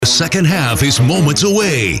The second half is moments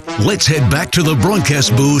away. Let's head back to the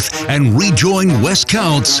broadcast booth and rejoin Wes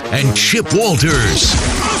Counts and Chip Walters.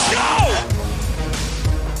 Let's go!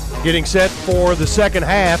 Getting set for the second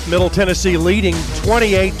half. Middle Tennessee leading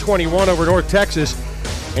 28-21 over North Texas.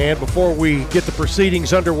 And before we get the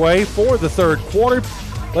proceedings underway for the third quarter,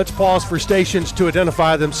 let's pause for stations to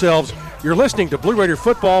identify themselves. You're listening to Blue Raider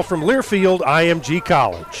football from Learfield IMG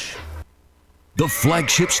College. The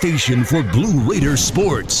flagship station for Blue Raider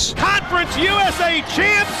sports. Conference USA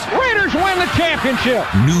champs. Raiders win the championship.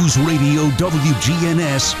 News Radio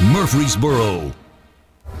WGNS Murfreesboro.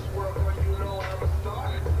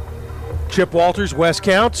 Chip Walters, Wes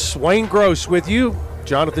Counts, Wayne Gross with you.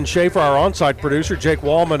 Jonathan Schaefer, our on-site producer. Jake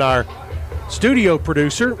Wallman, our studio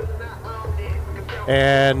producer.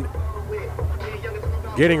 And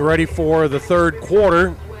getting ready for the third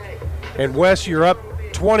quarter. And Wes, you're up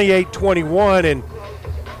 28-21,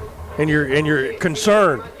 and you're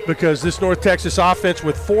concerned because this North Texas offense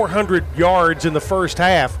with 400 yards in the first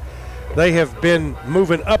half, they have been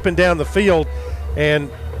moving up and down the field,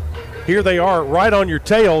 and here they are right on your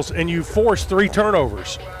tails, and you forced 3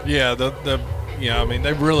 turnovers. Yeah,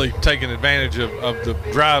 they've really taken advantage of the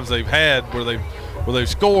drives they've had where they've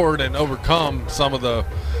scored and overcome some of the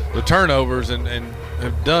turnovers and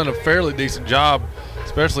have done a fairly decent job,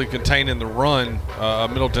 especially containing the run.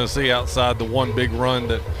 Middle Tennessee outside the one big run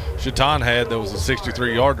that Chaton had that was a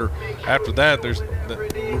 63-yarder. After that, there's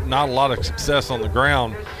not a lot of success on the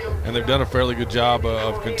ground, and they've done a fairly good job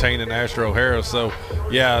of containing Asher O'Hara. So,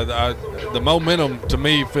 yeah, the momentum to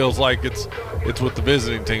me feels like it's with the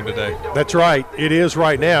visiting team today. That's right. It is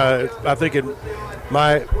right now. I think in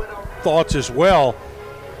my thoughts as well.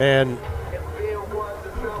 And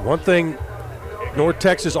one thing North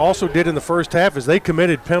Texas also did in the first half is they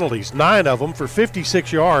committed penalties, 9 of them for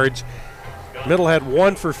 56 yards. Middle had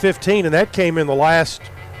 1 for 15, and that came in the last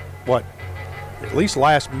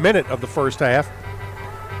minute of the first half.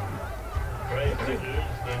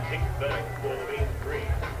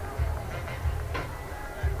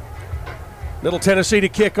 Middle Tennessee to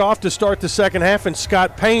kick off to start the second half, and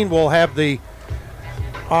Scott Payne will have the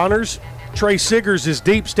honors. Trey Siggers is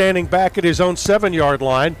deep, standing back at his own 7-yard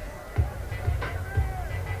line.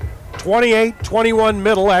 28-21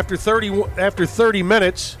 Middle after 30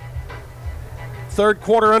 minutes. Third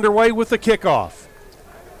quarter underway with the kickoff.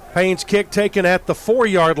 Payne's kick taken at the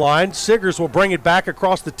 4-yard line. Siggers will bring it back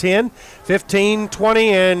across the 10, 15, 20,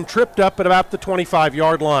 and tripped up at about the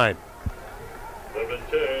 25-yard line.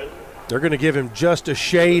 They're going to give him just a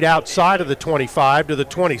shade outside of the 25 to the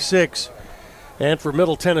 26. And for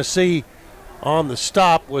Middle Tennessee on the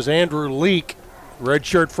stop was Andrew Leak,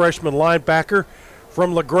 redshirt freshman linebacker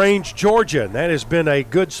from LaGrange, Georgia. And that has been a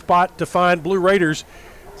good spot to find Blue Raiders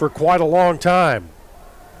for quite a long time.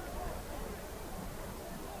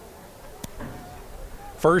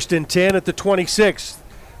 First and 10 at the 26th.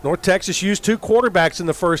 North Texas used 2 quarterbacks in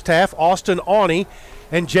the first half, Austin Awney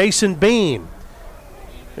and Jason Bean.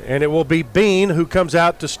 And it will be Bean who comes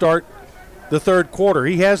out to start the third quarter.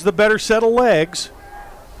 He has the better set of legs,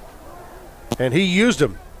 and he used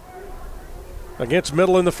them against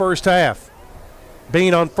Middle in the first half.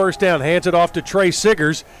 Bean on first down hands it off to Trey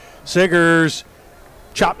Siggers. Siggers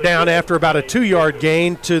chopped down after about a 2-yard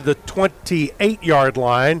gain to the 28-yard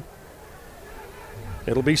line.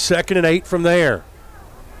 It'll be 2nd and 8 from there.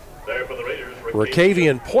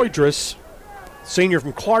 Rakavian Poydras, senior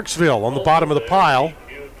from Clarksville, on the bottom of the pile.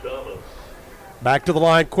 Back to the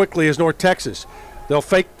line quickly is North Texas. They'll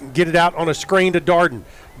fake and get it out on a screen to Darden.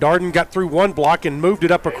 Darden got through one block and moved it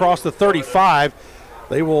up across the 35.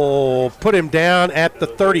 They will put him down at the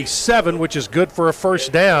 37, which is good for a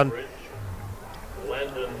first down.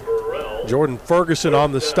 Jordan Ferguson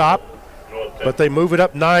on the stop, but they move it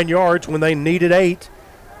up 9 yards when they needed 8.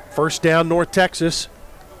 First down, North Texas.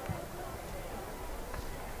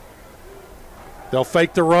 They'll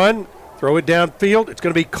fake the run, throw it downfield. It's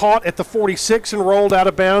going to be caught at the 46 and rolled out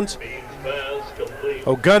of bounds.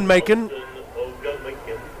 Ogunmakin.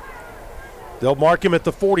 They'll mark him at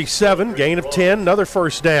the 47, gain of 10, another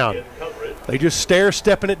first down. They just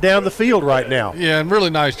stepping it down the field right now. Yeah, and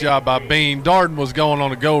really nice job by Bean. Darden was going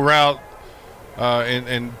on a go route,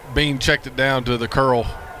 and Bean checked it down to the curl.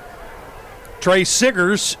 Trey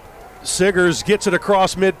Siggers gets it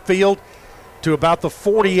across midfield to about the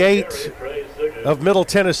 48 of Middle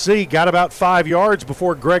Tennessee. Got about 5 yards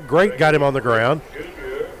before Greg Great got him on the ground.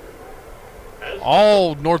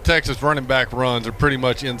 All North Texas running back runs are pretty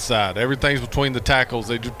much inside. Everything's between the tackles.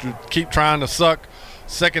 They just keep trying to suck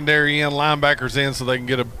secondary in, linebackers in, so they can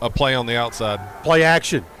get a play on the outside. Play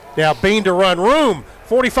action. Now Bean to run. Room.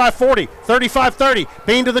 45-40, 35-30.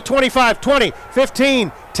 Bean to the 25, 20,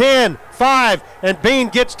 15, 10, 5. And Bean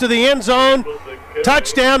gets to the end zone.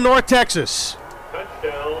 Touchdown, North Texas.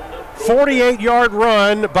 48-yard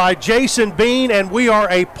run by Jason Bean, and we are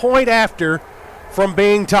a point after from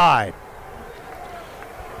being tied.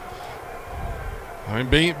 I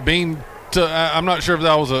mean, Bean I'm not sure if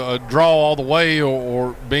that was a draw all the way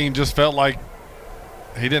or Bean just felt like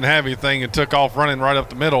he didn't have anything and took off running right up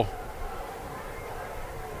the middle.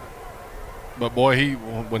 But, boy,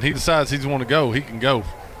 when he decides he's want to go, he can go.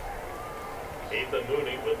 Ethan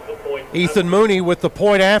Mooney with the point. Ethan Mooney with the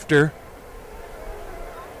point after.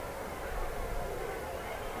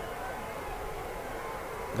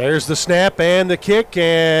 There's the snap and the kick,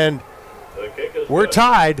 and we're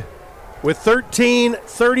tied with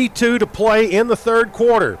 13:32 to play in the third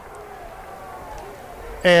quarter.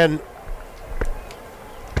 And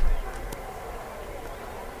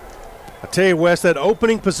I tell you, Wes, that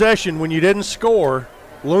opening possession when you didn't score,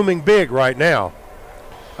 looming big right now.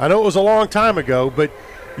 I know it was a long time ago, but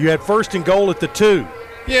you had first and goal at the 2.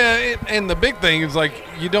 Yeah, and the big thing is, like,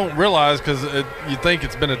 you don't realize because you think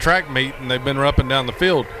it's been a track meet and they've been up and down the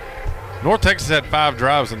field. North Texas had 5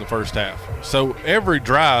 drives in the first half. So every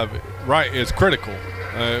drive, right, is critical.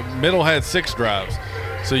 Middle had 6 drives.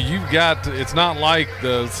 So you've got – it's not like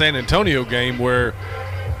the San Antonio game where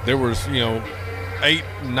there was, 8,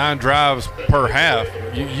 9 drives per half.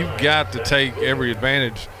 You've got to take every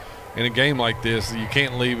advantage in a game like this. You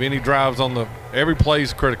can't leave any drives on the – every play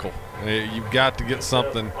is critical. You've got to get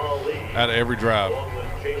something out of every drive.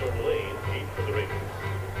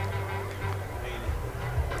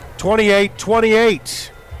 28-28.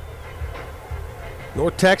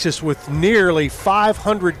 North Texas with nearly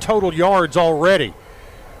 500 total yards already.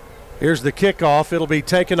 Here's the kickoff. It'll be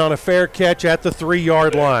taken on a fair catch at the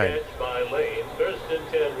 3-yard line. Catch by Lane. First and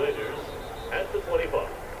 10 Raiders at the 25.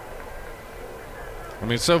 I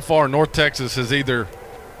mean, so far North Texas has either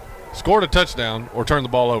scored a touchdown or turned the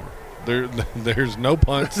ball over. There's no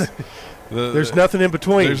punts. There's nothing in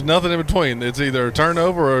between. There's nothing in between. It's either a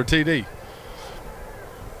turnover or a TD.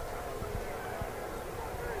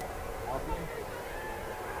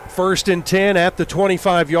 First and 10 at the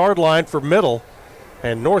 25-yard line for Middle.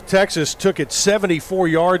 And North Texas took it 74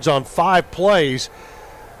 yards on 5 plays.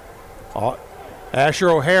 Asher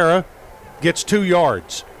O'Hara gets 2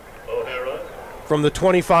 yards. O'Hara from the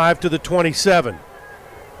 25 to the 27.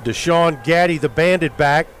 Deshaun Gaddy, the bandit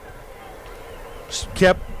back,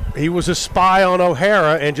 he was a spy on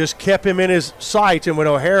O'Hara and just kept him in his sights. And when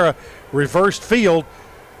O'Hara reversed field,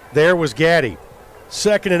 there was Gaddy.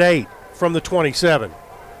 2nd and 8 from the 27.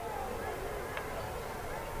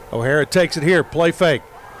 O'Hara takes it here, play fake.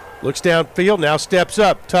 Looks downfield, now steps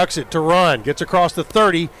up, tucks it to run, gets across the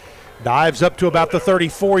 30, dives up to about the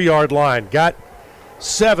 34-yard line. Got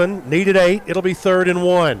 7, needed 8. It'll be 3rd and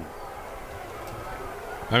 1.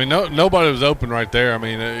 I mean, nobody was open right there. I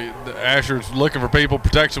mean, Asher's looking for people.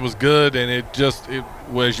 Protection was good, and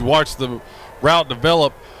as you watch the route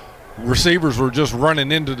develop, receivers were just running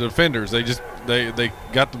into the defenders. They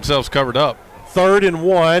got themselves covered up. 3rd and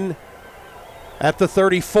 1 at the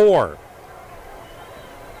 34.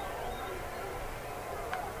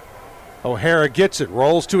 O'Hara gets it,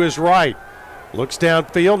 rolls to his right, looks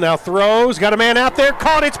downfield, now throws, got a man out there,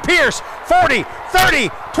 caught, it's Pierce, 40, 30,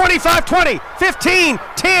 25, 20, 15,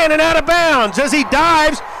 10, and out of bounds. As he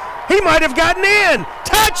dives, he might have gotten in.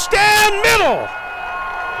 Touchdown, Middle!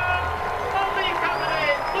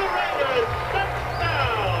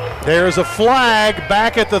 There's a flag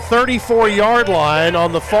back at the 34-yard line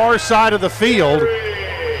on the far side of the field.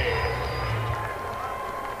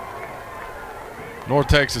 North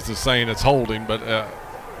Texas is saying it's holding, but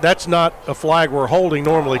that's not a flag where holding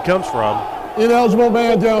normally comes from. Ineligible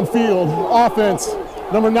man downfield. Offense,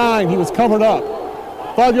 number 9, he was covered up.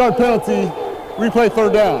 5-yard penalty, replay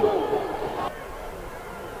 3rd down.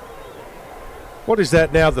 What is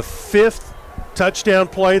that now, the 5th touchdown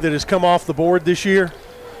play that has come off the board this year?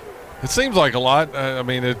 It seems like a lot. I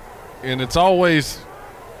mean, it's always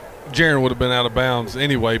Jaron would have been out of bounds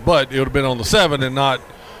anyway, but it would have been on the 7 and not,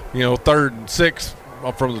 3rd and 6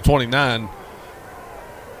 from the 29.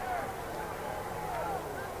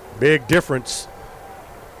 Big difference.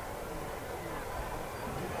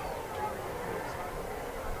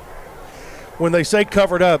 When they say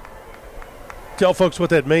covered up, tell folks what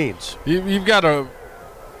that means. You've got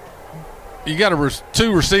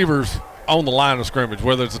two receivers on the line of scrimmage,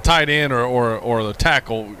 whether it's a tight end or the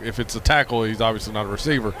tackle. If it's a tackle, he's obviously not a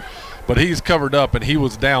receiver, but he's covered up and he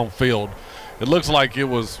was downfield. It looks like it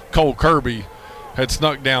was Cole Kirby had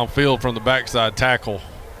snuck downfield from the backside tackle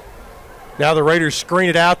Now the Raiders screen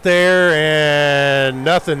it out there, and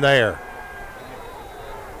nothing there.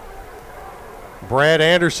 Brad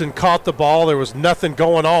Anderson caught the ball. There was nothing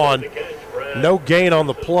going on. No gain on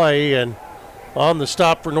the play, and on the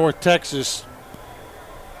stop for North Texas,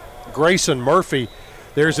 Grayson Murphy.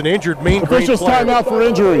 There's an injured Mean Green player. Officials timeout for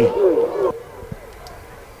injury.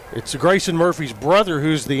 It's Grayson Murphy's brother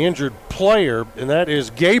who's the injured player, and that is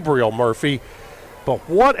Gabriel Murphy. But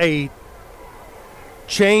what a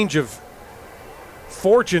change of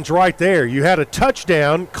fortunes right there. You had a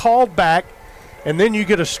touchdown called back, and then you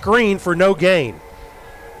get a screen for no gain,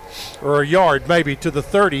 or a yard maybe to the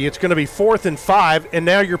 30. It's going to be 4th and 5, and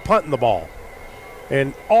now you're punting the ball.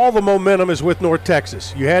 And all the momentum is with North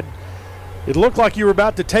Texas. It looked like you were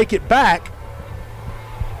about to take it back,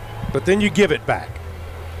 but then you give it back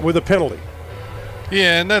with a penalty.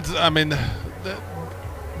 Yeah, and that's, the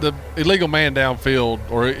illegal man downfield,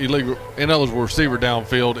 or illegal, in other words, receiver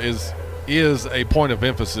downfield is a point of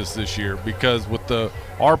emphasis this year, because with the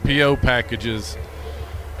RPO packages,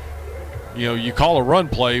 you call a run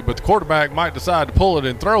play, but the quarterback might decide to pull it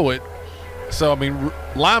and throw it. So,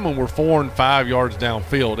 linemen were 4 and 5 yards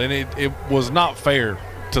downfield, and it was not fair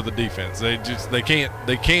to the defense. They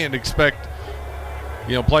can't expect,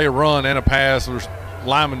 play a run and a pass or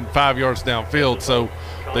lineman 5 yards downfield. So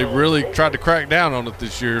they really tried to crack down on it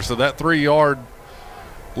this year. So that 3-yard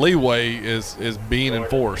leeway is being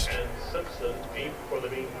enforced.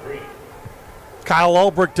 Kyle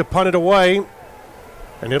Ulbrich to punt it away,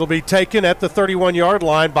 and it'll be taken at the 31-yard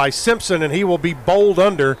line by Simpson, and he will be bowled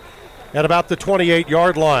under at about the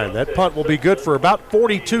 28-yard line. That punt will be good for about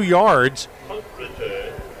 42 yards.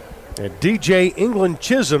 And DJ England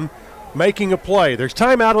Chisholm making a play. There's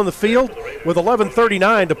timeout on the field with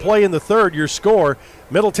 11:39 to play in the third. Your score,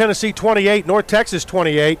 Middle Tennessee 28, North Texas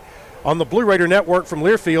 28. On the Blue Raider Network from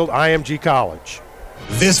Learfield, IMG College.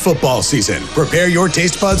 This football season, prepare your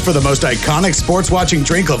taste buds for the most iconic sports-watching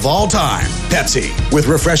drink of all time, Pepsi. With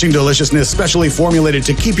refreshing deliciousness specially formulated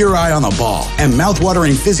to keep your eye on the ball and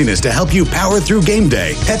mouth-watering fizziness to help you power through game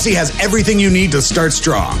day, Pepsi has everything you need to start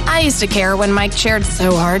strong. I used to care when Mike cheered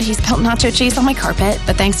so hard he spilled nacho cheese on my carpet,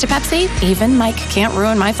 but thanks to Pepsi, even Mike can't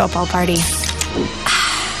ruin my football party.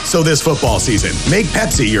 So this football season, make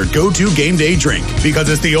Pepsi your go-to game day drink, because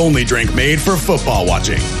it's the only drink made for football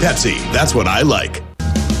watching. Pepsi, that's what I like.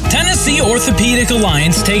 Tennessee Orthopedic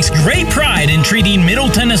Alliance takes great pride in treating Middle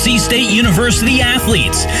Tennessee State University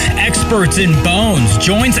athletes. Experts in bones,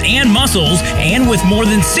 joints, and muscles, and with more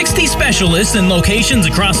than 60 specialists in locations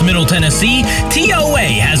across Middle Tennessee,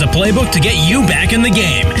 TOA has a playbook to get you back in the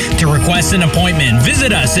game. To request an appointment,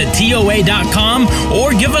 visit us at TOA.com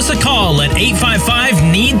or give us a call at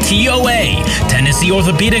 855-NEED-TOA. Tennessee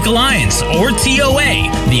Orthopedic Alliance, or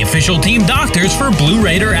TOA, the official team doctors for Blue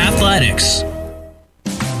Raider Athletics.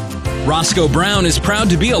 Roscoe Brown is proud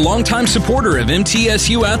to be a longtime supporter of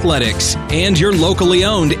MTSU Athletics and your locally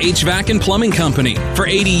owned HVAC and plumbing company. For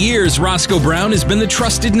 80 years, Roscoe Brown has been the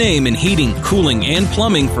trusted name in heating, cooling, and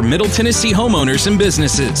plumbing for Middle Tennessee homeowners and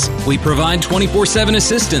businesses. We provide 24/7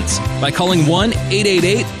 assistance by calling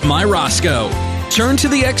 1-888-MY-ROSCOE. Turn to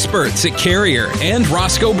the experts at Carrier and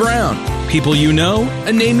Roscoe Brown. People you know,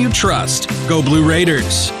 a name you trust. Go Blue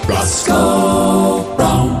Raiders. Roscoe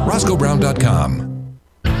Brown. RoscoeBrown.com.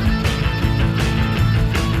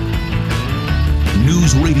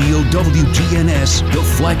 News Radio WGNS, the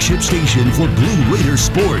flagship station for Blue Raider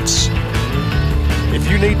sports. If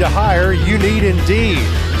you need to hire, you need Indeed.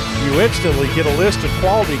 You instantly get a list of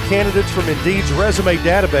quality candidates from Indeed's resume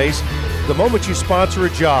database the moment you sponsor a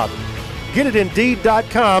job. Get it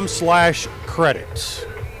Indeed.com/credits.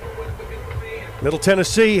 Middle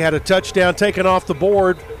Tennessee had a touchdown taken off the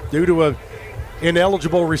board due to an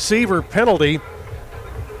ineligible receiver penalty,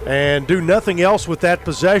 and do nothing else with that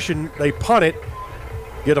possession. They punt it,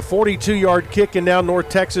 get a 42-yard kick, and now North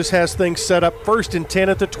Texas has things set up 1st and 10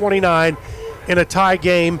 at the 29 in a tie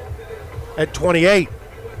game at 28.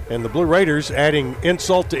 And the Blue Raiders, adding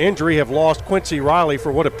insult to injury, have lost Quincy Riley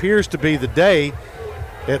for what appears to be the day.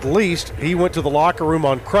 At least he went to the locker room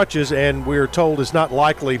on crutches, and we are told is not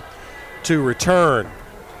likely to return.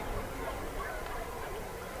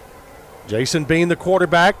 Jason Bean, the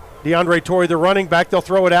quarterback, DeAndre Torrey, the running back. They'll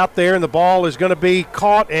throw it out there, and the ball is going to be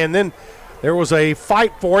caught, and then there was a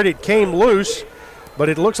fight for it. It came loose, but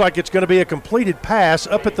it looks like it's going to be a completed pass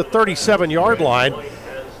up at the 37-yard line.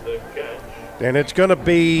 And it's going to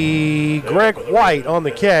be Greg White on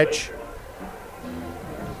the catch.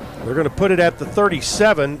 They're going to put it at the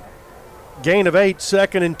 37. Gain of 8,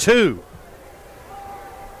 2nd and 2.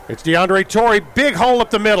 It's DeAndre Torrey, big hole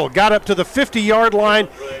up the middle. Got up to the 50-yard line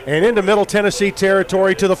and into Middle Tennessee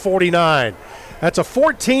territory to the 49. That's a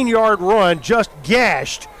 14-yard run, just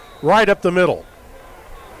gashed right up the middle.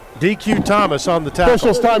 DQ Thomas on the tackle.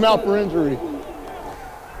 Officials timeout for injury.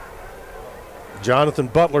 Jonathan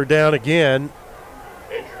Butler down again.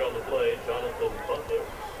 Injured on the play, Jonathan Butler.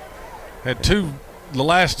 Had the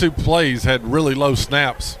last two plays had really low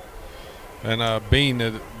snaps, and Bean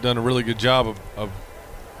had done a really good job of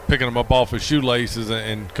picking them up off his shoelaces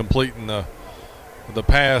and completing the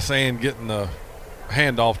pass and getting the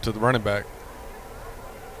handoff to the running back.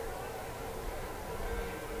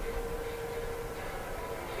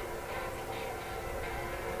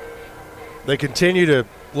 They continue to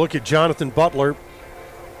look at Jonathan Butler.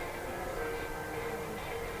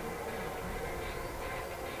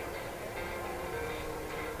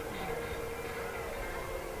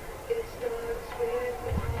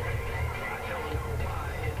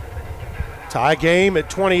 Tie game at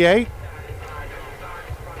 28.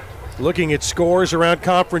 Looking at scores around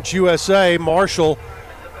Conference USA, Marshall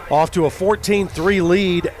off to a 14-3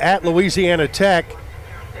 lead at Louisiana Tech.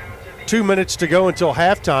 2 minutes to go until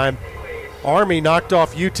halftime. Army knocked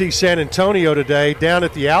off UT San Antonio today down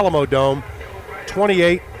at the Alamo Dome,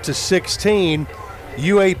 28-16.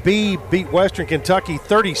 UAB beat Western Kentucky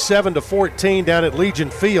 37-14 down at Legion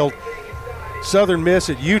Field. Southern Miss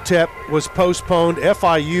at UTEP was postponed.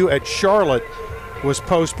 FIU at Charlotte was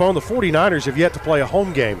postponed. The 49ers have yet to play a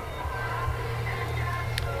home game.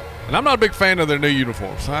 And I'm not a big fan of their new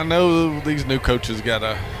uniforms. I know these new coaches got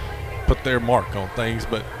to put their mark on things,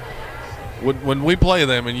 but when we play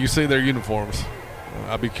them and you see their uniforms,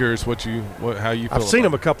 I'd be curious how you feel. I've seen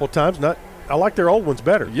them a couple of times. I like their old ones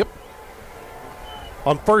better. Yep.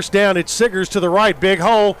 On first down, it's Siggers to the right. Big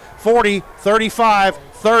hole, 40, 35,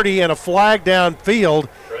 30, and a flag downfield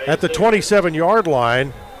at the 27-yard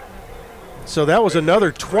line. So that was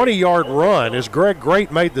another 20-yard run as Greg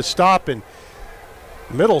Great made the stop, and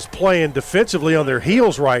Middle's playing defensively on their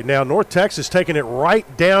heels right now. North Texas taking it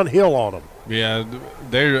right downhill on them. Yeah,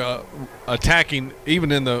 they're attacking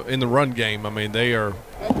even in the run game. I mean, they are.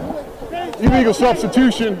 Illegal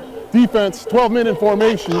substitution, defense, 12-men in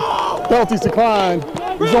formation, penalties declined,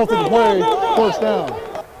 result of the play, first down.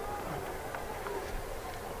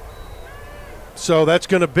 So that's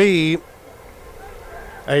going to be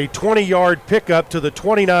a 20-yard pickup to the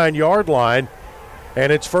 29-yard line,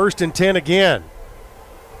 and it's 1st and 10 again.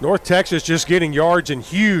 North Texas just getting yards in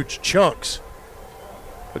huge chunks.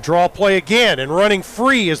 A draw play again, and running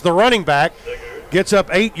free as the running back gets up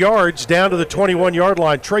 8 yards down to the 21-yard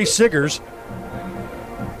line. Trey Siggers,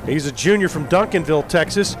 he's a junior from Duncanville,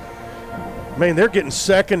 Texas. Man, they're getting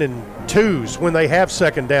 2nd and 2s when they have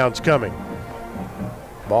second downs coming.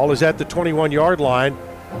 Ball is at the 21-yard line.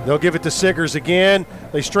 They'll give it to Siggers again.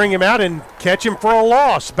 They string him out and catch him for a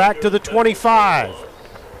loss back to the 25.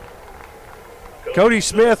 Cody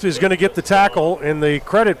Smith is going to get the tackle and the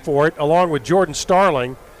credit for it, along with Jordan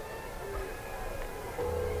Starling.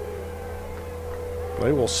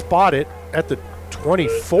 They will spot it at the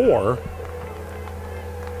 24.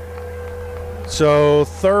 So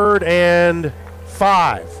 3rd and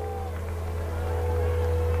 5.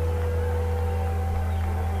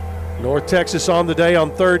 North Texas on the day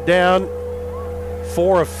on 3rd down,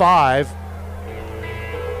 4 of 5.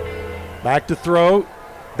 Back to throw.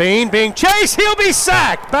 Bean being chased. He'll be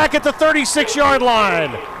sacked back at the 36-yard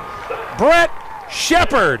line. Brett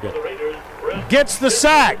Shepard gets the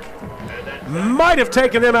sack. Might have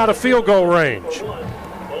taken them out of field goal range.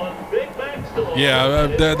 Yeah,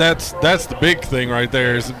 that's the big thing right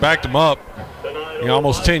there is it backed them up.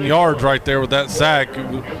 Almost 10 yards right there with that sack.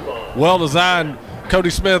 Well designed. Cody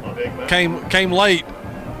Smith came late.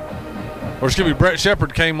 Or excuse me, Brett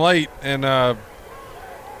Shepard came late, and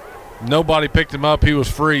nobody picked him up. He was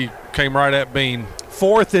free. Came right at Bean.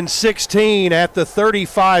 4th and 16 at the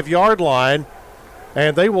 35-yard line,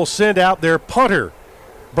 and they will send out their punter,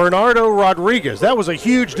 Bernardo Rodriguez. That was a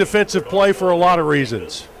huge defensive play for a lot of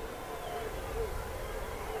reasons.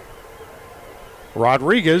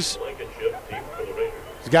 Rodriguez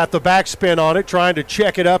has got the backspin on it, trying to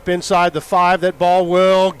check it up inside the 5. That ball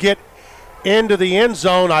will get into the end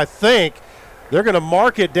zone, I think. They're going to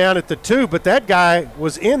mark it down at the 2, but that guy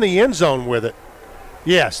was in the end zone with it.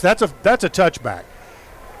 Yes, that's a touchback.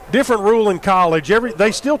 Different rule in college.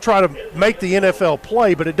 They still try to make the NFL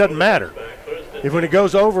play, but it doesn't matter. If when it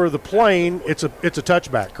goes over the plane, it's a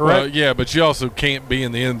touchback, correct? Well, yeah, but you also can't be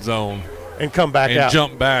in the end zone and come back out and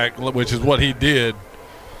jump back, which is what he did.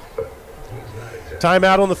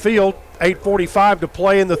 Timeout on the field. 8:45 to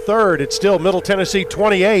play in the 3rd. It's still Middle Tennessee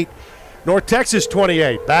 28. North Texas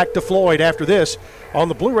 28. Back to Floyd after this on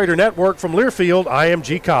the Blue Raider Network from Learfield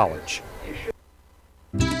IMG College.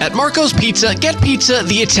 At Marco's Pizza, get pizza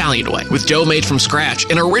the Italian way, with dough made from scratch,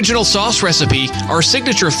 an original sauce recipe, our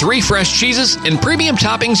signature 3 fresh cheeses, and premium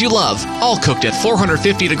toppings you love, all cooked at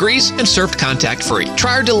 450 degrees and served contact-free.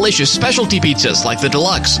 Try our delicious specialty pizzas like the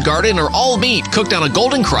deluxe, garden, or all meat cooked on a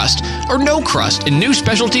golden crust or no crust in new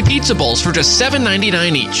specialty pizza bowls for just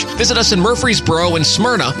 $7.99 each. Visit us in Murfreesboro and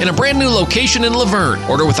Smyrna in a brand new location in Laverne.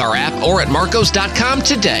 Order with our app or at marcos.com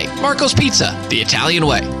today. Marco's Pizza, the Italian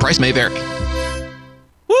way. Price may vary.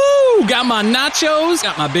 Woo! Got my nachos,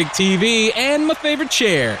 got my big TV, and my favorite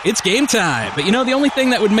chair. It's game time. But you know, the only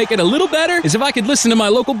thing that would make it a little better is if I could listen to my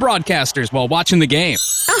local broadcasters while watching the game.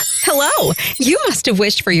 Hello. You must have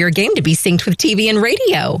wished for your game to be synced with TV and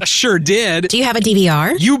radio. I sure did. Do you have a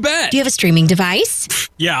DVR? You bet. Do you have a streaming device?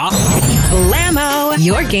 Yeah. Blammo!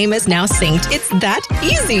 Your game is now synced. It's that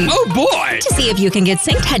easy. Oh, boy. To see if you can get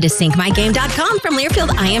synced, head to syncmygame.com from Learfield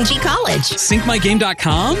IMG College.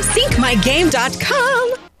 Syncmygame.com?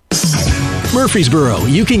 Syncmygame.com. Murfreesboro,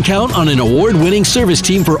 you can count on an award-winning service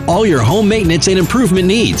team for all your home maintenance and improvement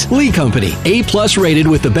needs. Lee Company, A+ rated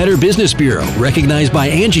with the Better Business Bureau, recognized by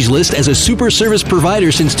Angie's List as a super service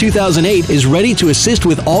provider since 2008, is ready to assist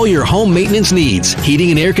with all your home maintenance needs. Heating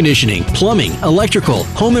and air conditioning, plumbing, electrical,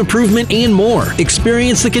 home improvement, and more.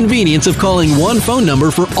 Experience the convenience of calling one phone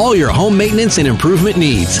number for all your home maintenance and improvement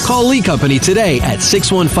needs. Call Lee Company today at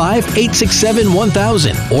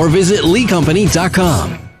 615-867-1000 or visit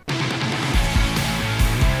leecompany.com.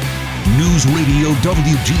 News Radio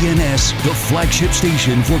WGNS, the flagship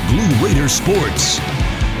station for Blue Raider sports.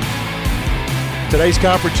 Today's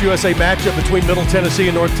Conference USA matchup between Middle Tennessee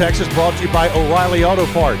and North Texas brought to you by O'Reilly Auto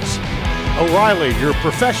Parts. O'Reilly, your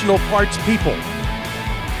professional parts people.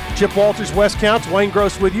 Chip Walters, West Counts, Wayne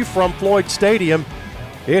Gross with you from Floyd Stadium.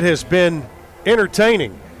 It has been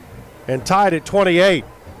entertaining and tied at 28.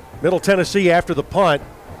 Middle Tennessee, after the punt,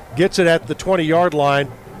 gets it at the 20-yard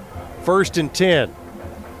line, 1st and 10.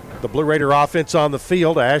 The Blue Raider offense on the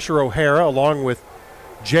field, Asher O'Hara along with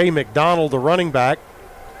Jay McDonald, the running back.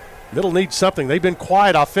 Middle needs something. They've been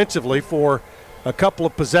quiet offensively for a couple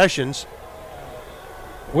of possessions.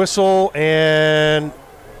 Whistle, and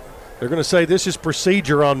they're going to say this is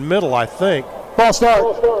procedure on Middle, I think. False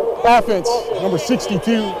start. Offense, number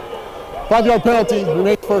 62. 5-yard penalty,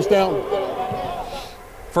 remains first down.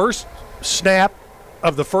 First snap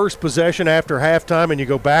of the first possession after halftime, and you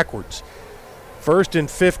go backwards. 1st and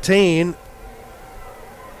 15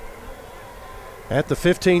 at the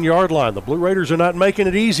 15-yard line. The Blue Raiders are not making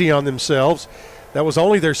it easy on themselves. That was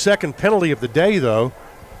only their second penalty of the day, though.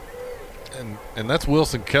 And that's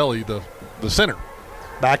Wilson Kelly, the center.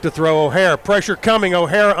 Back to throw O'Hara. Pressure coming.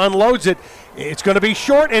 O'Hara unloads it. It's going to be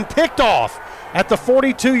short and picked off at the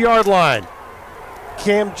 42-yard line.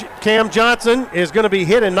 Cam Johnson is going to be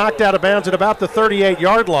hit and knocked out of bounds at about the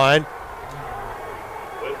 38-yard line.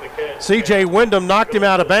 C.J. Wyndham knocked him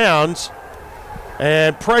out of bounds,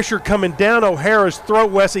 and pressure coming down O'Hara's throat.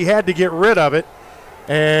 Wesley had to get rid of it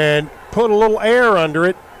and put a little air under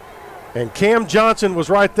it, and Cam Johnson was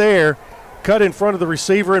right there, cut in front of the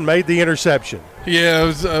receiver and made the interception. Yeah, it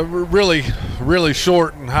was a really, really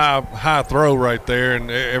short and high throw right there, and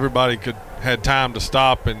everybody had time to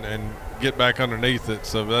stop and get back underneath it.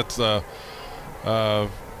 So that's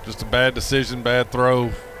just a bad decision, bad throw.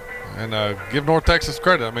 And give North Texas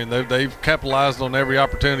credit. I mean, they've capitalized on every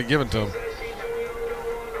opportunity given to them.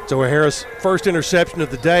 So O'Hara's first interception of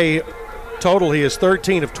the day. Total, he is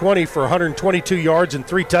 13 of 20 for 122 yards and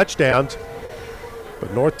 3 touchdowns.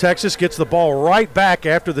 But North Texas gets the ball right back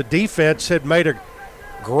after the defense had made a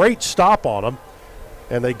great stop on them.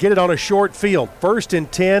 And they get it on a short field. 1st and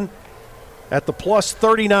 10 at the plus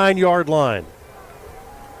 39-yard line.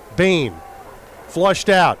 Bean flushed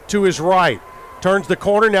out to his right. Turns the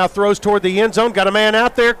corner, now throws toward the end zone. Got a man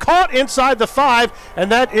out there, caught inside the 5,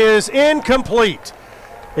 and that is incomplete.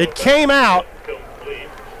 It came out,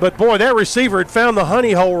 but boy, that receiver had found the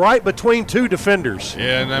honey hole right between 2 defenders.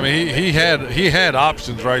 Yeah, and I mean he had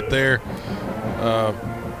options right there.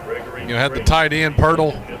 Had the tight end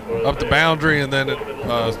Pirtle up the boundary, and then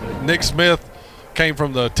Nick Smith came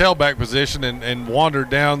from the tailback position and wandered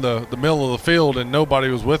down the middle of the field, and nobody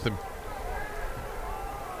was with him.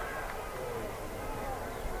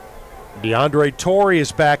 DeAndre Torrey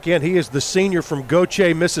is back in. He is the senior from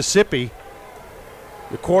Gautier, Mississippi.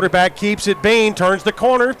 The quarterback keeps it. Bean turns the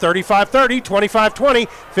corner, 35-30, 25-20,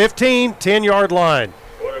 15, 10-yard line.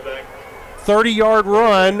 30-yard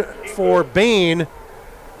run for Bean.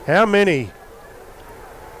 How many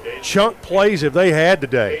chunk plays have they had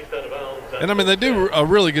today? And, I mean, they do a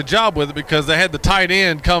really good job with it because they had the tight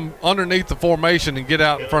end come underneath the formation and get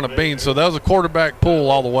out in front of Bean. So that was a quarterback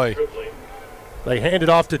pull all the way. They hand it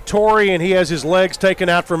off to Torrey, and he has his legs taken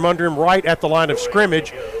out from under him right at the line of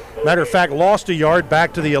scrimmage. Matter of fact, lost a yard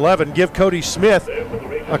back to the 11. Give Cody Smith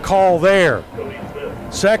a call there.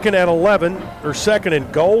 Second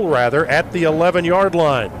and goal, rather, at the 11-yard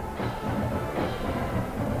line.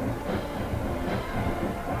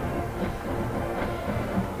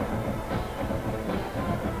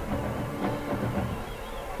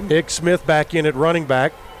 Nick Smith back in at running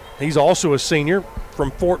back. He's also a senior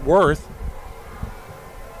from Fort Worth.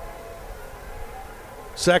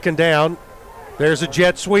 Second down. There's a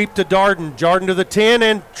jet sweep to Darden. Darden to the 10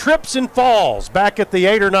 and trips and falls back at the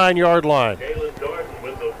 8 or 9 yard line.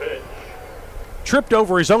 Tripped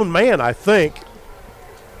over his own man, I think.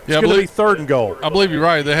 It's going to be third and goal. I believe you're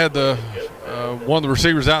right. They had the one of the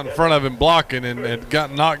receivers out in front of him blocking and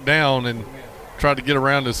got knocked down and tried to get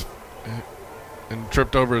around his and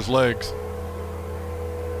tripped over his legs.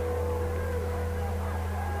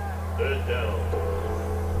 Third down.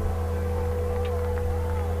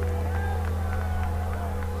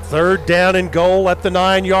 Third down and goal at the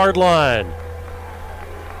 9 yard line.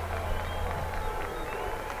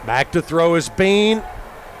 Back to throw is Bean.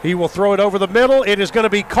 He will throw it over the middle. It is going to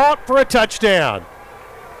be caught for a touchdown.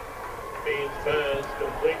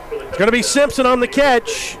 It's going to be Simpson on the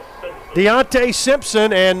catch. Deontay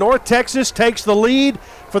Simpson, and North Texas takes the lead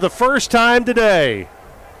for the first time today.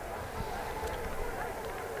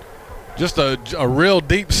 Just a real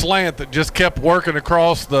deep slant that just kept working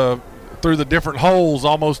across through the different holes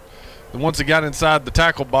almost. And once he got inside the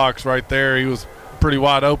tackle box right there, he was pretty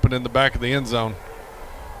wide open in the back of the end zone.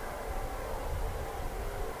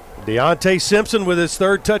 Deontay Simpson with his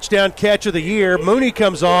third touchdown catch of the year. Mooney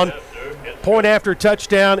comes on. Point after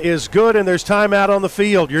touchdown is good, and there's timeout on the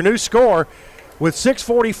field. Your new score with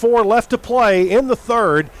 6:44 left to play in the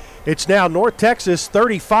third. It's now North Texas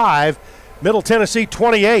 35, Middle Tennessee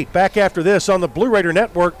 28. Back after this on the Blue Raider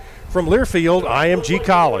Network from Learfield IMG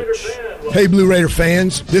College. Hey Blue Raider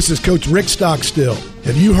fans, this is Coach Rick Stockstill.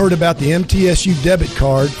 Have you heard about the MTSU debit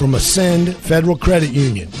card from Ascend Federal Credit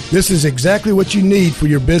Union? This is exactly what you need for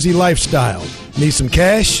your busy lifestyle. Need some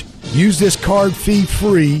cash? Use this card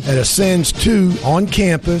fee-free at Ascend's 2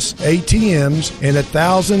 on-campus ATMs and at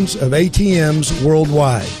thousands of ATMs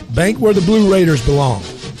worldwide. Bank where the Blue Raiders belong.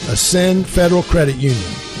 Ascend Federal Credit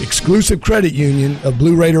Union. Exclusive credit union of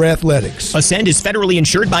Blue Raider Athletics. Ascend is federally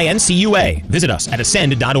insured by NCUA. Visit us at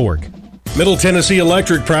ascend.org. Middle Tennessee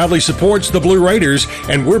Electric proudly supports the Blue Raiders,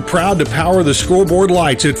 and we're proud to power the scoreboard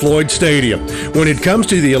lights at Floyd Stadium. When it comes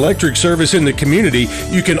to the electric service in the community,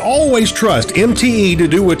 you can always trust MTE to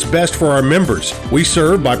do what's best for our members. We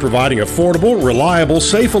serve by providing affordable, reliable,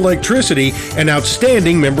 safe electricity and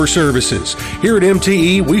outstanding member services. Here at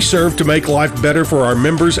MTE, we serve to make life better for our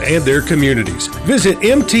members and their communities. Visit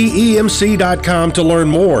MTEMC.com to learn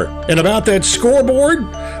more. And about that scoreboard,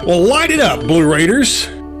 well, light it up, Blue Raiders.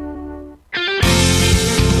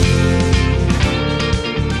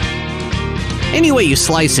 Any way you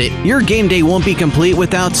slice it, your game day won't be complete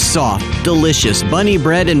without soft, delicious Bunny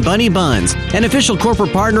bread and Bunny buns, an official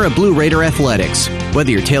corporate partner of Blue Raider Athletics.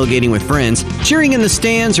 Whether you're tailgating with friends, cheering in the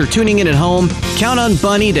stands, or tuning in at home, count on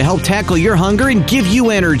Bunny to help tackle your hunger and give you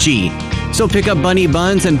energy. So pick up Bunny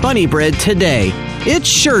buns and Bunny bread today. It's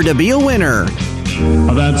sure to be a winner.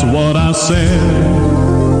 That's what I said.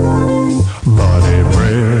 Bunny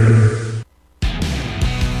bread.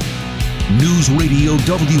 News Radio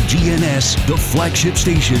WGNS, the flagship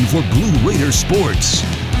station for Blue Raider sports.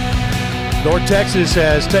 North Texas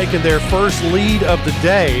has taken their first lead of the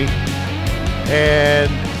day, and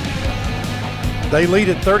they lead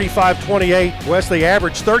at 35-28. West, they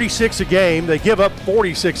average 36 a game. They give up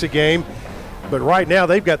 46 a game, but right now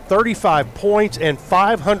they've got 35 points and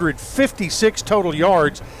 556 total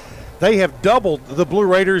yards. They have doubled the Blue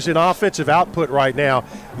Raiders in offensive output right now.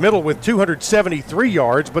 Middle with 273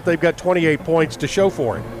 yards, but they've got 28 points to show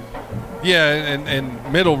for it. Yeah,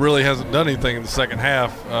 and Middle really hasn't done anything in the second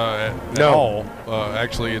half at all.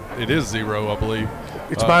 Actually, it is 0, I believe.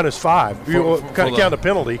 It's -5. You kind of count a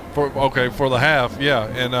penalty. For the half, yeah.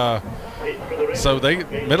 And so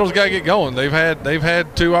Middle's got to get going. They've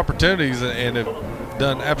had 2 opportunities and have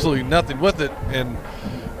done absolutely nothing with it. And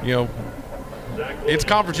you know, it's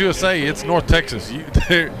Conference USA. It's North Texas.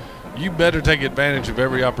 You better take advantage of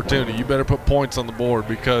every opportunity. You better put points on the board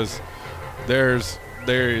because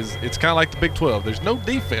it's kind of like the Big 12. There's no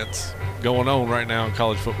defense going on right now in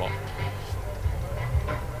college football.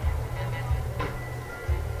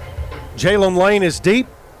 Jalen Lane is deep.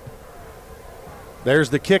 There's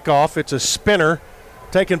the kickoff. It's a spinner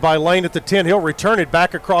taken by Lane at the 10. He'll return it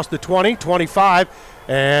back across the 20, 25,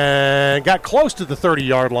 and got close to the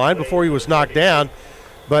 30-yard line before he was knocked down.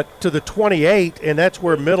 but to the 28, and that's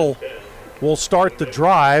where Middle will start the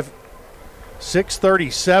drive.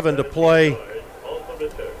 6:37 to play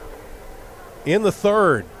in the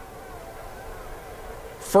third.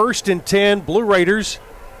 1st and 10, Blue Raiders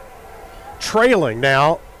trailing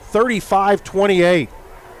now 35-28.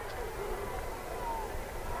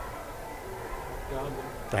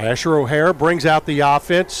 Asher O'Hara brings out the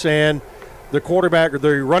offense, and the quarterback, or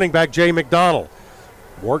the running back, Jay McDonald,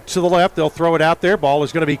 works to the left. They'll throw it out there. Ball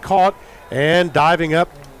is going to be caught, and diving up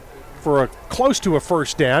for close to a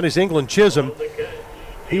first down is England Chisholm.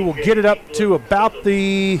 He will get it up to about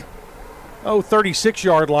the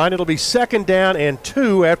 36-yard line. It'll be 2nd down and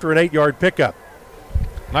 2 after an 8-yard pickup.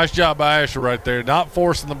 Nice job by Asher right there. Not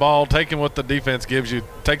forcing the ball, taking what the defense gives you.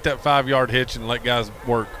 Take that 5-yard hitch and let guys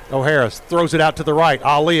work. O'Hara throws it out to the right.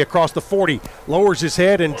 Ali across the 40, lowers his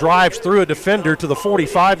head and drives through a defender to the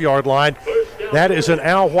 45-yard line. That is an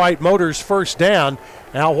Al White Motors first down.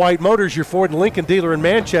 Al White Motors, your Ford and Lincoln dealer in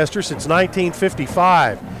Manchester since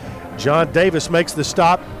 1955. John Davis makes the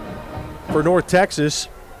stop for North Texas.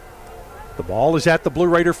 The ball is at the Blue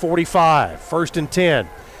Raider 45. 1st and 10.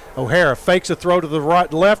 O'Hara fakes a throw to the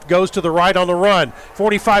right, left, goes to the right on the run.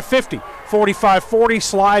 45-50, 45-40,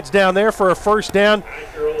 slides down there for a first down,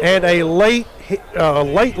 and a late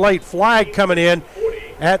flag coming in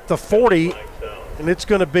at the 40, and it's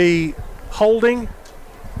going to be holding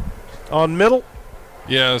on Middle.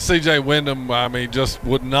 Yeah, C.J. Wyndham, just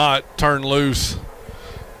would not turn loose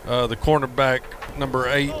the cornerback, number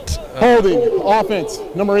 8. Holding, offense,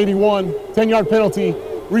 number 81, 10-yard penalty,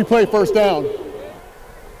 replay first down.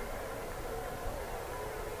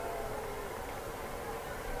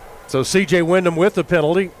 So C.J. Wyndham with the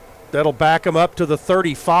penalty. That'll back him up to the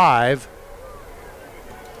 35.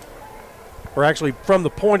 Or actually, from the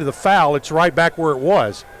point of the foul, it's right back where it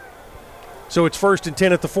was. So it's 1st and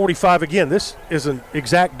 10 at the 45 again. This is an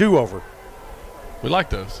exact do-over. We like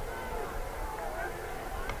those.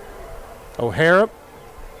 O'Hara,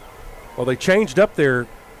 well, they changed up their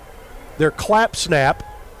clap snap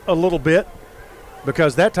a little bit,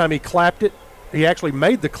 because that time he clapped it. He actually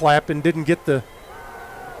made the clap and didn't get the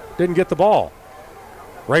ball.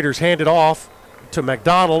 Raiders hand it off to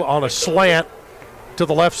McDonald on a slant to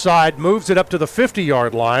the left side, moves it up to the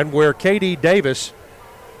 50-yard line where K.D. Davis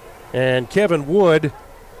and Kevin Wood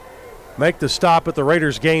make the stop, at the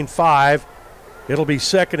Raiders gain 5. It'll be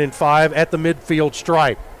 2nd and 5 at the midfield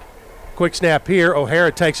stripe. Quick snap here.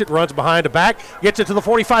 O'Hara takes it, runs behind a back, gets it to the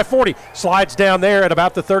 45-40, slides down there at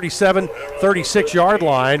about the 37, 36-yard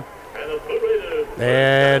line.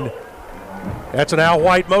 And that's an Al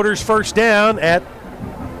White Motors first down at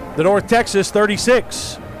the North Texas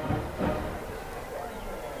 36.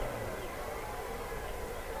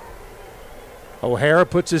 O'Hara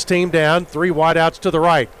puts his team down, 3 wideouts to the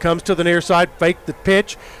right, comes to the near side, fake the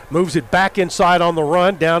pitch, moves it back inside on the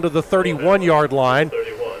run, down to the 31-yard line.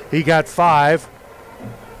 He got 5,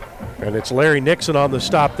 and it's Larry Nixon on the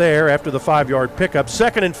stop there after the 5-yard pickup.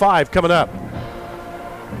 2nd and 5 coming up.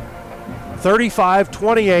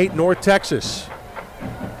 35-28 North Texas.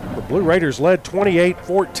 The Blue Raiders led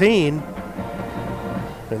 28-14,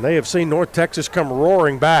 and they have seen North Texas come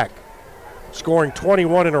roaring back, scoring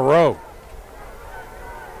 21 in a row.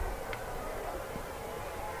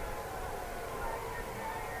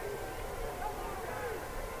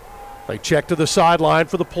 They check to the sideline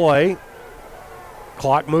for the play.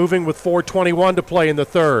 Clock moving with 4:21 to play in the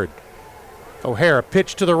third. O'Hara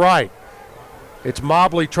pitch to the right. It's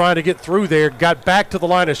Mobley trying to get through there. Got back to the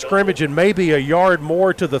line of scrimmage and maybe a yard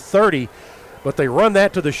more to the 30, but they run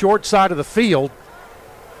that to the short side of the field.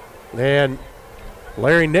 And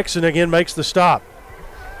Larry Nixon again makes the stop.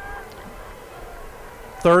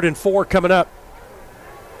 3rd and 4 coming up.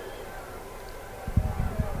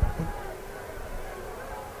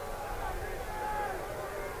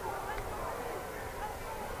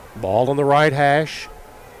 Ball on the right hash.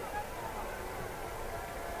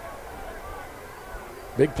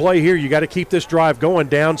 Big play here. You got to keep this drive going,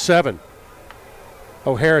 down 7.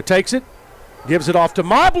 O'Hara takes it, gives it off to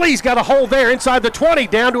Mobley. He's got a hole there inside the 20,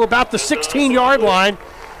 down to about the 16-yard line.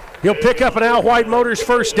 He'll pick up an Al White Motors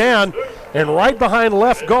first down, and right behind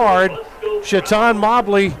left guard, Shaitan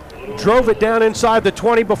Mobley drove it down inside the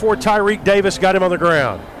 20 before Tyreek Davis got him on the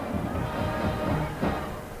ground.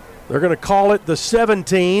 They're going to call it the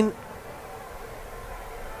 17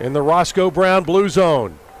 in the Roscoe Brown Blue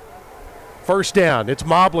Zone. First down. It's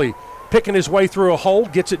Mobley picking his way through a hole,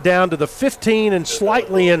 gets it down to the 15 and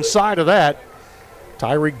slightly inside of that.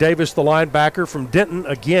 Tyreek Davis, the linebacker from Denton,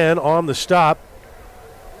 again on the stop.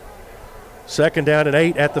 2nd down and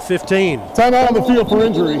 8 at the 15. Timeout on the field for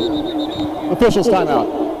injury. Officials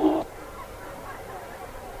timeout.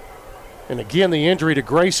 And again, the injury to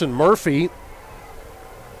Grayson Murphy.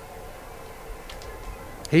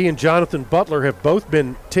 He and Jonathan Butler have both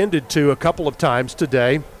been tended to a couple of times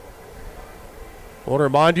today. I want to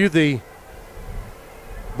remind you the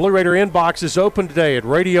Blue Raider inbox is open today at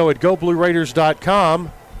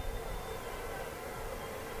radio@goblueraiders.com.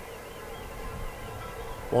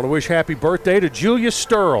 Want to wish happy birthday to Julia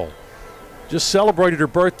Sturl. Just celebrated her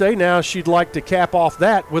birthday. Now she'd like to cap off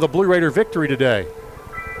that with a Blue Raider victory today.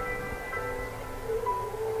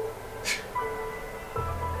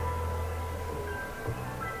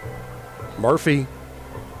 Murphy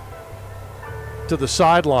to the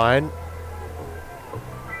sideline.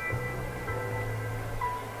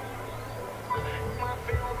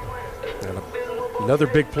 And another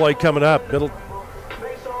big play coming up.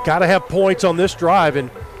 Got to have points on this drive, and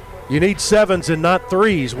you need 7s and not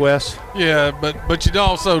 3s, Wes. Yeah, but you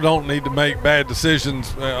also don't need to make bad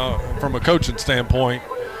decisions from a coaching standpoint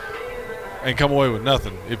and come away with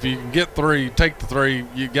nothing. If you can get 3, take the 3.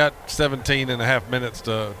 You got 17 and a half minutes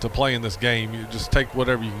to play in this game. You just take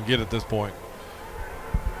whatever you can get at this point.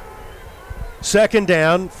 Second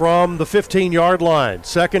down from the 15-yard line.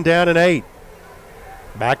 2nd down and 8.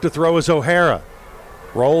 Back to throw is O'Hara.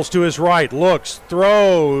 Rolls to his right, looks,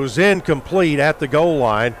 throws, incomplete at the goal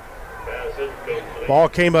line. Ball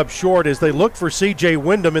came up short as they look for C.J.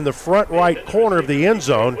 Wyndham in the front right corner of the end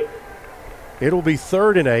zone. It'll be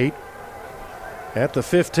 3rd and 8 at the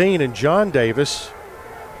 15, and John Davis,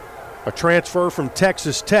 a transfer from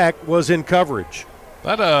Texas Tech, was in coverage.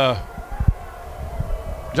 John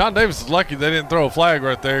Davis is lucky they didn't throw a flag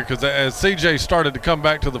right there, because as C.J. started to come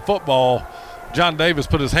back to the football, John Davis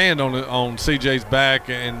put his hand on C.J.'s back,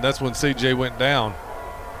 and that's when C.J. went down.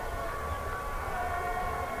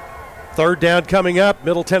 3rd down coming up.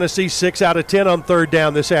 Middle Tennessee 6 out of 10 on 3rd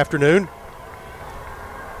down this afternoon.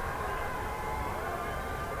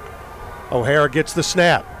 O'Hara gets the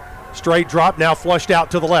snap. Straight drop, now flushed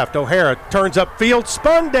out to the left. O'Hara turns upfield,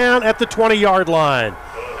 spun down at the 20-yard line.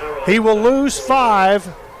 He will lose 5.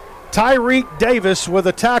 Tyreek Davis with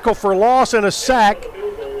a tackle for loss and a sack.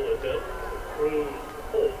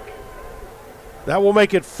 That will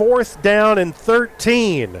make it 4th down and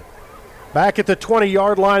 13. Back at the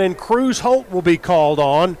 20-yard line, and Cruz Holt will be called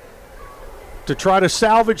on to try to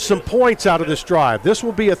salvage some points out of this drive. This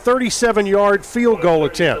will be a 37-yard field goal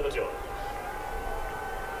attempt.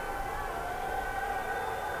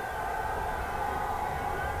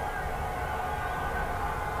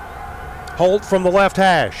 Holt from the left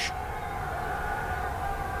hash.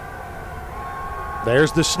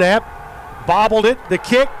 There's the snap. Bobbled it. The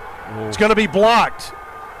kick. It's going to be blocked.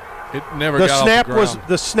 It never got off the ground.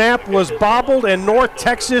 The snap was bobbled, and North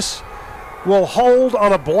Texas will hold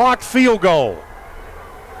on a blocked field goal.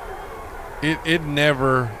 It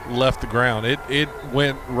never left the ground. It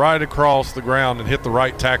went right across the ground and hit the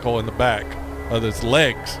right tackle in the back of his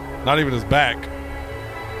legs, not even his back.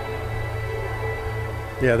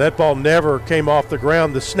 Yeah, that ball never came off the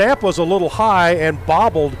ground. The snap was a little high and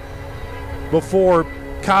bobbled before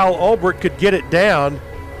Kyle Ulbrich could get it down.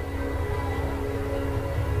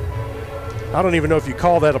 I don't even know if you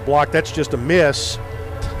call that a block. That's just a miss.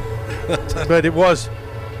 But it was,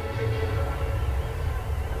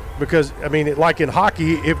 because, I mean, like in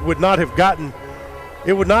hockey, it would not have gone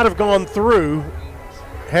through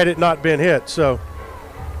had it not been hit. So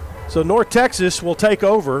North Texas will take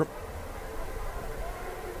over.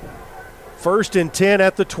 1st and 10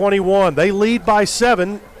 at the 21. They lead by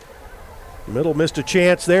 7. Middle missed a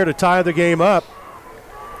chance there to tie the game up.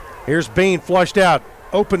 Here's Bean flushed out.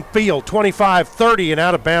 Open field, 25-30, and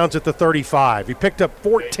out of bounds at the 35. He picked up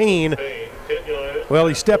 14. Well,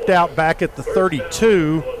 he stepped out back at the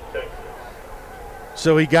 32,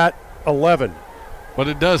 so he got 11. But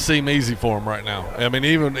it does seem easy for him right now. I mean,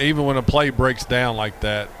 even when a play breaks down like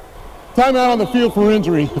that. Timeout on the field for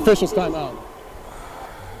injury. Officials timeout.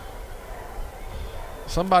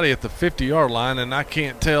 Somebody at the 50-yard line, and I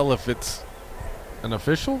can't tell if it's an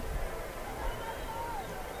official.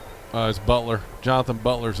 It's Butler. Jonathan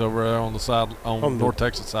Butler's over there on the side, on North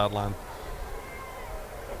Texas sideline.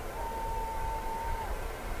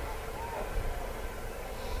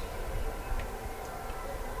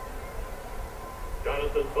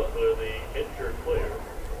 Jonathan Butler, the injured player.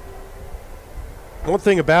 One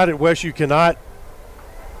thing about it, Wes, you cannot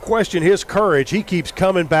question his courage. He keeps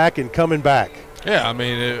coming back and coming back. Yeah, I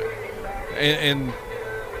mean, and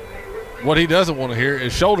what he doesn't want to hear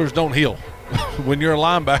is shoulders don't heal. When you're a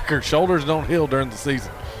linebacker, shoulders don't heal during the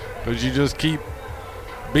season because you just keep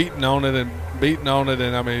beating on it, and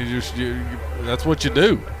I mean, that's what you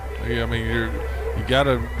do. I mean, you got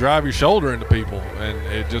to drive your shoulder into people, and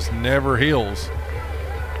it just never heals.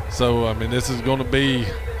 So, I mean, this is going to be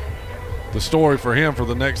the story for him for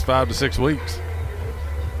the next 5 to 6 weeks.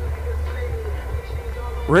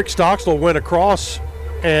 Rick Stockstill went across,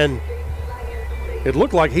 and it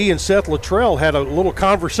looked like he and Seth Luttrell had a little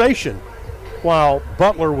conversation while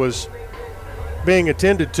Butler was being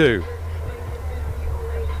attended to.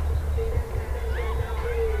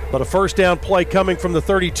 But a first down play coming from the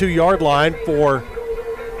 32-yard line for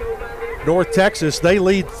North Texas. They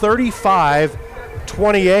lead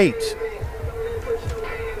 35-28.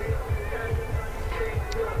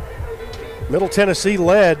 Middle Tennessee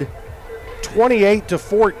led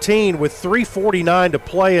 28-14 with 3:49 to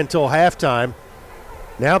play until halftime.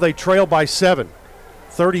 Now they trail by 7,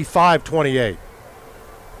 35-28.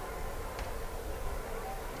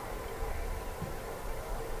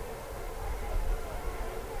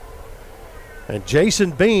 And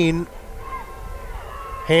Jason Bean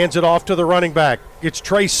hands it off to the running back. It's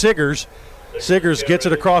Trey Siggers. Siggers gets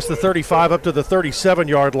it across the 35 up to the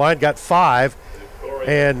 37-yard line, got 5.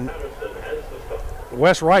 And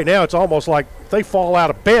Wes, right now it's almost like if they fall out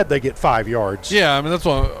of bed, they get 5 yards. Yeah, I mean, that's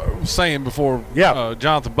what I was saying before. Yeah.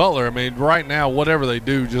 Jonathan Butler, I mean, right now, whatever they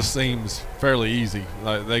do just seems fairly easy.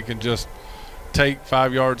 Like they can just take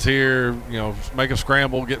 5 yards here, make a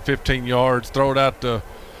scramble, get 15 yards, throw it out to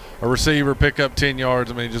a receiver, pick up 10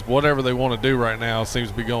 yards. I mean, just whatever they want to do right now seems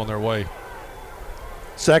to be going their way.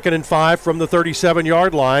 2nd and 5 from the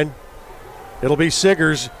 37-yard line. It'll be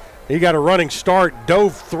Siggers. He got a running start,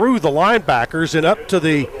 dove through the linebackers and up to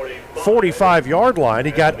the 45-yard line.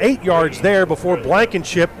 He got 8 yards there before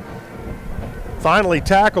Blankenship finally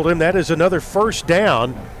tackled him. That is another first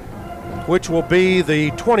down, which will be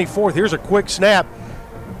the 24th. Here's a quick snap.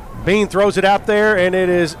 Bean throws it out there, and it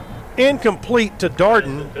is incomplete to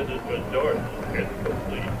Darden.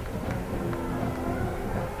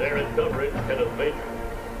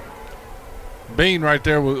 Bean right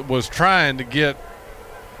there was trying to get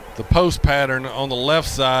the post pattern on the left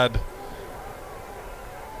side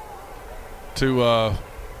to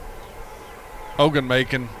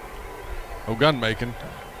Ogunmakin,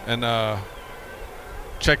 and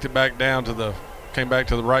checked it back down came back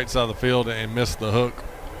to the right side of the field and missed the hook.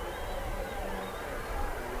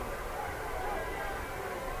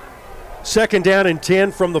 Second down and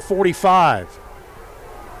 10 from the 45.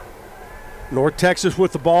 North Texas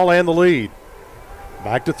with the ball and the lead.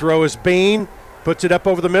 Back to throw is Bean. Puts it up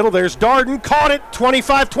over the middle. There's Darden. Caught it.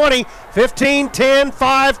 25-20. 15-10.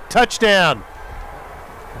 5. Touchdown.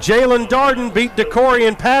 Jalen Darden beat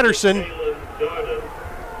DeCorian Patterson.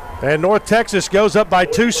 And North Texas goes up by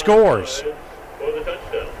 2 scores.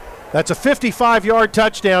 That's a 55-yard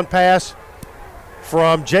touchdown pass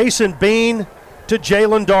from Jason Bean to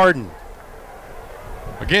Jalen Darden.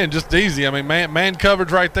 Again, just easy. I mean, man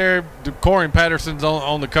coverage right there. DeCorian Patterson's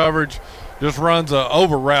on the coverage. Just runs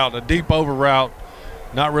a deep over route.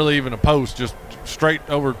 Not really even a post, just straight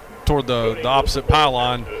over toward the opposite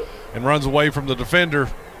pylon and runs away from the defender.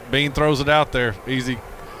 Bean throws it out there. Easy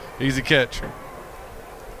catch.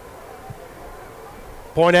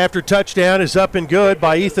 Point after touchdown is up and good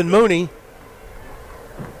by Ethan Mooney.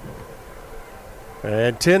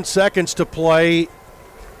 And 10 seconds to play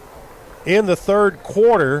in the third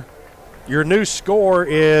quarter. Your new score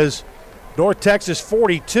is North Texas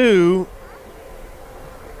 42,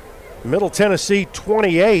 Middle Tennessee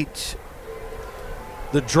 28.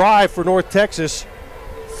 The drive for North Texas,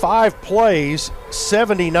 5 plays,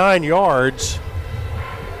 79 yards.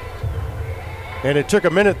 And it took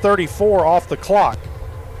 1:34 off the clock.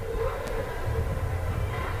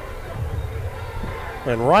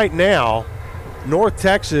 And right now, North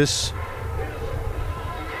Texas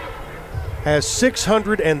has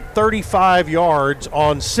 635 yards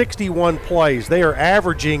on 61 plays. They are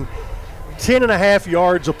averaging 10.5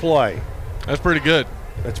 yards a play. That's pretty good.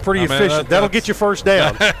 That's pretty efficient. That'll get you first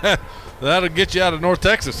down. That'll get you out of North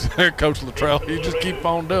Texas, Coach Luttrell. You just keep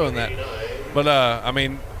on doing that. But,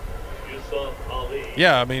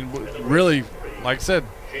 really, like I said,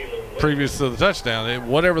 previous to the touchdown,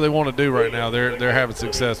 whatever they want to do right now, they're having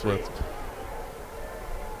success with.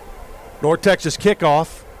 North Texas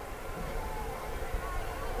kickoff.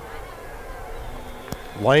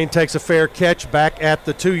 Lane takes a fair catch back at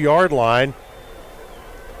the 2-yard line.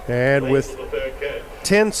 And with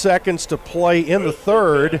 10 seconds to play in the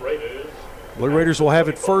third, Blue Raiders will have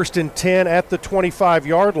it 1st and 10 at the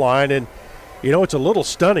 25-yard line. And, it's a little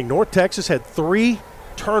stunning. North Texas had 3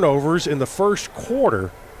 turnovers in the first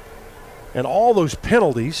quarter. And all those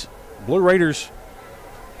penalties, Blue Raiders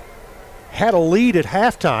had a lead at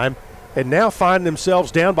halftime and now find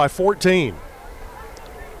themselves down by 14.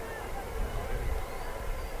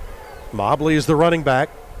 Mobley is the running back.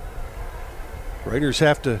 Raiders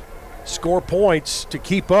have to score points to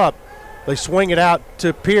keep up. They swing it out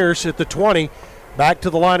to Pierce at the 20, back to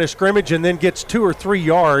the line of scrimmage, and then gets 2 or 3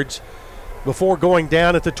 yards before going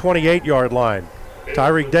down at the 28-yard line.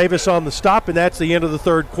 Tyreek Davis on the stop, and that's the end of the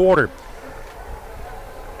third quarter.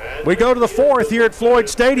 We go to the fourth here at Floyd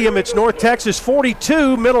Stadium. It's North Texas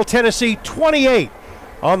 42, Middle Tennessee 28.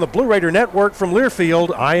 On the Blue Raider Network from Learfield,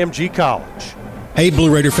 IMG College. Hey,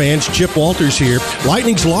 Blue Raider fans, Chip Walters here.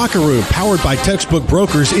 Lightning's Locker Room, powered by Textbook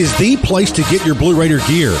Brokers, is the place to get your Blue Raider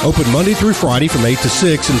gear. Open Monday through Friday from 8 to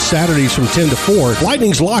 6 and Saturdays from 10 to 4.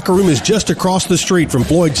 Lightning's Locker Room is just across the street from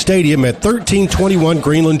Floyd Stadium at 1321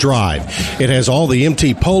 Greenland Drive. It has all the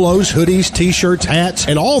MT polos, hoodies, t-shirts, hats,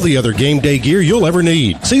 and all the other game day gear you'll ever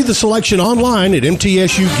need. See the selection online at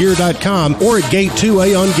mtsugear.com or at Gate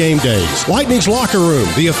 2A on game days. Lightning's Locker Room,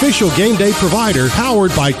 the official game day provider,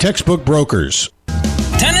 powered by Textbook Brokers.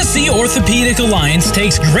 Tennessee Orthopedic Alliance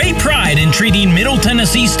takes great pride in treating Middle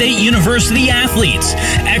Tennessee State University athletes.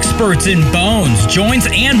 Experts in bones, joints,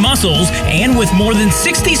 and muscles, and with more than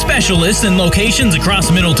 60 specialists in locations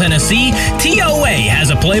across Middle Tennessee, TOA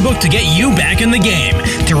has a playbook to get you back in the game.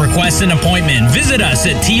 To request an appointment, visit us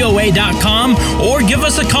at TOA.com or give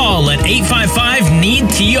us a call at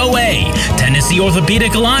 855-NEED-TOA. Tennessee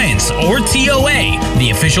Orthopedic Alliance, or TOA,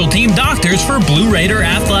 the official team doctors for Blue Raider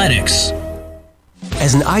Athletics.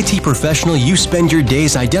 As an IT professional, you spend your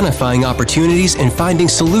days identifying opportunities and finding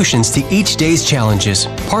solutions to each day's challenges.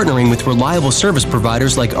 Partnering with reliable service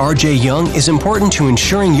providers like RJ Young is important to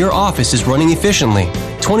ensuring your office is running efficiently.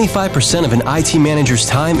 25% of an IT manager's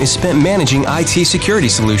time is spent managing IT security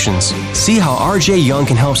solutions. See how RJ Young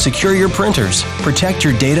can help secure your printers, protect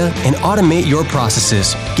your data, and automate your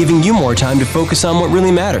processes, giving you more time to focus on what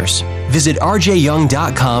really matters. Visit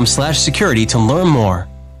rjyoung.com/security to learn more.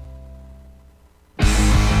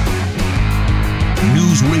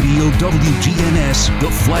 News Radio WGNS,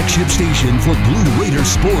 the flagship station for Blue Raider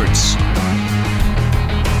sports.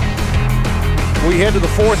 We head to the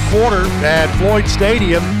fourth quarter at Floyd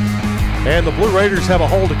Stadium, and the Blue Raiders have a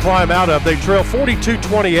hole to climb out of. They trail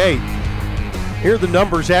 42-28. Here are the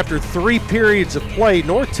numbers after 3 periods of play.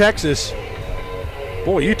 North Texas,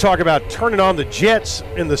 boy, you talk about turning on the jets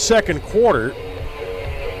in the second quarter.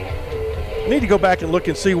 Need to go back and look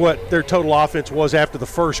and see what their total offense was after the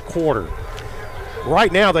first quarter.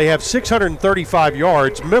 Right now they have 635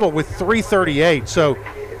 yards, Middle with 338, so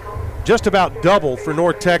just about double for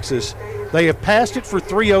North Texas. They have passed it for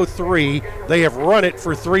 303. They have run it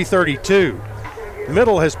for 332.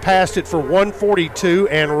 Middle has passed it for 142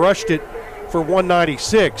 and rushed it for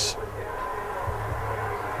 196.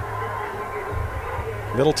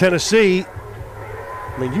 Middle Tennessee,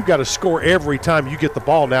 I mean, you've got to score every time you get the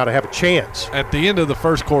ball now to have a chance. At the end of the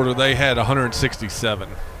first quarter, they had 167.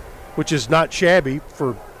 Which is not shabby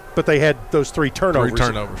but they had those 3 turnovers. 3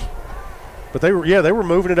 turnovers. But they were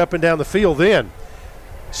moving it up and down the field then.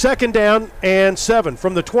 Second down and 7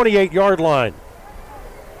 from the 28-yard line.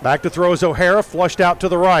 Back to throw is O'Hara, flushed out to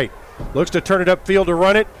the right. Looks to turn it upfield to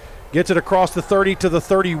run it. Gets it across the 30 to the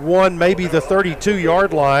 31, maybe the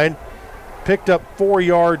 32-yard line. Picked up 4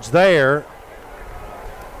 yards there.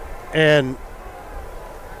 And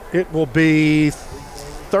it will be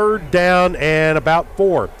third down and about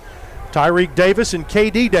 4. Tyreek Davis and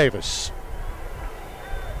KD Davis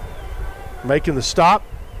making the stop.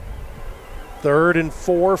 3rd and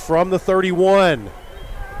 4 from the 31.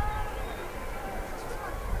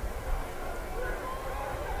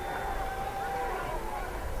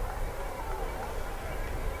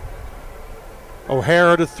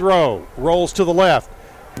 O'Hara to throw, rolls to the left.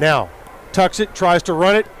 Now tucks it, tries to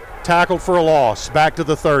run it, tackled for a loss. Back to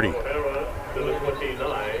the 30.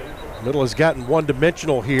 Middle has gotten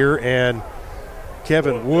one-dimensional here, and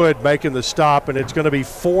Kevin Wood making the stop, and it's going to be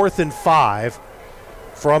 4th and 5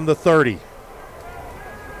 from the 30.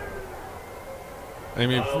 I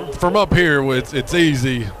mean, from up here, it's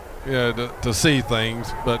easy to see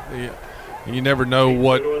things, but you never know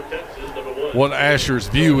what Asher's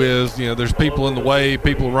view is. You know, there's people in the way,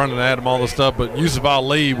 people running at him, all this stuff, but Yusuf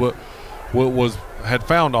Ali had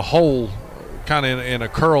found a hole kind of in a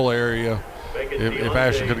curl area. If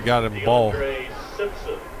Asher could have got him the ball.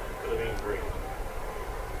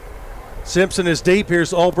 Simpson is deep.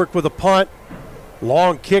 Here's Ulbrich with a punt.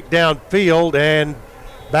 Long kick downfield, and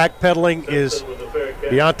backpedaling is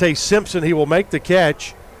Deontay Simpson. He will make the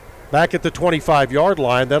catch back at the 25-yard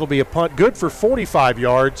line. That'll be a punt good for 45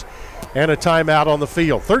 yards and a timeout on the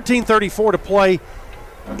field. 13:34 to play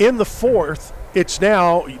in the fourth. It's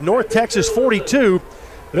now North Texas 42,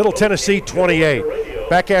 Middle Tennessee 28.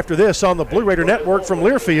 Back after this on the Blue Raider Network from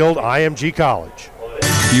Learfield, IMG College.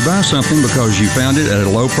 You buy something because you found it at a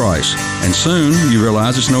low price, and soon you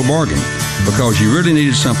realize it's no bargain because you really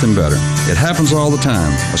needed something better. It happens all the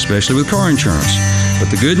time, especially with car insurance. But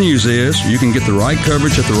the good news is you can get the right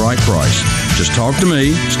coverage at the right price. Just talk to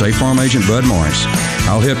me, State Farm Agent Bud Morris.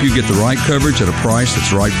 I'll help you get the right coverage at a price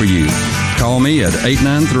that's right for you. Call me at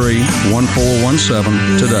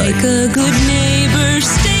 893-1417 today. Like a good neighbor,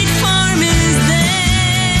 State Farm is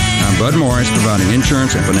there. I'm Bud Morris, providing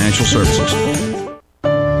insurance and financial services.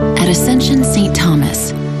 At Ascension St.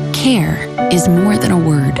 Thomas, care is more than a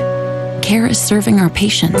word. Care is serving our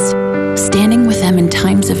patients, standing with them in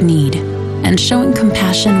times of need, and showing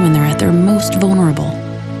compassion when they're at their most vulnerable.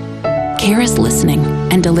 Care is listening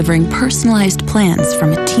and delivering personalized plans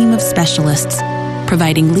from a team of specialists,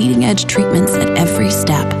 providing leading-edge treatments at every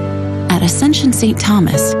step. At Ascension St.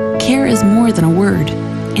 Thomas, care is more than a word.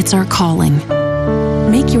 It's our calling.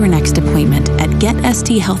 Make your next appointment at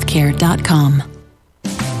getsthealthcare.com.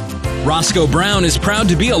 Roscoe Brown is proud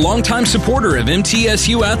to be a longtime supporter of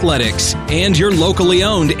MTSU Athletics and your locally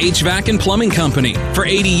owned HVAC and plumbing company. For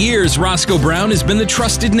 80 years, Roscoe Brown has been the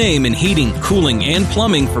trusted name in heating, cooling, and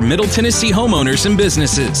plumbing for Middle Tennessee homeowners and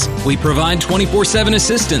businesses. We provide 24/7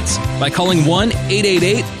 assistance by calling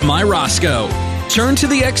 1-888-MY-ROSCOE. Turn to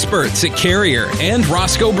the experts at Carrier and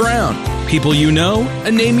Roscoe Brown. People you know,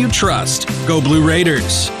 a name you trust. Go Blue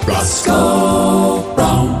Raiders. Roscoe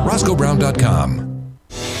Brown. RoscoeBrown.com.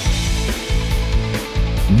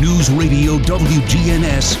 News Radio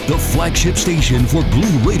WGNS, the flagship station for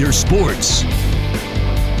Blue Raider sports.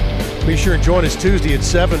 Be sure and join us Tuesday at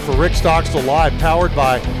 7 for Rick Stockstill Live, powered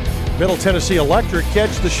by Middle Tennessee Electric.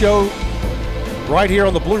 Catch the show right here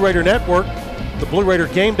on the Blue Raider Network, the Blue Raider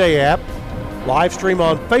Game Day app, live stream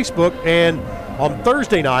on Facebook, and on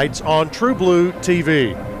Thursday nights on True Blue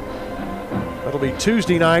TV. That'll be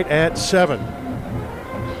Tuesday night at 7.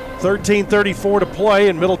 13:34 to play,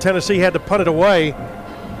 and Middle Tennessee had to punt it away.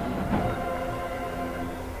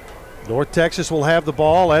 North Texas will have the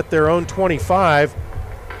ball at their own 25,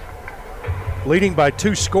 leading by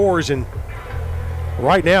 2 scores, and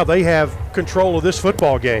right now they have control of this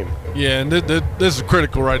football game. Yeah, and this is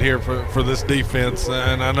critical right here for this defense,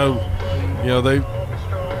 and I know, you know, they've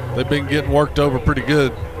been getting worked over pretty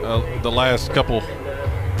good the last couple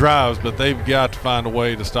drives, but they've got to find a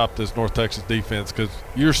way to stop this North Texas defense because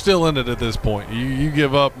you're still in it at this point. You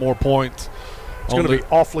give up more points. It's going to be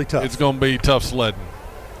awfully tough. It's going to be tough sledding.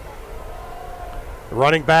 The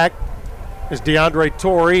running back is DeAndre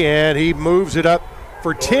Torrey, and he moves it up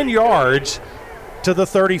for 10 yards to the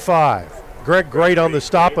 35. Greg Great on the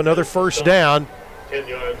stop, another first down. 10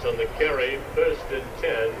 yards on the carry, 1st and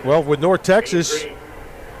 10. Well, with North Texas,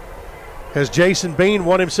 has Jason Bean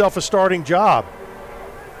won himself a starting job?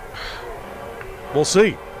 We'll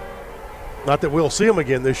see. Not that we'll see him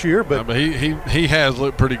again this year, but he has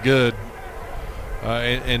looked pretty good,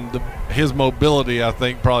 and his mobility, I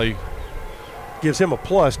think, probably gives him a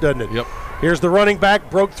plus, doesn't it? Yep. Here's the running back,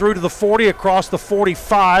 broke through to the 40, across the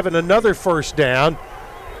 45, and another first down.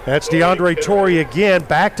 That's DeAndre Torrey again,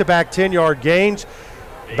 back-to-back 10-yard gains,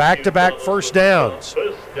 back-to-back first downs.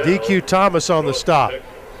 DQ Thomas on the stop.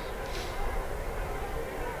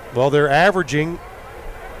 Well, they're averaging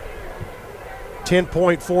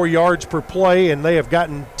 10.4 yards per play, and they have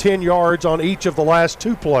gotten 10 yards on each of the last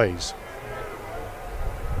 2 plays.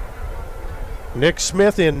 Nick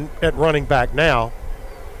Smith in at running back now.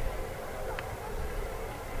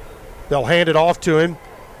 They'll hand it off to him.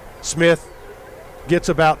 Smith gets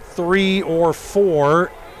about 3 or 4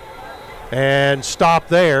 and stop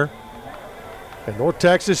there. And North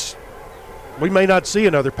Texas, we may not see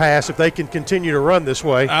another pass if they can continue to run this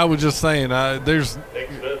way. I was just saying, there's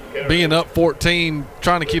being up 14,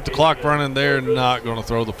 trying to keep the clock running, they're not going to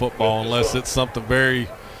throw the football unless it's something very,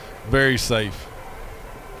 very safe.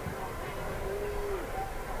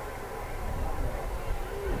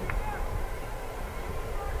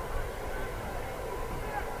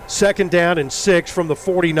 Second down and 6 from the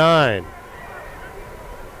 49.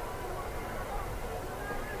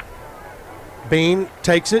 Bean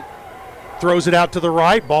takes it, throws it out to the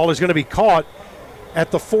right. Ball is going to be caught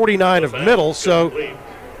at the 49 of Middle, so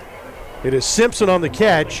it is Simpson on the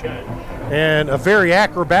catch and a very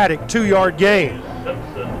acrobatic 2-yard gain.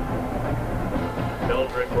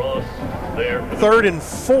 3rd and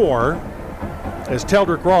 4 as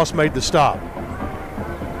Teldrick Ross made the stop.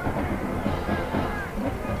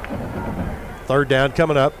 3rd down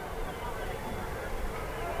coming up.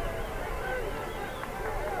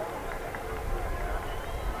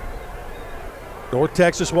 North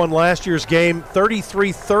Texas won last year's game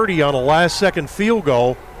 33-30 on a last-second field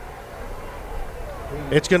goal.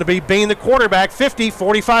 It's going to be Bean, the quarterback, 50,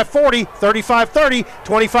 45-40, 35-30,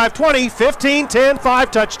 25-20, 15-10,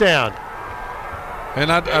 5 touchdown.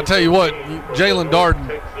 And I tell you what, Jalen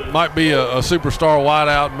Darden might be a superstar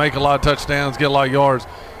wideout, make a lot of touchdowns, get a lot of yards.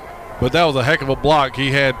 But that was a heck of a block.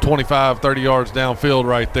 He had 25, 30 yards downfield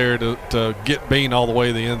right there to get Bean all the way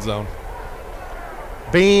to the end zone.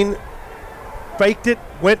 Bean faked it,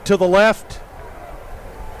 went to the left,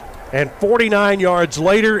 and 49 yards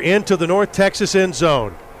later into the North Texas end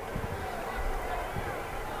zone.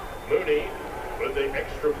 Mooney with the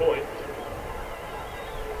extra point.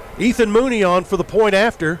 Ethan Mooney on for the point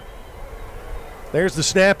after. There's the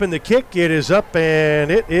snap and the kick. It is up,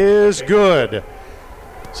 and it is good.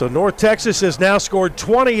 So North Texas has now scored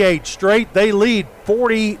 28 straight. They lead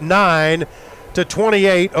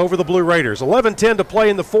 49-28 over the Blue Raiders. 11-10 to play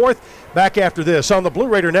in the fourth. Back after this on the Blue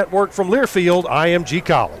Raider Network from Learfield, IMG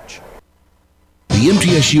College. The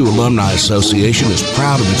MTSU Alumni Association is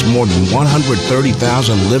proud of its more than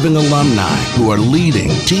 130,000 living alumni who are leading,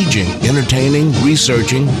 teaching, entertaining,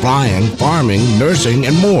 researching, flying, farming, nursing,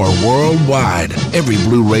 and more worldwide. Every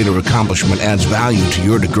Blue Raider accomplishment adds value to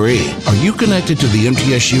your degree. Are you connected to the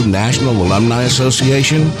MTSU National Alumni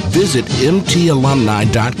Association? Visit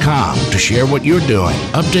mtalumni.com to share what you're doing,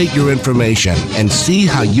 update your information, and see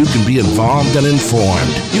how you can be involved and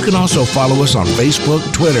informed. You can also follow us on Facebook,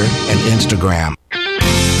 Twitter, and Instagram.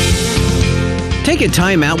 Take a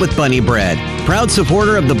time out with Bunny Bread, proud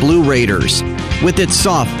supporter of the Blue Raiders. With its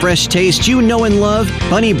soft, fresh taste you know and love,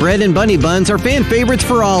 Bunny Bread and Bunny Buns are fan favorites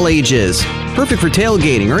for all ages. Perfect for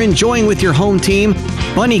tailgating or enjoying with your home team,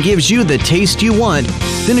 Bunny gives you the taste you want,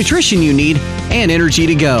 the nutrition you need, and energy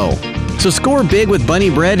to go. So score big with Bunny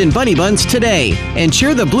Bread and Bunny Buns today and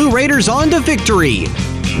cheer the Blue Raiders on to victory.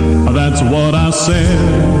 That's what I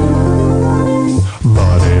said.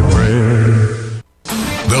 Bunny Bread.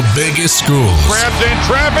 The biggest schools. Grabs in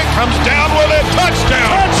traffic, comes down with it.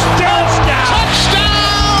 Touchdown! Touchdown,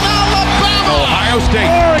 Alabama! Ohio State.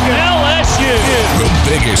 Oregon. LSU. The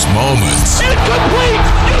biggest moments. Incomplete!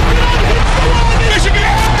 Michigan!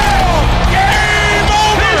 Game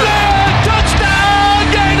over! Touchdown,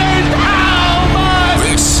 Gators! How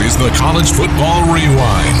much? This is the College Football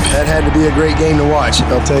Rewind. That had to be a great game to watch.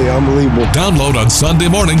 I'll tell you, unbelievable. Download on Sunday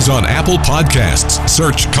mornings on Apple Podcasts.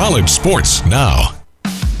 Search College Sports now.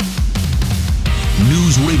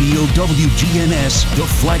 News Radio WGNS, the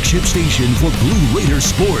flagship station for Blue Raider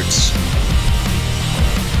sports.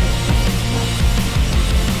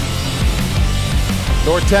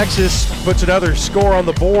 North Texas puts another score on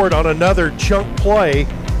the board on another chunk play.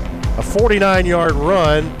 A 49-yard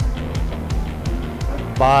run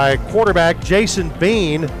by quarterback Jason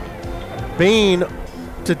Bean. Bean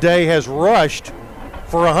today has rushed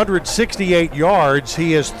for 168 yards.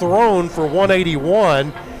 He has thrown for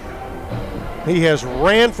 181. He has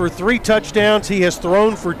ran for 3 touchdowns. He has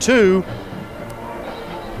thrown for 2.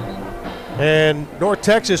 And North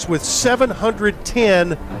Texas with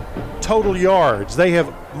 710 total yards. They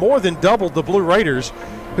have more than doubled the Blue Raiders,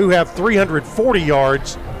 who have 340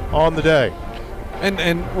 yards on the day.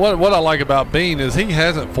 And what I like about Bean is he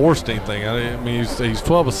hasn't forced anything. I mean, he's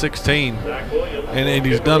 12 of 16, and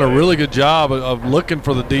he's done a really good job of looking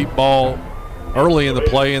for the deep ball early in the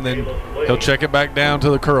play, and then he'll check it back down to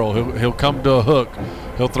the curl. He'll come to a hook.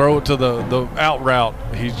 He'll throw it to the out route.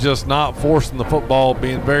 He's just not forcing the football,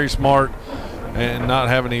 being very smart and not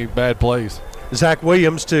having any bad plays. Zach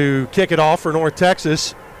Williams to kick it off for North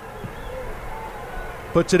Texas.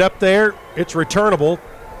 Puts it up there. It's returnable.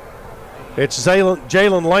 It's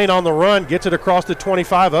Jalen Lane on the run. Gets it across the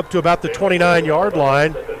 25 up to about the 29-yard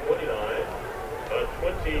line.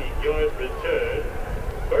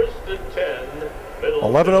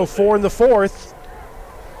 11:04 in the fourth.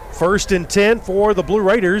 1st and 10 for the Blue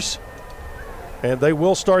Raiders. And they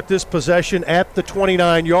will start this possession at the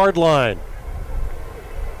 29-yard line.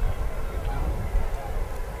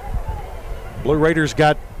 Blue Raiders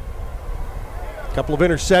got a couple of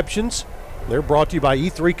interceptions. They're brought to you by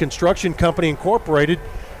E3 Construction Company Incorporated.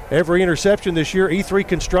 Every interception this year, E3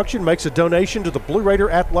 Construction makes a donation to the Blue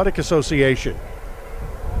Raider Athletic Association.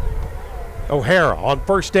 O'Hara on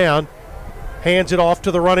 1st down. Hands it off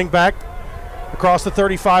to the running back. Across the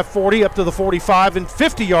 35-40 up to the 45 and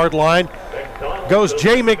 50-yard line goes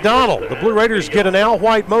Jay McDonald. The Blue Raiders get an Al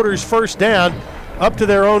White Motors 1st down up to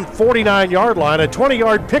their own 49-yard line. A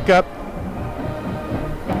 20-yard pickup.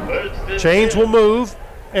 Chains will move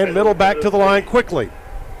and middle back to the line quickly.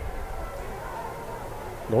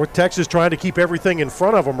 North Texas trying to keep everything in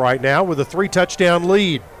front of them right now with a 3-touchdown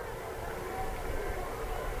lead.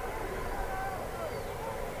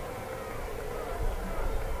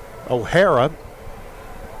 O'Hara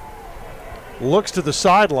looks to the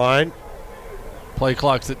sideline. Play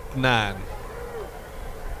clock's at 9.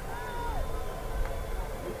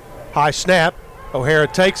 High snap. O'Hara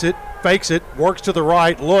takes it, fakes it, works to the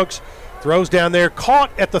right, looks, throws down there,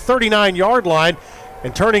 caught at the 39-yard line,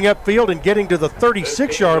 and turning upfield and getting to the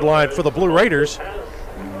 36-yard line for the Blue Raiders.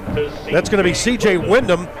 That's going to be C.J.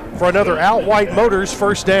 Wyndham for another Al White Motors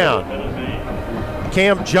first down.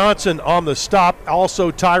 Cam Johnson on the stop,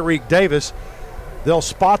 also Tyreek Davis. They'll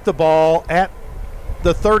spot the ball at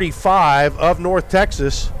the 35 of North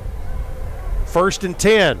Texas. 1st and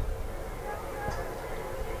 10.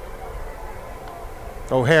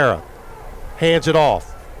 O'Hara hands it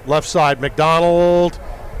off. Left side, McDonald,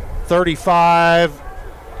 35,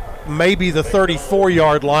 maybe the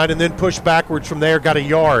 34-yard line, and then push backwards from there, got a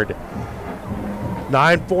yard.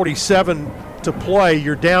 9:47 to play.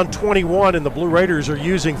 You're down 21, and the Blue Raiders are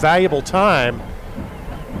using valuable time.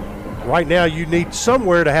 Right now, you need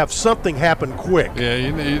somewhere to have something happen quick. Yeah,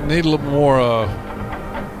 you need a little more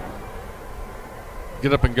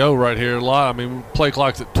get up and go right here. Play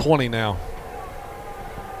clock's at 20 now.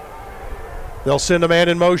 They'll send a man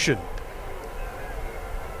in motion.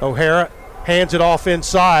 O'Hara hands it off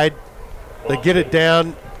inside. They get it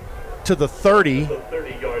down to the 30.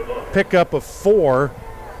 Pickup of 4.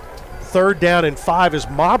 3rd down and 5 as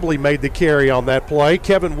Mobley made the carry on that play.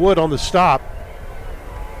 Kevin Wood on the stop.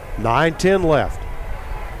 9:10 left.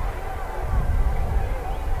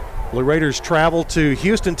 Blue Raiders travel to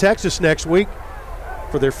Houston, Texas next week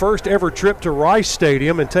for their first ever trip to Rice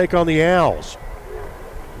Stadium and take on the Owls.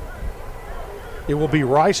 It will be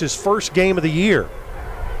Rice's first game of the year.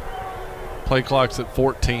 Play clock's at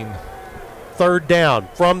 14. 3rd down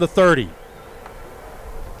from the 30.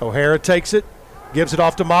 O'Hara takes it, gives it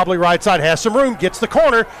off to Mobley right side, has some room, gets the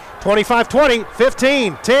corner. 25-20,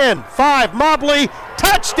 15, 10, 5. Mobley,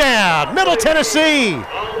 touchdown, Middle Tennessee.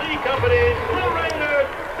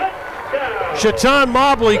 Shaton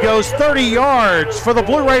Mobley goes 30 yards for the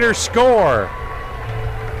Blue Raiders score.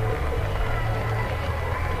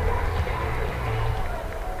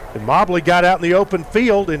 And Mobley got out in the open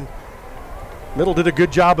field, and Middle did a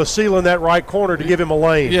good job of sealing that right corner to give him a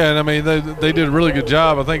lane. Yeah, and I mean, they did a really good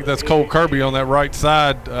job. I think that's Cole Kirby on that right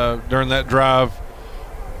side during that drive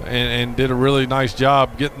and did a really nice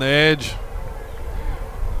job getting the edge.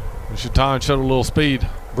 And Shaton showed a little speed.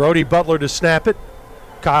 Brody Butler to snap it.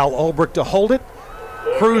 Kyle Ulbrich to hold it.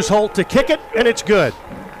 Cruz Holt to kick it, and it's good.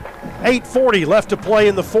 8:40 left to play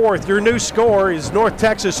in the 4th. Your new score is North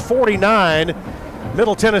Texas 49,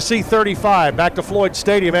 Middle Tennessee 35. Back to Floyd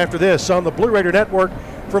Stadium after this on the Blue Raider Network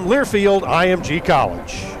from Learfield IMG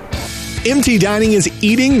College. MT Dining is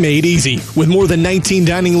eating made easy. With more than 19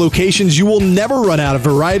 dining locations, you will never run out of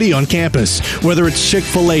variety on campus. Whether it's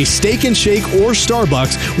Chick-fil-A, Steak and Shake, or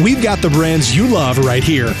Starbucks, we've got the brands you love right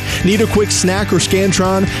here. Need a quick snack or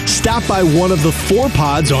Scantron? Stop by one of the 4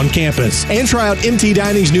 pods on campus. And try out MT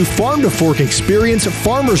Dining's new Farm to Fork Experience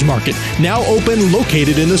Farmers Market, now open,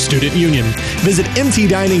 located in the Student Union. Visit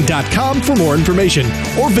mtdining.com for more information,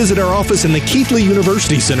 or visit our office in the Keithley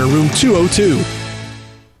University Center, room 202.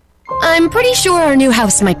 I'm pretty sure our new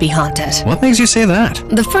house might be haunted. What makes you say that?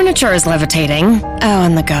 The furniture is levitating. Oh,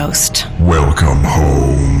 and the ghost. Welcome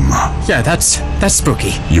home. Yeah, that's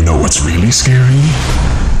spooky. You know what's really scary?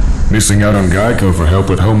 Missing out on Geico for help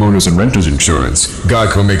with homeowners and renters insurance.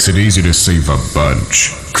 Geico makes it easy to save a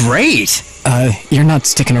bunch. Great! You're not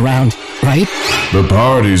sticking around, right? The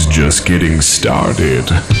party's just getting started.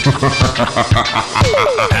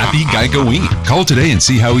 Happy Geico Week. Call today and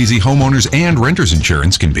see how easy homeowners and renters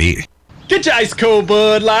insurance can be. Get your ice cold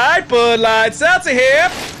Bud Light Seltzer here.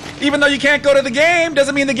 Even though you can't go to the game,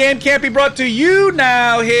 doesn't mean the game can't be brought to you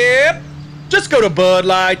now here. Just go to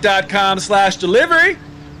budlight.com/delivery.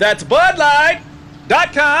 That's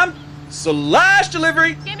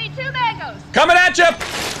budlight.com/delivery. Give me 2 mangoes. Coming at you.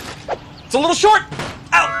 It's a little short.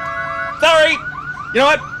 Ow. Sorry. You know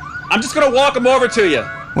what? I'm just going to walk them over to you.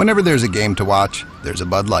 Whenever there's a game to watch, there's a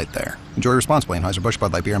Bud Light there. Enjoy responsibly. Anheuser-Busch,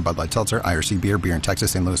 Bud Light Beer, and Bud Light Seltzer. IRC Beer in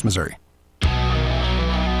Texas, St. Louis, Missouri.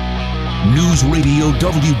 News Radio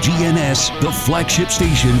WGNS, the flagship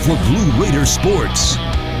station for Blue Raider sports.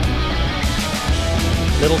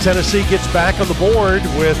 Middle Tennessee gets back on the board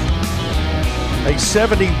with a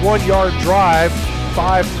 71-yard drive,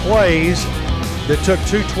 5 plays that took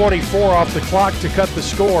 2:24 off the clock to cut the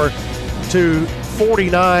score to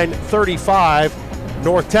 49-35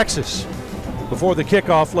 North Texas. Before the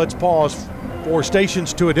kickoff, let's pause for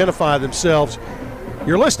stations to identify themselves.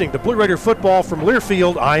 You're listening to Blue Raider football from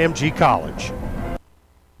Learfield IMG College.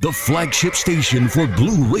 the flagship station for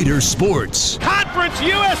Blue Raider sports. Conference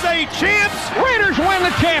USA champs. Raiders win the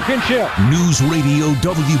championship. News Radio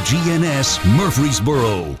WGNS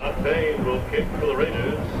Murfreesboro. Bain will kick for the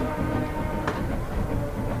Raiders.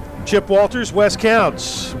 Chip Walters, West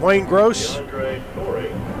Counts, Wayne Gross.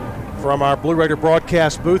 From our Blue Raider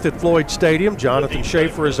broadcast booth at Floyd Stadium, Jonathan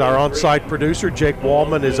Schaefer is our on-site producer. Jake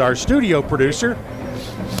Wallman is our studio producer.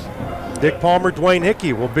 Dick Palmer, Dwayne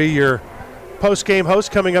Hickey will be your post-game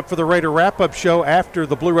host coming up for the Raider wrap-up show after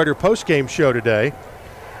the Blue Raider post-game show today.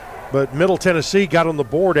 But Middle Tennessee got on the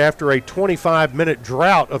board after a 25-minute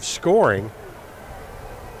drought of scoring.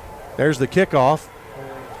 There's the kickoff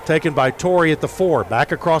taken by Torrey at the 4.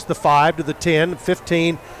 Back across the 5 to the 10,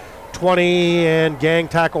 15, 20, and gang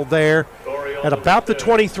tackled there at about the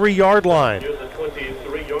 23-yard line. Here's the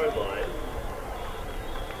 23-yard line.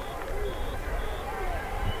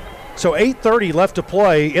 So 8:30 left to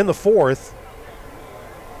play in the fourth.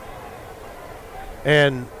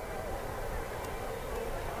 And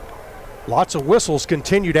lots of whistles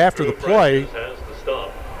continued after the play. Has to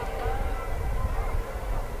stop.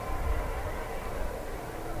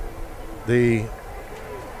 The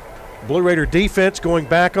Blue Raider defense going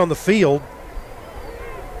back on the field.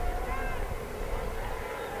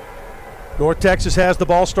 North Texas has the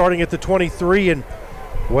ball starting at the 23, and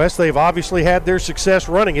West, they've obviously had their success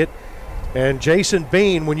running it. And Jason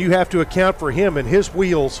Bean, when you have to account for him and his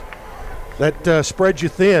wheels, that spreads you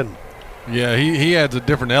thin. Yeah, he adds a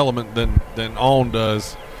different element than On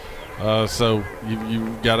does. So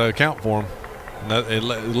you got to account for him. And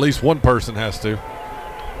at least one person has to.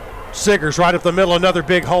 Siggers right up the middle, another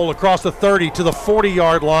big hole across the 30 to the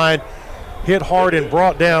 40-yard line. Hit hard and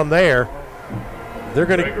brought down there. They're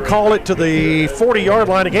going to call it to the 40-yard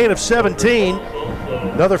line, a gain of 17.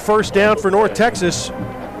 Another first down for North Texas,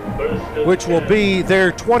 which will be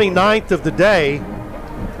their 29th of the day.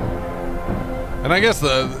 And I guess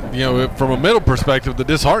from a middle perspective, the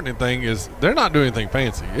disheartening thing is they're not doing anything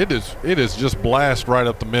fancy. It is just blast right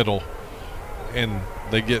up the middle, and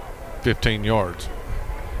they get 15 yards.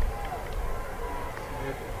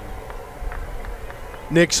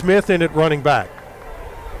 Nick Smith in at running back.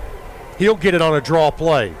 He'll get it on a draw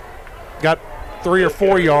play. Got 3 or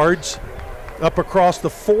 4 yards up across the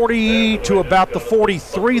 40 to about the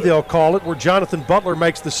 43, they'll call it, where Jonathan Butler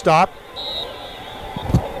makes the stop.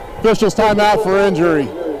 Officials timeout for injury.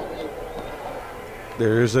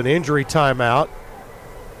 There's an injury timeout.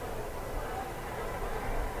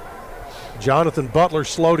 Jonathan Butler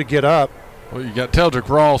slow to get up. Well, you got Teldrick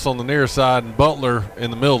Ross on the near side and Butler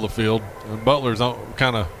in the middle of the field. And Butler's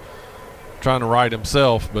kind of trying to right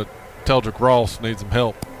himself, but Teldrick Ross needs some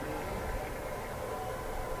help.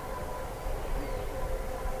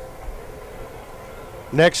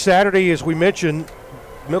 Next Saturday, as we mentioned,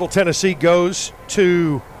 Middle Tennessee goes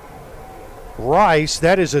to Rice.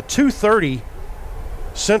 That is a 2:30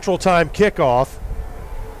 Central Time kickoff.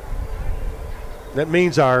 That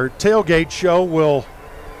means our tailgate show will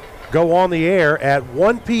go on the air at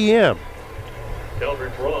 1 p.m.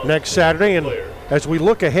 next Saturday. And as we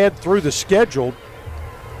look ahead through the schedule,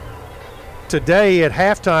 today at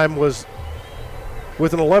halftime was,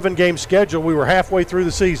 with an 11-game schedule, we were halfway through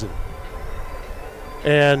the season.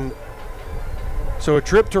 And so a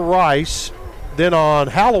trip to Rice, then on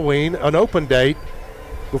Halloween, an open date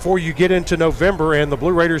before you get into November, and the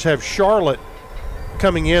Blue Raiders have Charlotte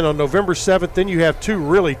coming in on November 7th. Then you have 2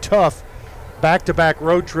 really tough back-to-back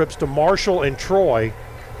road trips to Marshall and Troy.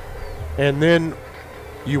 And then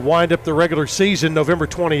you wind up the regular season November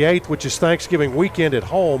 28th, which is Thanksgiving weekend at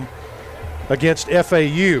home against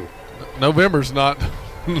FAU. November's not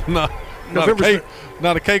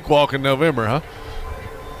a cakewalk in November, huh?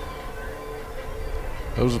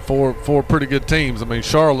 Those are four pretty good teams. I mean,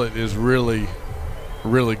 Charlotte is really,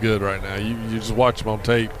 really good right now. You just watch them on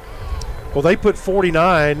tape. Well, they put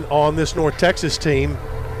 49 on this North Texas team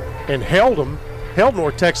and held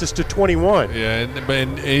North Texas to 21. Yeah,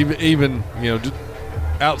 and even just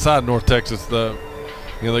outside North Texas, they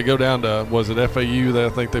go down to, was it FAU that I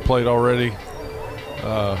think they played already?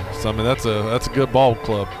 So I mean that's a good ball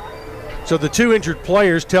club. So the 2 injured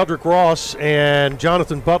players, Teldrick Ross and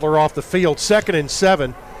Jonathan Butler, off the field. 2nd and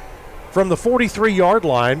 7 from the 43-yard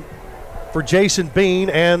line for Jason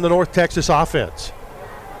Bean and the North Texas offense.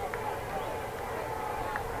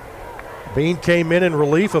 Bean came in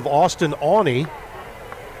relief of Austin Awney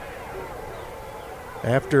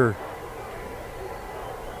after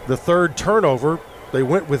the 3rd turnover. They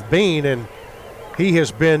went with Bean, and he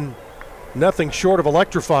has been nothing short of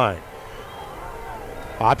electrifying.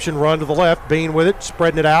 Option run to the left, Bean with it,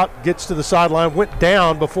 spreading it out, gets to the sideline, went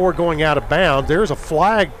down before going out of bounds. There's a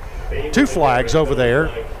flag two flags over there.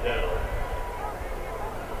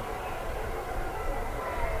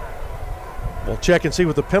 We'll check and see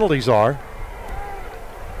what the penalties are.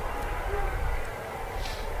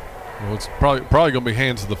 Well, it's probably going to be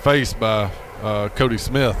hands to the face by Cody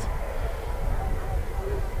Smith.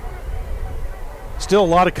 Still a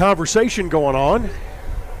lot of conversation going on.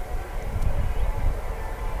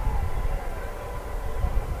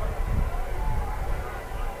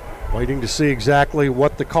 Waiting to see exactly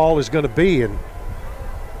what the call is going to be. And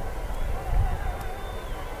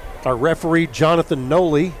our referee, Jonathan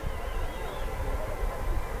Noley,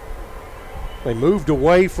 they moved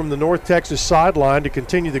away from the North Texas sideline to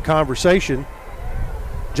continue the conversation.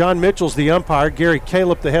 John Mitchell's the umpire, Gary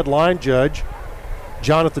Caleb the head line judge,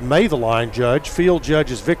 Jonathan May the line judge, field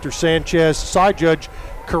judge is Victor Sanchez, side judge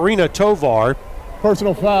Karina Tovar.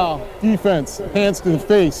 Personal foul, defense, hands to the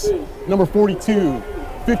face, number 42,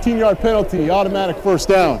 15-yard penalty, automatic first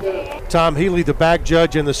down. Tom Healy the back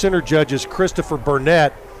judge, and the center judge is Christopher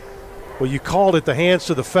Burnett. Well, you called it the hands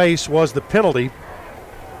to the face was the penalty.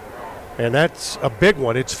 And that's a big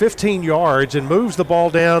one. It's 15 yards and moves the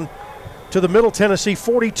ball down to the Middle Tennessee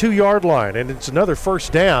 42-yard line. And it's another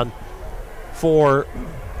first down for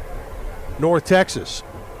North Texas.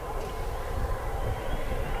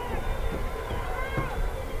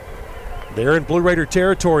 They're in Blue Raider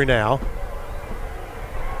territory now.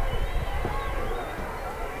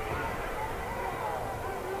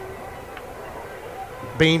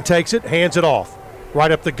 Bean takes it, hands it off.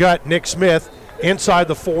 Right up the gut, Nick Smith. Inside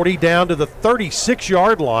the 40, down to the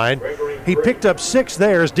 36-yard line. He picked up 6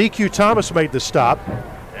 there as DQ Thomas made the stop.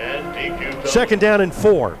 Second down and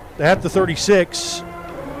 4 at the 36.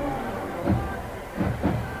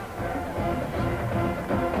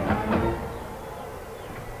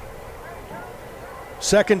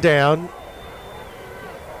 Second down.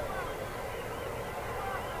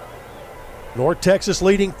 North Texas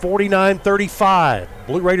leading 49-35.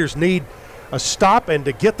 Blue Raiders need a stop and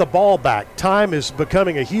to get the ball back. Time is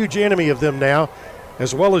becoming a huge enemy of them now,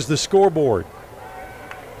 as well as the scoreboard.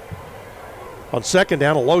 On second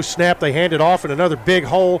down, a low snap, they hand it off in another big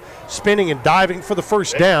hole. Spinning and diving for the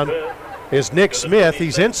first down is Nick Smith.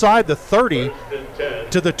 He's inside the 30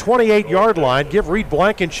 to the 28-yard line. Give Reed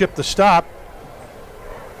Blankenship the stop.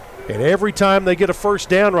 And every time they get a first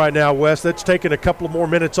down right now, Wes, that's taking a couple of more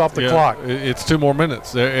minutes off the clock. It's 2 more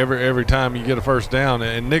minutes every time you get a first down.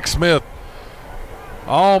 And Nick Smith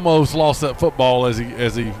almost lost that football as he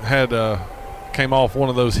had came off one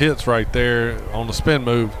of those hits right there on the spin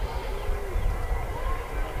move.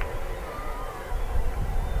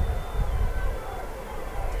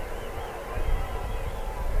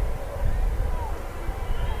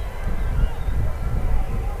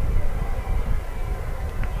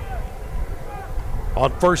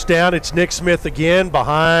 On first down, it's Nick Smith again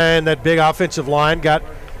behind that big offensive line. Got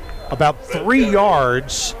about 3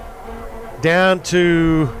 yards down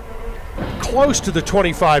to close to the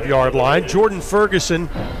 25-yard line. Jordan Ferguson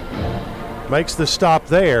makes the stop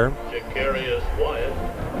there.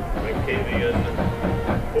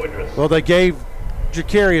 Well, they gave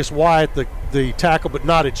Jacarius Wyatt the tackle, but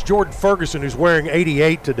not. It's Jordan Ferguson who's wearing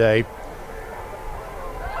 88 today.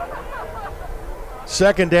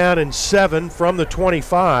 Second down and 7 from the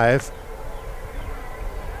 25.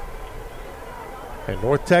 And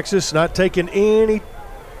North Texas not making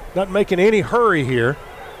any hurry here.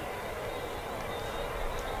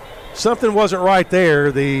 Something wasn't right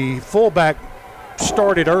there. The fullback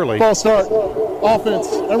started early. Ball start, offense,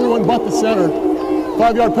 everyone but the center.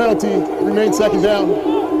 5-yard penalty, remain second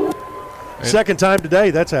down. Second time today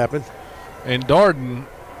that's happened. And Darden,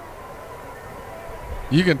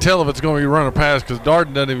 you can tell if it's going to be run or pass because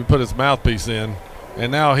Darden doesn't even put his mouthpiece in.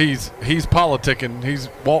 And now he's politicking. He's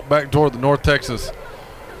walked back toward the North Texas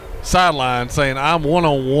sideline saying, I'm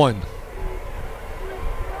one-on-one.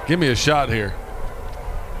 Give me a shot here.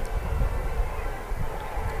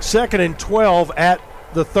 Second and 12 at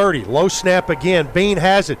the 30. Low snap again. Bean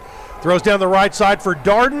has it. Throws down the right side for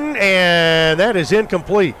Darden, and that is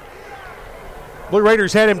incomplete. Blue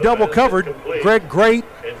Raiders had him double covered. Greg Great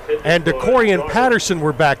and DeCorian Patterson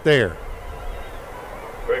were back there.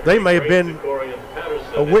 They may have been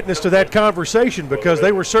a witness to that conversation because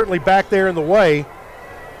they were certainly back there in the way,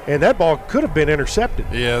 and that ball could have been intercepted.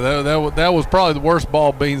 Yeah, that was probably the worst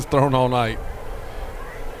ball Bean's thrown all night.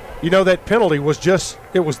 You know, that penalty was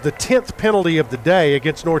it was the 10th penalty of the day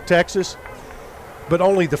against North Texas, but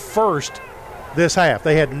only the first this half.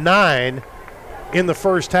 They had 9 in the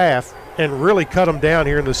first half and really cut them down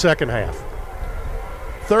here in the second half.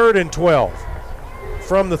 Third and 12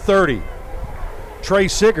 from the 30. Trey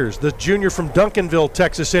Siggers, the junior from Duncanville,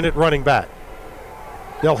 Texas, in at running back.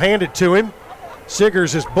 They'll hand it to him.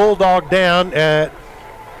 Siggers is bulldog down at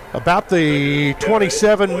about the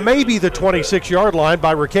 27, maybe the 26-yard line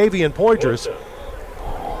by Rakavian Poydras.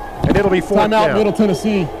 And it'll be fourth down. Timeout, Middle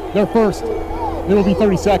Tennessee. They're first. It'll be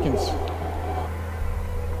 30 seconds.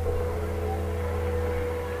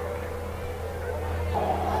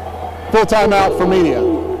 Full timeout for media.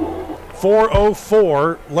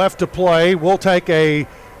 4:04 left to play. We'll take a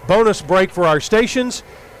bonus break for our stations.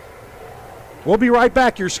 We'll be right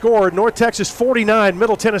back. Your score, North Texas 49,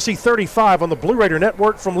 Middle Tennessee 35 on the Blue Raider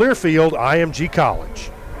Network from Learfield, IMG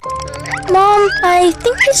College. Mom, I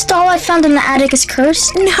think this doll I found in the attic is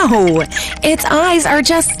cursed. No, its eyes are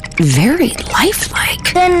just very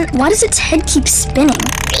lifelike. Then why does its head keep spinning?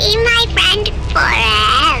 Be my friend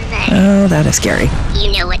forever. Oh, that is scary.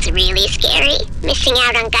 You know what's really scary? Missing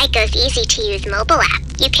out on Geico's easy-to-use mobile app.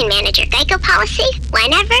 You can manage your Geico policy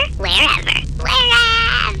whenever, wherever.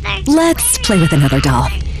 Let's play with another doll.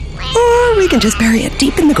 Or we can just bury it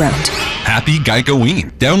deep in the ground. Happy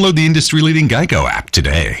Geico-ween. Download the industry-leading Geico app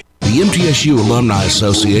today. The MTSU Alumni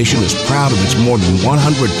Association is proud of its more than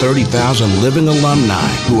 130,000 living alumni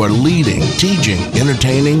who are leading, teaching,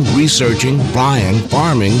 entertaining, researching, flying,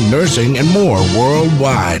 farming, nursing, and more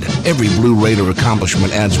worldwide. Every Blue Raider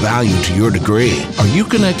accomplishment adds value to your degree. Are you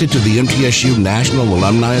connected to the MTSU National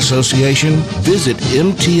Alumni Association? Visit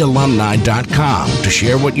mtalumni.com to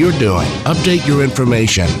share what you're doing, update your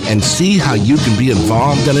information, and see how you can be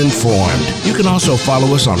involved and informed. You can also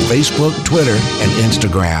follow us on Facebook, Twitter, and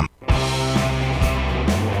Instagram.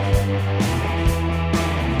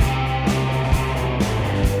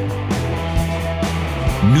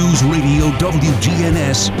 News Radio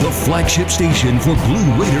WGNS, the flagship station for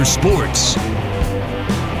Blue Raider sports.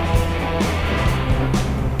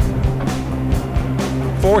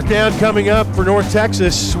 Fourth down coming up for North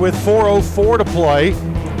Texas with 4:04 to play.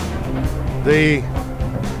 The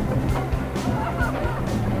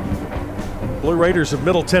Blue Raiders of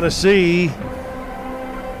Middle Tennessee,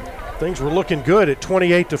 things were looking good at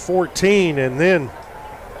 28-14, and then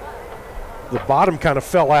the bottom kind of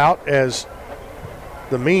fell out as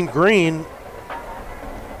the Mean Green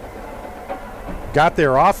got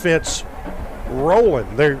their offense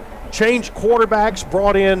rolling. They changed quarterbacks,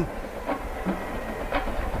 brought in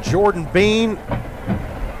Jordan Bean,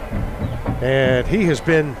 and he has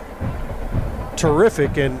been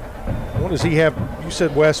terrific. And what does he have? You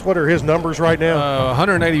said, Wes, what are his numbers right now?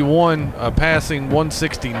 181 passing,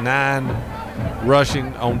 169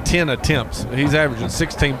 rushing on 10 attempts. He's averaging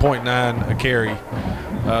 16.9 a carry.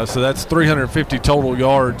 So that's 350 total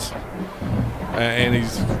yards, and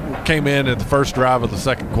he's came in at the first drive of the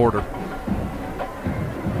second quarter.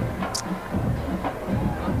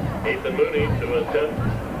 Ethan Mooney to attempt.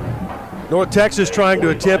 North Texas trying to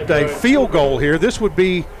attempt a field goal here. This would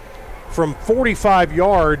be from 45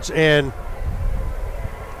 yards, and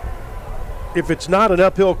if it's not an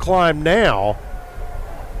uphill climb now,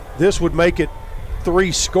 this would make it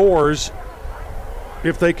 3 scores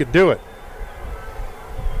if they could do it.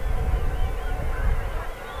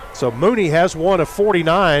 So Mooney has one of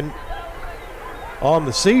 49 on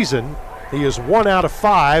the season. He is 1 out of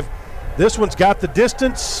 5. This one's got the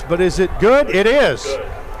distance, but is it good? It is.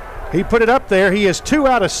 He put it up there. He is 2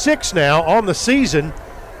 out of 6 now on the season.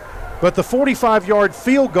 But the 45-yard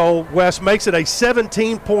field goal, Wes, makes it a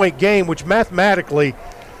 17-point game, which mathematically,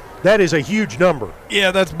 that is a huge number.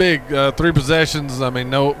 Yeah, that's big. 3 possessions. I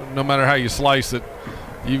mean, no matter how you slice it,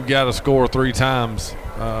 you've got to score 3 times.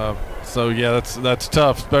 So yeah, that's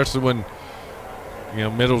tough, especially when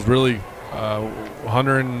Middle's really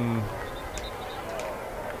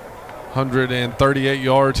 138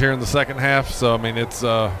 yards here in the second half. So I mean, it's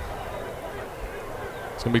gonna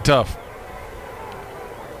be tough.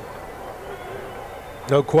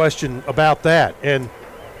 No question about that. And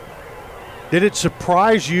did it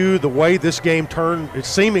surprise you the way this game turned? It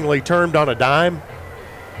seemingly turned on a dime.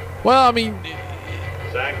 Well, I mean,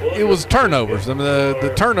 it was turnovers. I mean,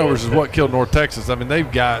 the turnovers is what killed North Texas. I mean,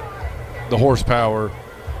 they've got the horsepower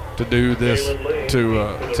to do this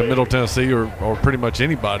to Middle Tennessee or pretty much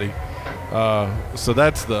anybody. So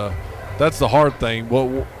that's the hard thing.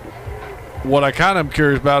 What I kind of am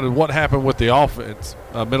curious about is what happened with the offense,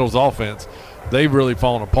 Middle's offense. They've really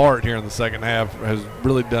fallen apart here in the second half. Has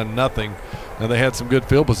really done nothing. Now they had some good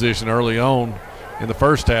field position early on in the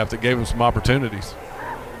first half that gave them some opportunities.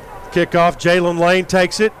 Kickoff, Jalen Lane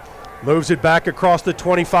takes it, moves it back across the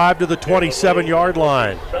 25 to the 27-yard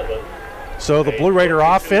line. So the Blue Raider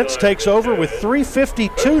offense takes over with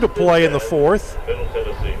 3:52 to play in the fourth.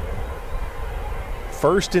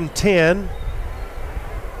 1st and 10.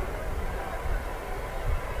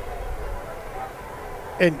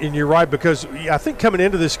 And you're right, because I think coming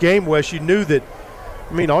into this game, Wes, you knew that,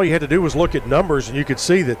 all you had to do was look at numbers, and you could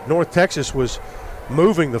see that North Texas was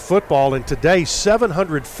moving the football. And today,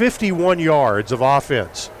 751 yards of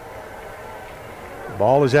offense. The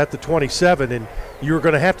ball is at the 27, and you're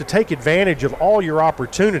going to have to take advantage of all your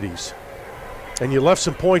opportunities. And you left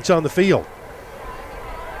some points on the field.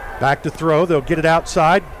 Back to throw. They'll get it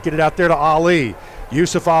outside, get it out there to Ali.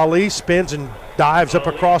 Yusuf Ali spins and dives up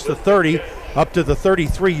across the 30, up to the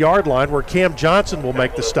 33-yard line, where Cam Johnson will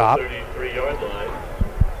make the stop.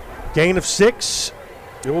 Gain of 6.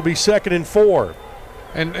 It will be 2nd and 4.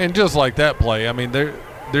 And just like that play,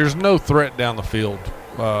 there's no threat down the field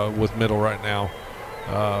with Middle right now.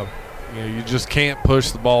 You just can't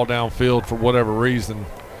push the ball downfield for whatever reason.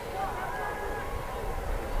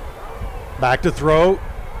 Back to throw.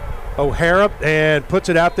 O'Hara, and puts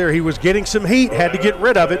it out there. He was getting some heat, had to get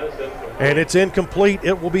rid of it, and it's incomplete.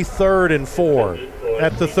 It will be 3rd and 4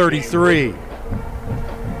 at the 33.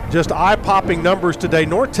 Just eye-popping numbers today.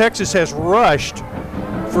 North Texas has rushed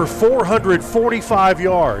for 445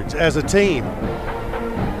 yards as a team.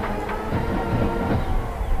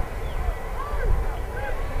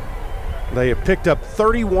 They have picked up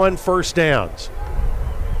 31 first downs.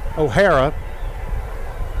 O'Hara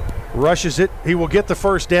rushes it. He will get the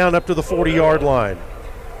first down up to the 40-yard line.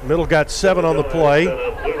 Middle got 7 on the play.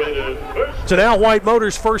 So now White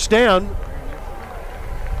Motors first down.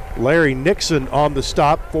 Larry Nixon on the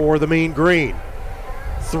stop for the Mean Green.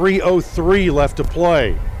 3:03 left to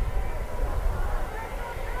play.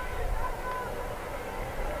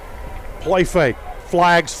 Play fake.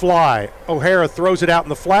 Flags fly. O'Hara throws it out in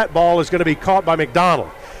the flat. Ball is going to be caught by McDonald.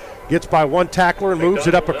 Gets by one tackler and moves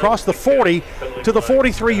it up across the 40 to the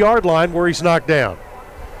 43-yard line, where he's knocked down.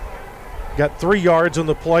 Got 3 yards on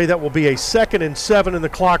the play. That will be a 2nd and 7 and the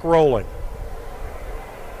clock rolling.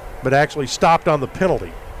 But actually stopped on the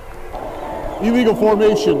penalty. Illegal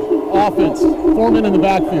formation, offense, 4 men in the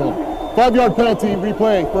backfield. 5-yard penalty,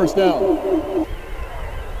 replay, first down.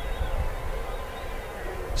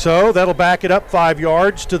 So that'll back it up 5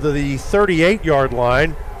 yards to the 38-yard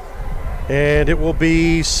line. And it will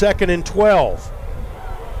be 2nd and 12.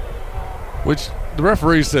 Which the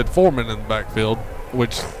referee said 4 men in the backfield,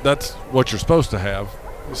 which that's what you're supposed to have.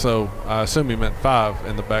 So I assume he meant 5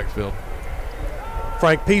 in the backfield.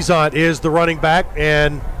 Frank Peasant is the running back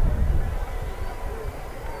and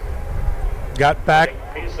got back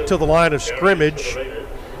to the line of scrimmage.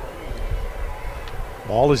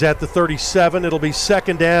 Ball is at the 37. It'll be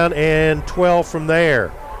 2nd down and 12 from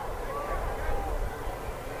there.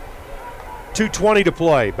 2:20 to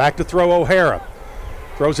play. Back to throw O'Hara.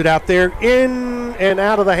 Throws it out there in and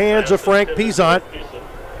out of the hands of Frank Peasant.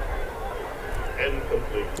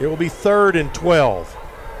 It will be 3rd and 12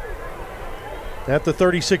 at the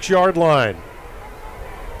 36-yard line.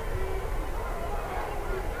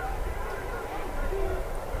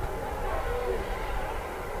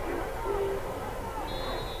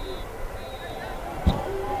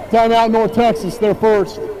 Timeout, North Texas, they're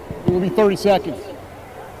first. It will be 30 seconds.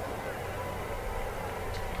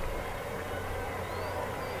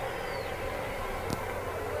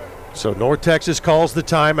 So North Texas calls the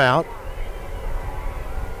timeout.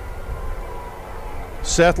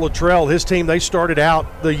 Seth Luttrell, his team, they started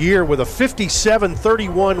out the year with a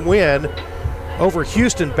 57-31 win over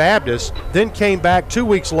Houston Baptist, then came back 2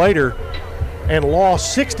 weeks later and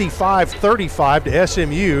lost 65-35 to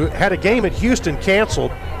SMU, had a game at Houston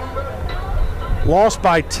canceled, lost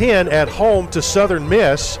by 10 at home to Southern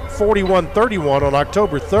Miss, 41-31 on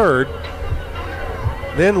October 3rd,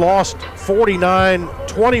 then lost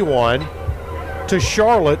 49-21 to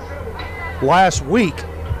Charlotte last week.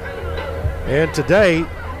 And today,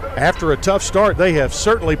 after a tough start, they have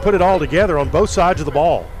certainly put it all together on both sides of the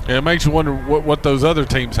ball. Yeah, it makes you wonder what those other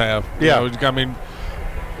teams have. Yeah.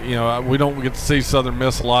 We don't get to see Southern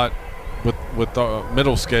Miss a lot with the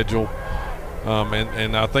middle schedule.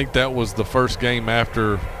 And I think that was the first game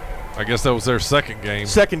after, I guess that was their second game.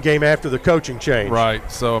 Second game after the coaching change.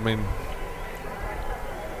 Right. So,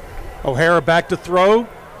 O'Hara back to throw,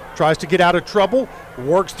 tries to get out of trouble,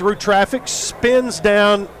 works through traffic, spins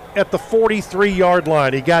down at the 43-yard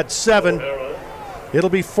line. He got 7. It'll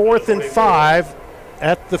be 4th and 5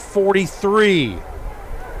 at the 43.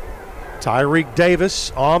 Tyreek Davis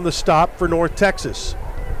on the stop for North Texas.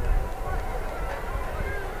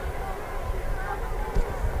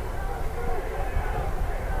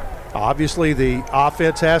 Obviously, the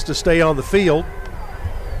offense has to stay on the field.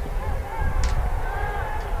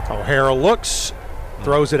 O'Hara looks,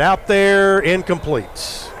 throws it out there,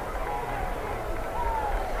 incomplete.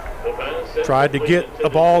 Tried to get a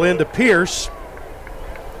ball into Pierce.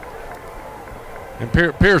 And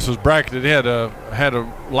Pierce was bracketed. He had a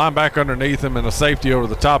linebacker underneath him and a safety over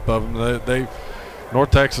the top of him.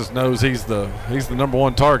 North Texas knows he's the number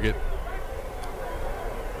one target.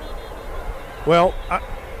 Well,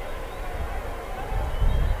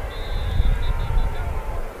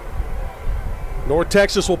 North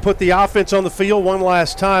Texas will put the offense on the field one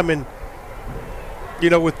last time, and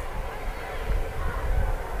with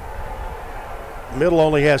Middle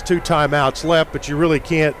only has 2 timeouts left, but you really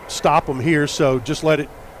can't stop them here, so just let it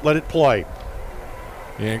play.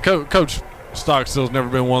 Yeah, and Coach Stockstill's never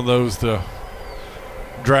been one of those to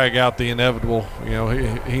drag out the inevitable.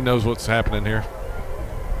 He knows what's happening here.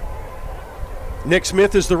 Nick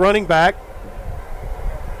Smith is the running back.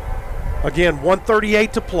 Again,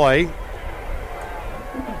 1:38 to play.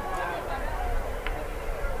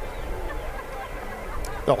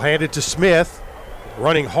 They'll hand it to Smith.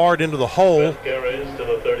 Running hard into the hole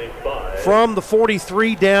from the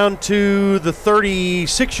 43 down to the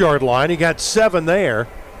 36-yard line. He got 7 there.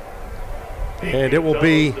 And it will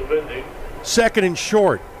be second and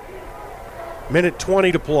short. Minute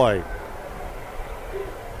 20 to play.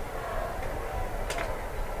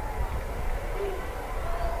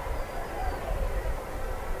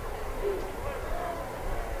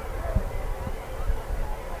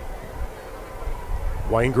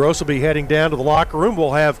 Wayne Gross will be heading down to the locker room.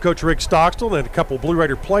 We'll have Coach Rick Stockstill and a couple Blue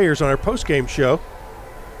Raider players on our postgame show.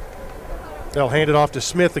 They'll hand it off to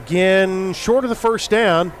Smith again, short of the first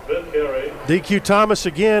down. DQ Thomas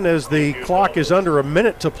again as the clock is under a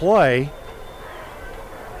minute to play.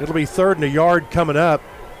 It'll be 3rd and a yard coming up.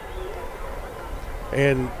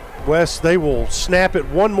 And Wes, they will snap it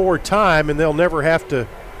one more time and they'll never have to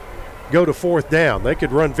go to 4th down. They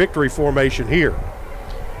could run victory formation here.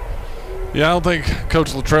 Yeah, I don't think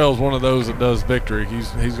Coach Luttrell is one of those that does victory.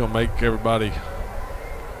 He's going to make everybody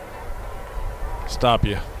stop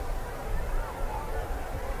you.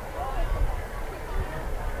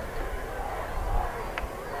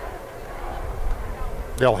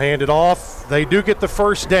 They'll hand it off. They do get the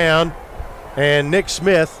first down, and Nick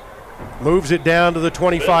Smith moves it down to the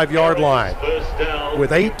 25-yard line.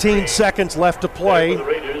 With 18 seconds left to play,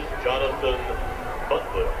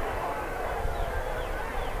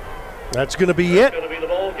 that's going to be it.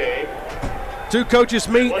 Two coaches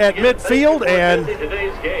meet at midfield, and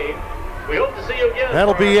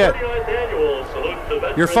that'll be it.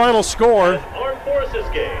 Your final score,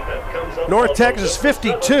 North Texas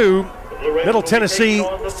 52, Middle Tennessee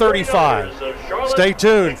 35. Stay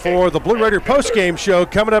tuned for the Blue Raider postgame show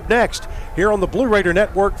coming up next here on the Blue Raider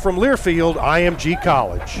Network from Learfield IMG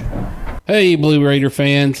College. Hey, Blue Raider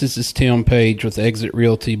fans, this is Tim Page with Exit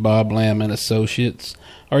Realty Bob Lamb and Associates.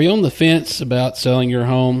 Are you on the fence about selling your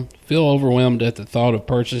home? Feel overwhelmed at the thought of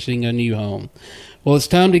purchasing a new home? Well, it's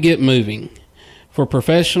time to get moving. For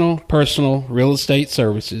professional, personal real estate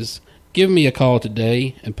services, give me a call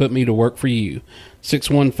today and put me to work for you.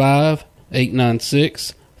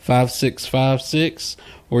 615-896-5656,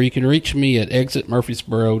 or you can reach me at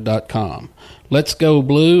exitmurfreesboro.com. Let's go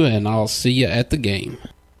Blue, and I'll see you at the game.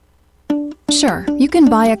 Sure, you can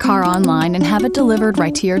buy a car online and have it delivered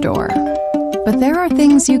right to your door. But there are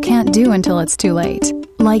things you can't do until it's too late,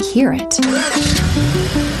 like hear it,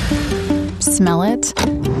 smell it,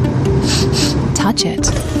 touch it,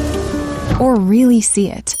 or really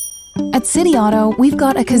see it. At City Auto, we've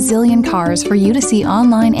got a gazillion cars for you to see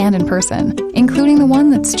online and in person, including the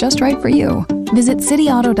one that's just right for you. Visit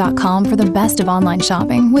cityauto.com for the best of online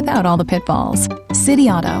shopping without all the pitfalls.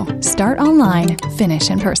 City Auto. Start online,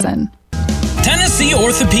 finish in person. Tennessee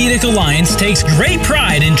Orthopedic Alliance takes great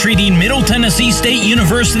pride in treating Middle Tennessee State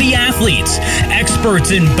University athletes.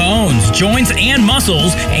 Experts in bones, joints, and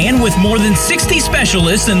muscles, and with more than 60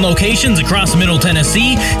 specialists in locations across Middle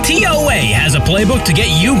Tennessee, TOA has a playbook to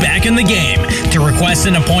get you back in the game. To request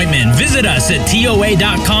an appointment, visit us at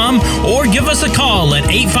TOA.com or give us a call at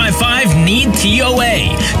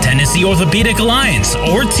 855-NEED-TOA. Tennessee Orthopedic Alliance,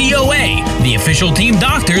 or TOA, the official team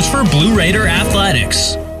doctors for Blue Raider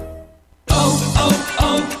Athletics.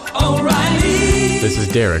 O'Reilly. This is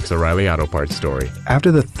Derek's O'Reilly Auto Parts story.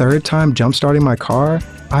 After the 3rd time jump-starting my car,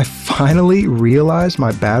 I finally realized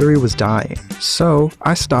my battery was dying. So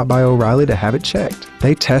I stopped by O'Reilly to have it checked.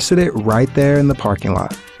 They tested it right there in the parking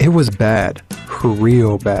lot. It was bad,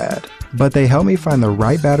 real bad. But they helped me find the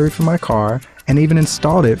right battery for my car and even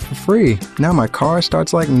installed it for free. Now my car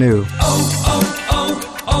starts like new.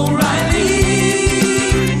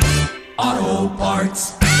 O'Reilly Auto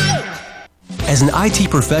Parts. As an IT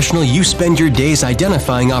professional, you spend your days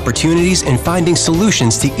identifying opportunities and finding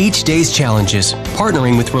solutions to each day's challenges.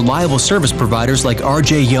 Partnering with reliable service providers like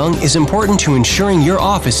RJ Young is important to ensuring your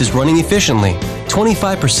office is running efficiently.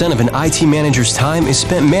 25% of an IT manager's time is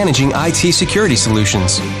spent managing IT security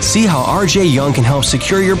solutions. See how RJ Young can help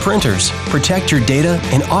secure your printers, protect your data,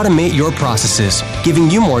 and automate your processes, giving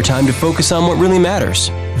you more time to focus on what really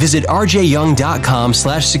matters. Visit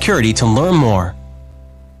rjyoung.com/security to learn more.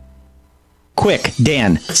 Quick,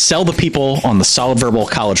 Dan, sell the people on the Solid Verbal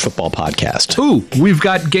College Football Podcast. Ooh, we've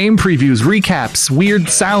got game previews, recaps, weird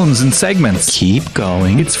sounds, and segments. Keep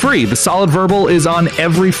going. It's free. The Solid Verbal is on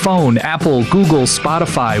every phone, Apple, Google,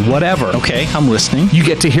 Spotify, whatever. Okay, I'm listening. You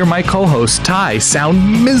get to hear my co-host, Ty,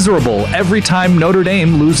 sound miserable every time Notre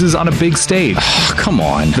Dame loses on a big stage. Come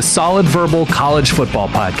on. The Solid Verbal College Football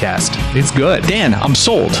Podcast. It's good. Dan, I'm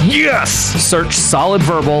sold. Yes! Search Solid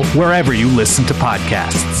Verbal wherever you listen to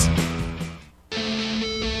podcasts.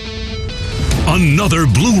 Another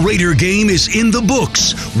Blue Raider game is in the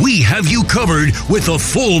books. We have you covered with a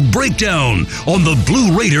full breakdown on the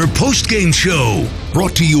Blue Raider postgame show.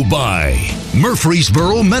 Brought to you by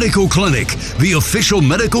Murfreesboro Medical Clinic, the official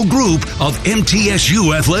medical group of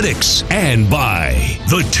MTSU Athletics. And by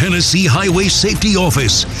the Tennessee Highway Safety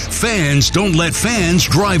Office. Fans don't let fans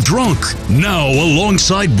drive drunk. Now,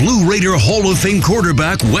 alongside Blue Raider Hall of Fame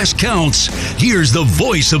quarterback Wes Counts, here's the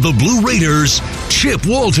voice of the Blue Raiders, Chip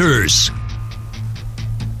Walters.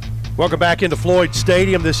 Welcome back into Floyd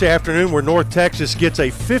Stadium this afternoon, where North Texas gets a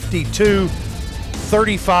 52-35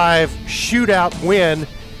 shootout win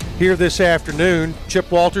here this afternoon. Chip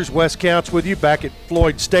Walters, Wes Counts with you back at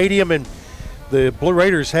Floyd Stadium, and the Blue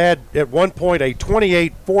Raiders had at one point a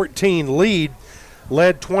 28-14 lead,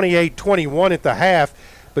 led 28-21 at the half,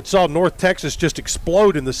 but saw North Texas just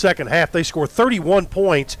explode in the second half. They scored 31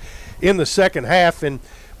 points in the second half, and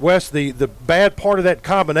Wes, the bad part of that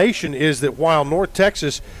combination is that while North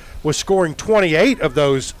Texas was scoring 28 of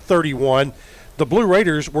those 31, the Blue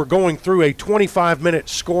Raiders were going through a 25-minute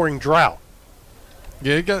scoring drought.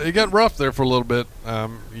 Yeah, it got rough there for a little bit.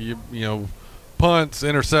 You know, punts,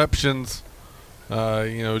 interceptions,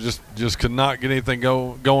 just could not get anything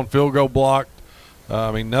going. Field goal blocked.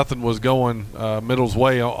 I mean, nothing was going Middle's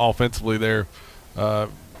way offensively there.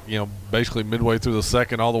 Basically midway through the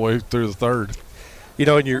second, all the way through the third. You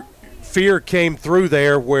know, and your fear came through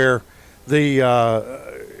there where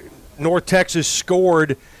the North Texas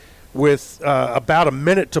scored with about a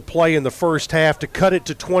minute to play in the first half to cut it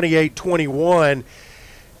to 28-21.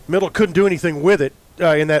 Middle couldn't do anything with it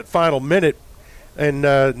in that final minute, and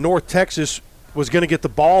North Texas was going to get the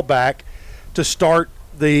ball back to start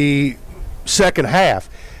the second half,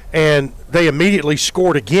 and they immediately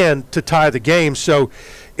scored again to tie the game. So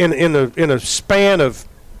in a span of,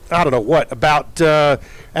 I don't know what, about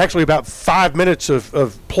 5 minutes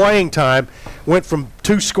of playing time, went from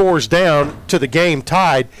 2 scores down to the game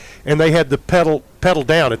tied, and they had the pedal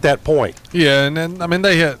down at that point. Yeah, and then, I mean,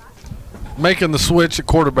 they had making the switch at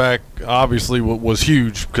quarterback obviously was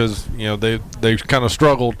huge because, they kind of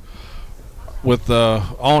struggled with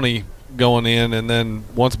Oni going in, and then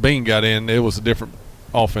once Bean got in, it was a different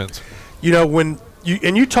offense. You know, when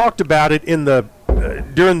you talked about it in the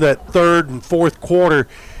during that third and fourth quarter,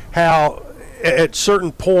 how at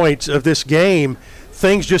certain points of this game,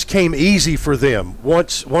 things just came easy for them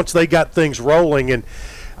once they got things rolling. And,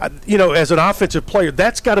 as an offensive player,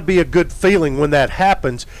 that's got to be a good feeling when that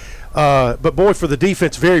happens. But, boy, for the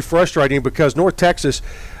defense, very frustrating because North Texas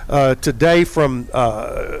today, from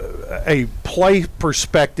a play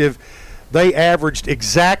perspective, they averaged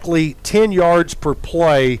exactly 10 yards per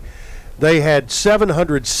play. They had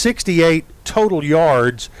 768 total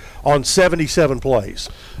yards on 77 plays.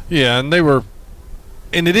 Yeah, and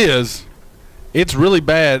it's really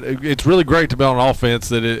bad. It's really great to be on offense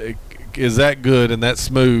that it is that good and that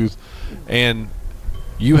smooth, and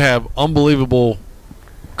you have unbelievable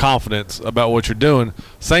confidence about what you're doing.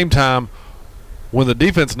 Same time, when the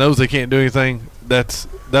defense knows they can't do anything, that's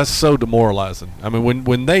so demoralizing. I mean,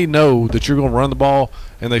 when they know that you're going to run the ball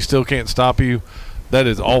and they still can't stop you, that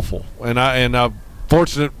is awful. And I'm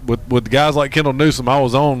fortunate with guys like Kendall Newsome, I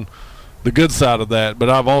was on the good side of that,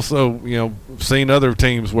 but I've also seen other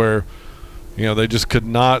teams where they just could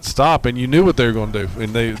not stop, and you knew what they were going to do,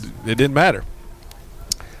 and it didn't matter.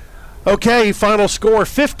 Okay, final score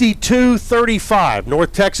 52-35.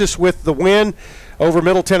 North Texas with the win over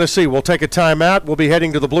Middle Tennessee. We'll take a timeout. We'll be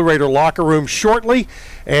heading to the Blue Raider locker room shortly,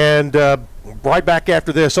 and right back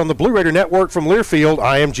after this on the Blue Raider Network from Learfield,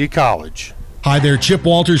 IMG College. Hi there, Chip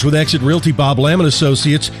Walters with Exit Realty Bob Lamb &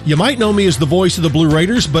 Associates. You might know me as the voice of the Blue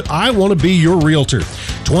Raiders, but I want to be your realtor.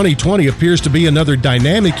 2020 appears to be another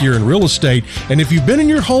dynamic year in real estate, and if you've been in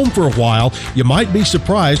your home for a while, you might be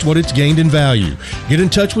surprised what it's gained in value. Get in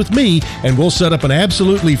touch with me, and we'll set up an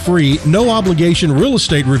absolutely free, no-obligation real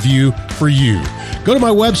estate review for you. Go to my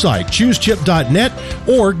website, choosechip.net,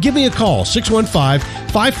 or give me a call,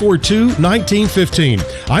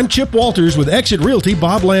 615-542-1915. I'm Chip Walters with Exit Realty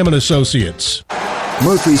Bob Lamb & Associates.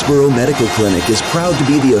 Murfreesboro Medical Clinic is proud to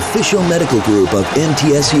be the official medical group of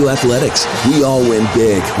MTSU Athletics. We all win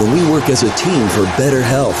big when we work as a team for better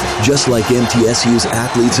health. Just like MTSU's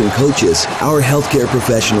athletes and coaches, our healthcare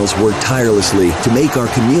professionals work tirelessly to make our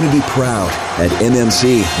community proud. At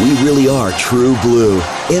MMC, we really are true blue.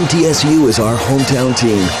 MTSU is our hometown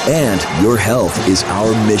team, and your health is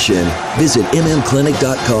our mission. Visit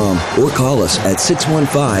mmclinic.com or call us at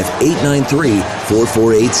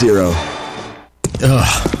 615-893-4480.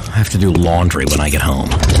 Ugh, I have to do laundry when I get home.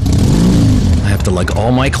 I have to lug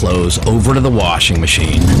all my clothes over to the washing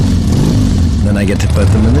machine. Then I get to put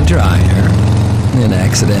them in the dryer and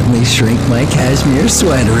accidentally shrink my cashmere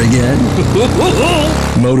sweater again.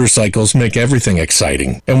 Motorcycles make everything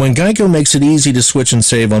exciting. And when Geico makes it easy to switch and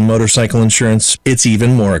save on motorcycle insurance, it's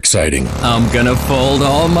even more exciting. I'm gonna fold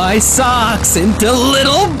all my socks into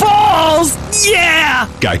little balls! Yeah!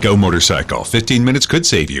 Geico Motorcycle. 15 minutes could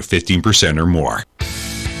save you 15% or more.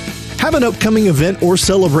 Have an upcoming event or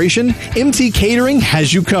celebration? MT Catering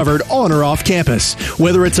has you covered on or off campus.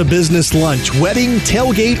 Whether it's a business lunch, wedding,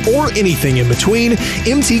 tailgate, or anything in between,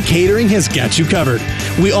 MT Catering has got you covered.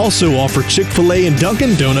 We also offer Chick-fil-A and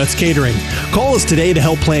Dunkin' Donuts catering. Call us today to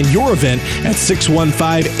help plan your event at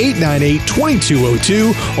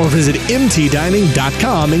 615-898-2202 or visit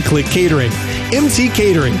mtdining.com and click catering. MT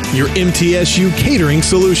Catering, your MTSU catering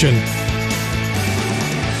solution.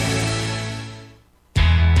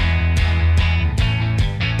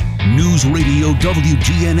 News Radio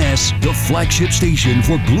WGNS, the flagship station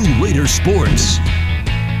for Blue Raider sports.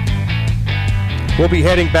 We'll be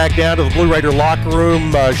heading back down to the Blue Raider locker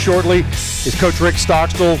room shortly. Is Coach Rick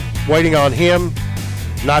Stockstill waiting on him?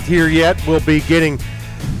 Not here yet. We'll be getting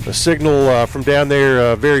a signal from down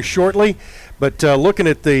there very shortly. But looking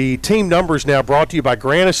at the team numbers now, brought to you by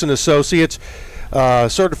Grannis & Associates,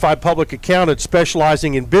 certified public accountant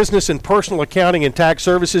specializing in business and personal accounting and tax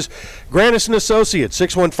services. Grannis & Associates,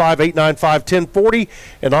 615-895-1040,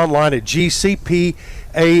 and online at gcpas.com.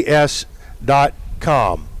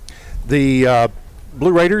 The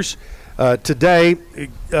Blue Raiders today,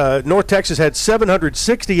 North Texas had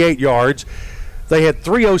 768 yards. They had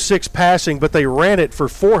 306 passing, but they ran it for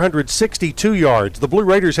 462 yards. The Blue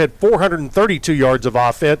Raiders had 432 yards of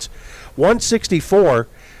offense, 164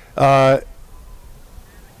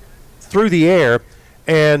 through the air,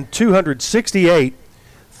 and 268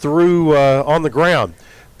 through on the ground.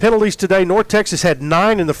 Penalties today, North Texas had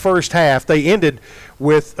 9 in the first half. They ended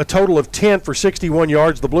with a total of 10 for 61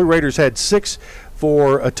 yards. The Blue Raiders had 6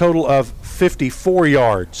 for a total of 54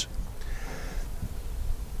 yards.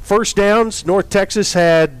 First downs, North Texas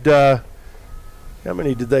had, how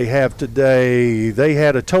many did they have today? They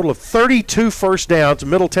had a total of 32 first downs.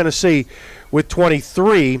 Middle Tennessee with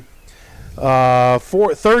 23. For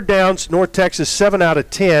third downs, North Texas 7 out of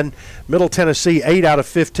 10, Middle Tennessee 8 out of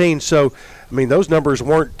 15. So, I mean, those numbers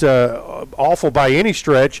weren't awful by any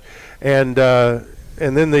stretch. And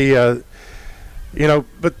then the,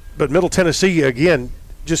 but Middle Tennessee again,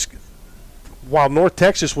 just while North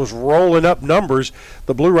Texas was rolling up numbers,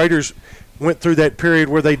 the Blue Raiders went through that period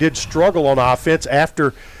where they did struggle on offense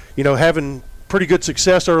after, having pretty good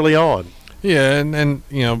success early on. Yeah, and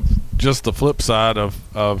just the flip side of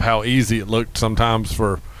how easy it looked sometimes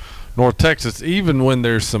for North Texas, even when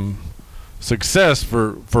there's some success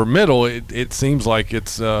for Middle, it seems like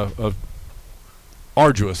it's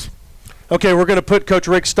arduous. Okay, we're going to put Coach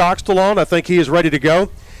Rick Stockstill on. I think he is ready to go.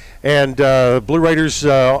 And Blue Raiders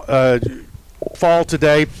fall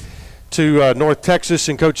today to North Texas,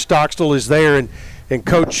 and Coach Stockstill is there. And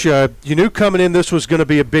Coach, you knew coming in this was going to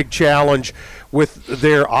be a big challenge with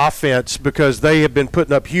their offense because they have been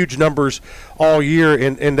putting up huge numbers all year,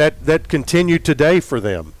 and that continued today for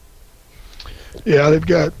them. Yeah, they've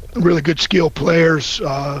got really good skilled players,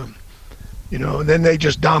 and then they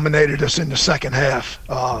just dominated us in the second half.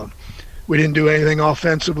 We didn't do anything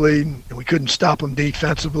offensively, and we couldn't stop them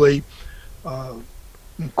defensively.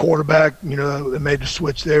 Quarterback, they made the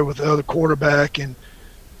switch there with the other quarterback, and,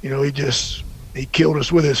 he killed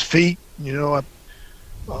us with his feet. He had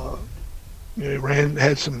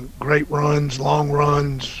some great runs, long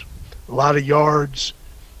runs, a lot of yards.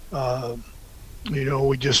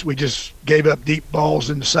 We just gave up deep balls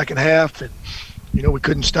in the second half, and we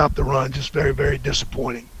couldn't stop the run. Just very, very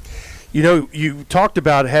disappointing. You know, you talked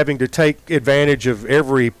about having to take advantage of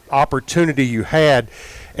every opportunity you had,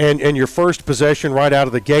 and your first possession right out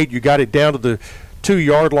of the gate, you got it down to the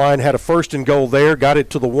 2-yard line, had a 1st and goal there, got it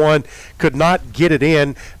to the 1, could not get it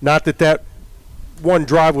in. Not that one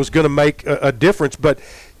drive was going to make a difference, but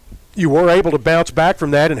you were able to bounce back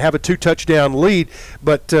from that and have a 2-touchdown lead.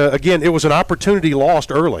 But, again, it was an opportunity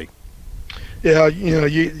lost early. Yeah, you know,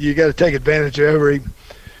 you got to take advantage of every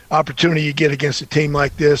opportunity you get against a team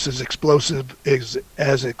like this, as explosive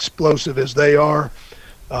as they are.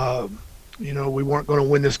 You know, we weren't going to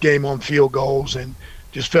win this game on field goals, and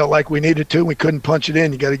just felt like we needed to. We couldn't punch it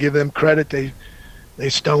in. You got to give them credit. They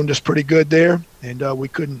stoned us pretty good there, and we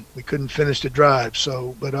couldn't finish the drive.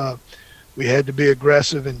 So, but we had to be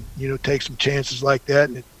aggressive and, you know, take some chances like that,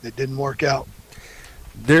 and it didn't work out.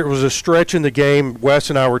 There was a stretch in the game, Wes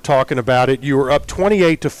and I were talking about it. You were up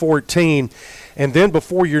 28-14, and then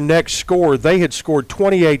before your next score, they had scored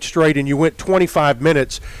 28 straight, and you went 25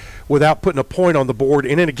 minutes without putting a point on the board.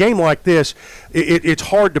 And in a game like this, it's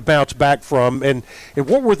hard to bounce back from. And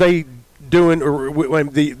what were they doing? Or when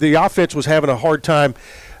the offense was having a hard time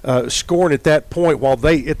scoring at that point, while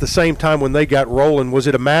they, at the same time when they got rolling, was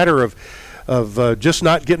it a matter of just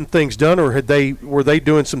not getting things done, or were they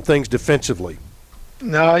doing some things defensively?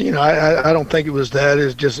 No, you know, I don't think it was that.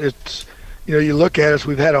 It's you know, you look at us,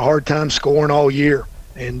 we've had a hard time scoring all year.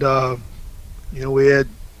 And, you know, we had,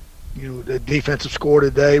 you know, the defensive score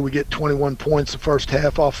today. We get 21 points the first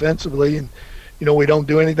half offensively, and, you know, we don't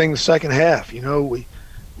do anything the second half. You know, we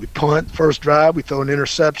punt first drive, we throw an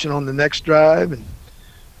interception on the next drive, and,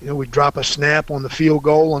 you know, we drop a snap on the field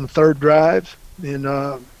goal on the third drive, and,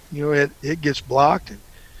 you know, it gets blocked. And,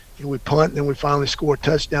 you know, we punt, and then we finally score a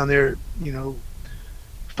touchdown there, you know,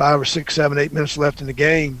 5 or 6, 7, 8 minutes left in the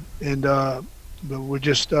game, and but we're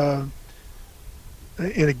just and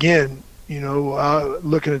again, you know,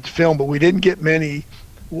 looking at the film, but we didn't get many.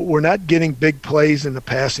 We're not getting big plays in the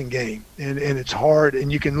passing game, and it's hard. And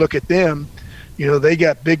you can look at them, you know, they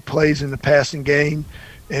got big plays in the passing game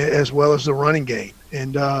as well as the running game,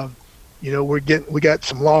 and you know, we got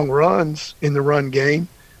some long runs in the run game,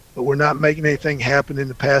 but we're not making anything happen in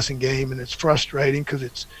the passing game, and it's frustrating because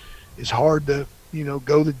it's hard to, you know,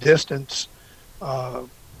 go the distance,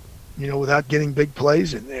 you know, without getting big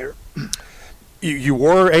plays in there. You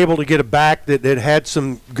were able to get a back that had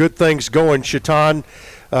some good things going. Shaitan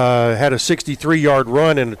had a 63-yard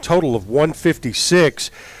run and a total of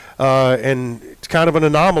 156, and it's kind of an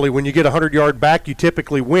anomaly. When you get a 100-yard back, you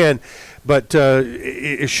typically win. But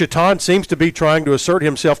Shaitan seems to be trying to assert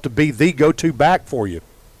himself to be the go-to back for you.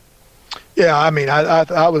 Yeah, I mean,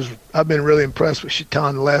 I've been really impressed with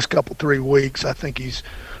Shaitan the last 3 weeks. I think he's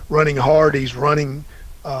running hard. He's running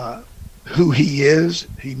who he is.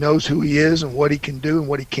 He knows who he is and what he can do and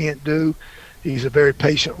what he can't do. He's a very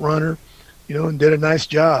patient runner, you know, and did a nice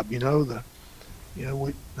job. You know,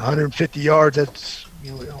 150 yards. That's,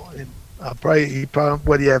 you know, and he probably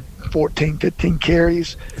what do you have, 14, 15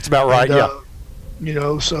 carries. It's about right. And, yeah. You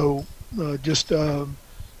know, so just you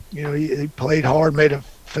know, he played hard, made a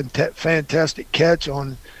fantastic catch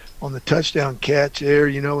on the touchdown catch there,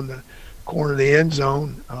 you know, in the corner of the end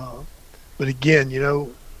zone. But again, you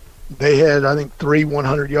know, they had, I think, 3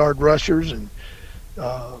 100-yard rushers and,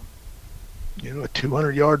 you know, a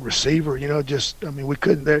 200-yard receiver. You know, just, I mean, we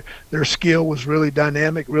couldn't. Their skill was really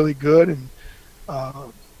dynamic, really good, and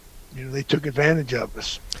you know, they took advantage of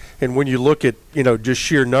us. And when you look at, you know, just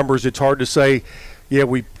sheer numbers, it's hard to say, yeah,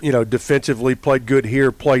 we, you know, defensively played good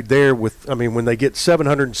here, played there. I mean, when they get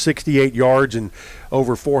 768 yards and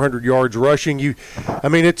over 400 yards rushing, you have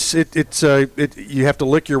to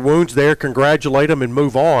lick your wounds there, congratulate them, and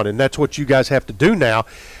move on. And that's what you guys have to do now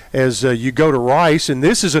as you go to Rice. And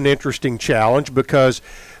this is an interesting challenge because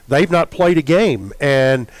they've not played a game.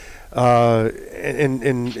 And how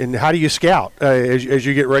do you scout as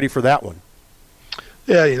you get ready for that one?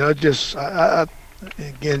 Yeah, you know, just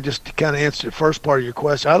again, just to kind of answer the first part of your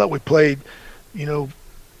question, I thought we played, you know,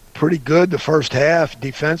 pretty good the first half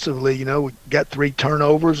defensively. You know, we got 3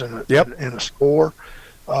 turnovers and a score.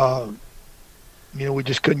 You know, we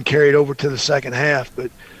just couldn't carry it over to the second half.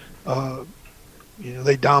 But, you know,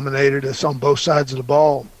 they dominated us on both sides of the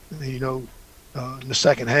ball, you know, in the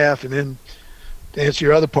second half. And then to answer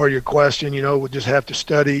your other part of your question, you know, we'll just have to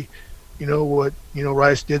study, you know, what, you know,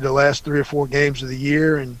 Rice did the last 3 or 4 games of the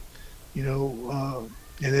year, and, you know,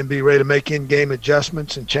 and then be ready to make in-game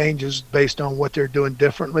adjustments and changes based on what they're doing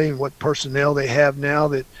differently and what personnel they have now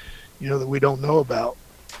that, you know, that we don't know about.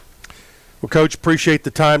 Well, Coach, appreciate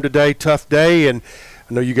the time today. Tough day, and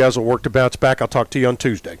I know you guys will work to bounce back. I'll talk to you on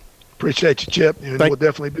Tuesday. Appreciate you, Chip. And we'll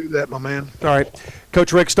definitely do that, my man. All right.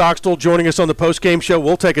 Coach Rick Stockstill joining us on the postgame show.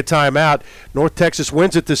 We'll take a timeout. North Texas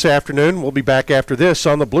wins it this afternoon. We'll be back after this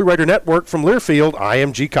on the Blue Raider Network from Learfield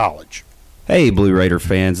IMG College. Hey, Blue Raider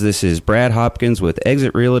fans. This is Brad Hopkins with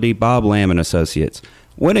Exit Realty Bob Lamb & Associates.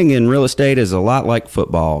 Winning in real estate is a lot like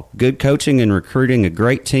football. Good coaching and recruiting a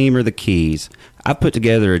great team are the keys. I've put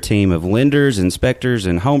together a team of lenders, inspectors,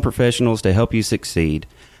 and home professionals to help you succeed.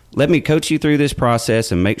 Let me coach you through this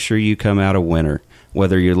process and make sure you come out a winner.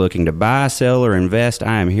 Whether you're looking to buy, sell, or invest,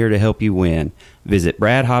 I am here to help you win. Visit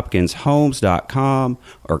BradHopkinsHomes.com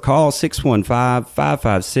or call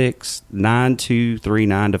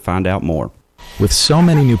 615-556-9239 to find out more. With so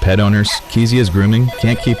many new pet owners, Kezia's Grooming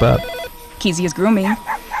can't keep up. Kezia's Grooming?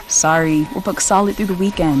 Sorry, we're booked solid through the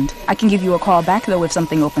weekend. I can give you a call back, though, if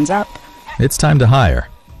something opens up. It's time to hire.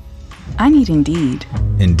 I need Indeed.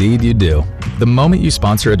 Indeed you do. The moment you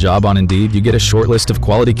sponsor a job on Indeed, you get a short list of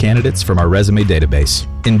quality candidates from our resume database.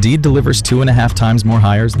 Indeed delivers 2.5 times more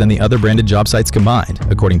hires than the other branded job sites combined,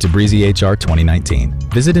 according to Breezy HR 2019.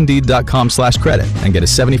 Visit Indeed.com/credit and get a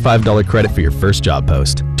 $75 credit for your first job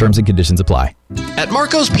post. Terms and conditions apply. At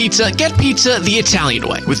Marco's Pizza, get pizza the Italian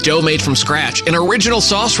way, with dough made from scratch, an original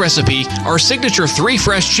sauce recipe, our signature 3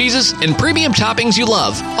 fresh cheeses, and premium toppings you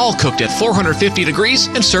love, all cooked at 450 degrees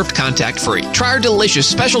and served contact-free. Try our delicious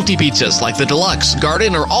specialty pizzas like the deluxe,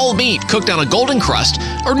 garden, or all meat cooked on a golden crust,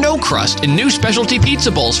 or no crust in new specialty pizza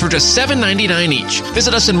bowls for just $7.99 each.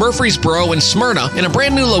 Visit us in Murfreesboro and Smyrna in a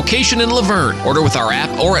brand new location in Laverne. Order with our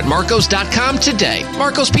app or at marcos.com today.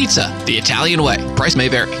 Marco's Pizza, the Italian way. Price may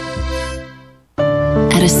vary.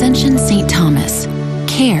 At Ascension St. Thomas,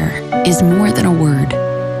 care is more than a word.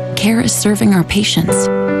 Care is serving our patients,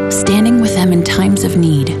 standing with them in times of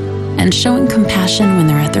need, and showing compassion when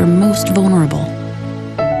they're at their most vulnerable.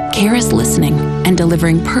 Care is listening and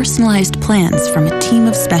delivering personalized plans from a team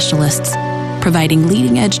of specialists, providing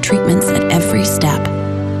leading-edge treatments at every step.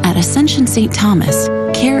 At Ascension St. Thomas,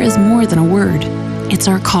 care is more than a word. It's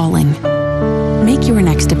our calling. Make your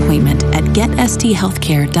next appointment at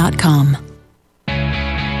GetSTHealthcare.com.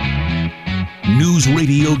 News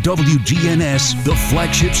Radio WGNS, the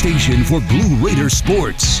flagship station for Blue Raider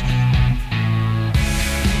sports.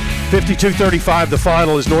 52-35 the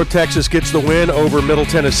final as North Texas gets the win over Middle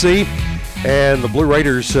Tennessee. And the Blue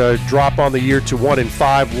Raiders drop on the year to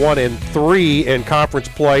 1-5, 1-3 in conference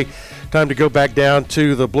play. Time to go back down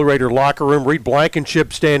to the Blue Raider locker room. Reed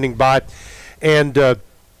Blankenship standing by. And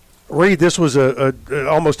Reed, this was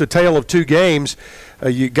almost a tale of two games.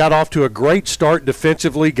 You got off to a great start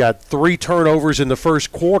defensively, got 3 turnovers in the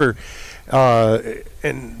first quarter,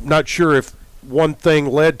 and not sure if one thing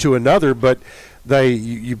led to another, but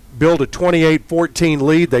you build a 28-14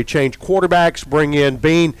 lead. They change quarterbacks, bring in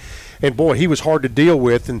Bean, and boy, he was hard to deal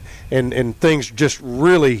with, and things just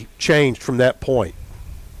really changed from that point.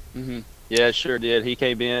 Mm-hmm. Yeah, it sure did. He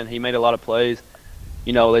came in, he made a lot of plays.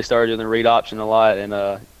 You know, they started doing the read option a lot, and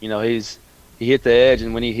you know, he hit the edge,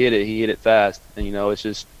 and when he hit it fast. And you know, it's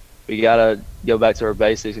just we gotta go back to our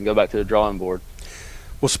basics and go back to the drawing board.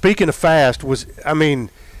 Well, speaking of fast,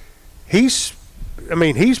 he's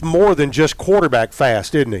more than just quarterback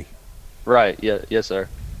fast, isn't he? Right. Yeah. Yes, sir.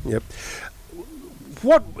 Yep.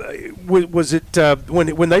 What was it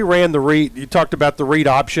when they ran the read? You talked about the read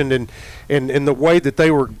option and the way that they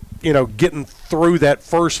were, you know, getting through that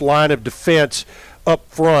first line of defense up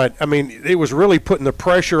front. I mean, it was really putting the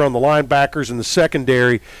pressure on the linebackers and the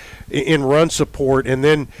secondary in run support. And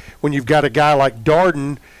then when you've got a guy like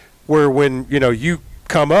Darden, where when you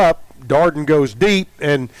come up, Darden goes deep,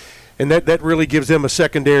 and that really gives them a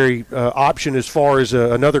secondary option as far as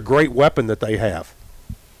another great weapon that they have.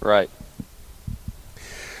 Right.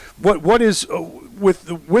 What is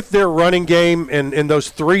with their running game and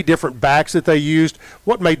those 3 different backs that they used?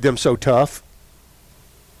 What made them so tough?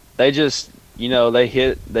 They just, they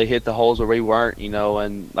hit the holes where we weren't,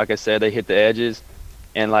 and like I said, they hit the edges,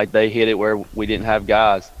 and like they hit it where we didn't have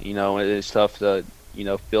guys, and it's tough to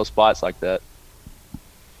fill spots like that.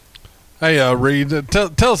 Hey, Reed,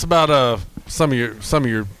 tell us about some of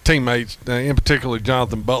your teammates, in particular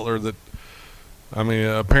Jonathan Butler, that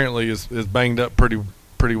apparently is banged up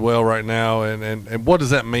pretty well right now, and what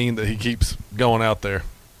does that mean that he keeps going out there?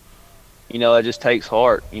 It just takes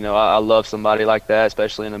heart. I love somebody like that,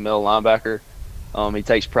 especially in the middle linebacker. He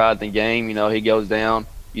takes pride in the game. He goes down.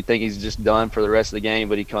 You think he's just done for the rest of the game,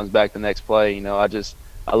 but he comes back the next play.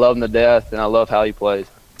 I love him to death, and I love how he plays.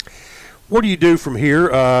 What do you do from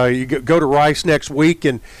here? You go to Rice next week,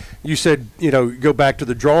 and you said, go back to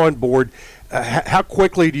the drawing board. How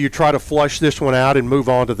quickly do you try to flush this one out and move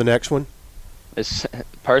on to the next one?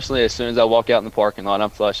 Personally, as soon as I walk out in the parking lot, I'm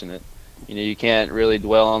flushing it. You can't really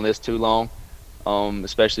dwell on this too long,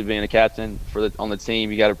 especially being a captain on the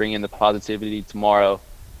team. You got to bring in the positivity tomorrow.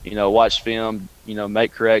 Watch film.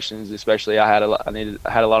 Make corrections. Especially I had a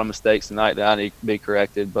lot of mistakes tonight that I need to be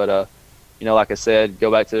corrected. But like I said, go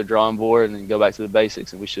back to the drawing board and then go back to the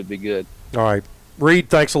basics, and we should be good. All right, Reed.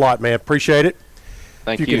 Thanks a lot, man. Appreciate it.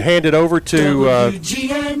 Thank you. You Can hand it over to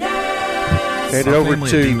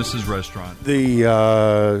Demas's restaurant.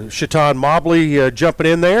 The Shaitan Mobley jumping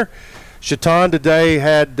in there. Shaitan today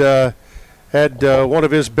had one of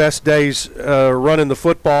his best days running the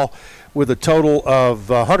football, with a total of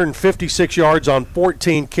 156 yards on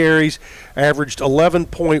 14 carries, averaged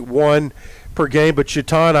 11.1 per game. But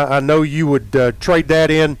Shaitan, I know you would trade that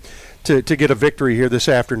in to get a victory here this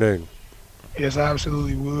afternoon. Yes, I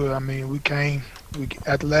absolutely would. I mean,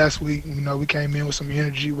 after last week, we came in with some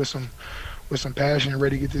energy, with some passion,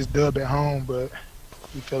 ready to get this dub at home, but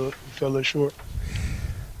we fell a little short.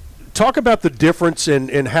 Talk about the difference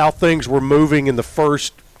in how things were moving in the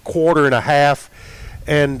first quarter and a half,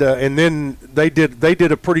 and then they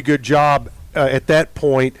did a pretty good job at that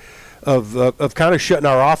point of kind of shutting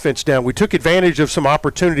our offense down. We took advantage of some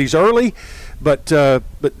opportunities early, but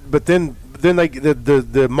then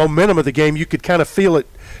the momentum of the game, you could kind of feel it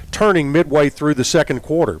turning midway through the second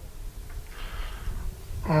quarter.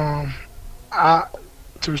 To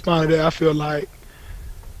respond to that, I feel like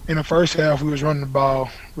in the first half we was running the ball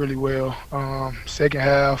really well. Second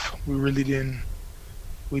half we didn't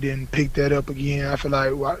pick that up again. I feel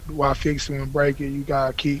like while fixing and break it, you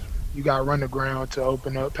gotta run the ground to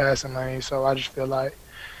open up passing lanes. So I just feel like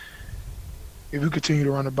if we continue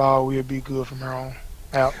to run the ball, we'll be good from here on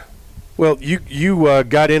out. Well, you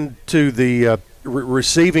got into the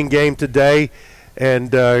receiving game today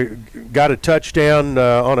and got a touchdown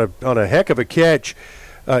on a heck of a catch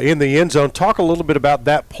in the end zone. Talk a little bit about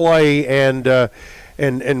that play and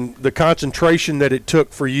the concentration that it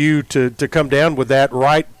took for you to come down with that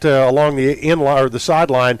right along the end line or the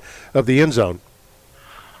sideline of the end zone.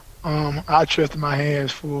 I trusted my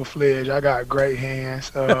hands full-fledged. I got great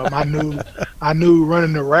hands. I knew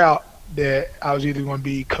running the route that I was either going to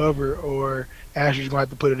be covered or Ash was going to have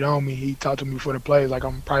to put it on me. He talked to me before the play, like,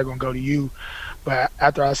 I'm probably going to go to you. But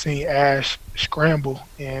after I seen Ash scramble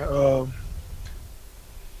and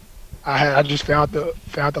I just found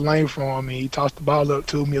the lane for him. He tossed the ball up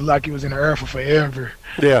to me like he was in the air for forever.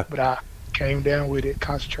 Yeah. But I came down with it,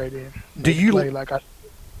 concentrated. Do you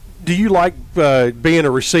like being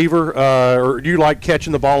a receiver, or do you like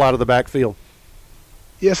catching the ball out of the backfield?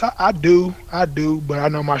 Yes, I do. But I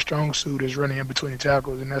know my strong suit is running in between the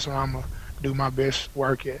tackles, and that's what I'm gonna do my best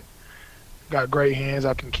work at. Got great hands.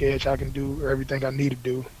 I can catch. I can do everything I need to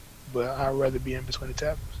do, but I'd rather be in between the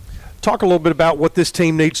tackles. Talk a little bit about what this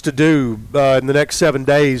team needs to do in the next 7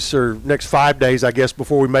 days or next 5 days, I guess,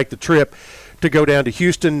 before we make the trip to go down to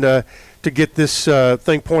Houston to get this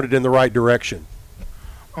thing pointed in the right direction.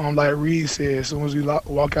 Like Reed said, as soon as we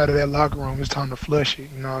walk out of that locker room, it's time to flush it.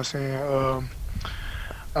 You know what I'm saying?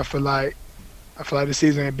 I feel like the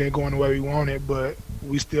season ain't been going the way we wanted, but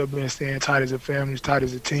we still been staying tight as a family, tight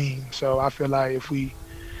as a team. So I feel like if we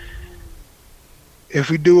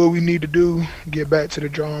do what we need to do, get back to the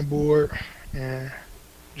drawing board and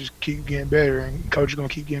just keep getting better, and coach is going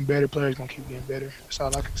to keep getting better, players going to keep getting better. That's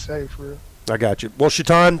all I can say, for real. I got you. Well,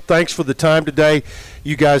 Shaitan, thanks for the time today.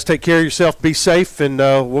 You guys take care of yourself, be safe, and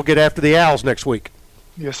we'll get after the Owls next week.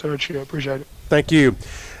 Yes, sir. Chill. Appreciate it. Thank you.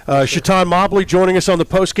 Shaitan Mobley joining us on the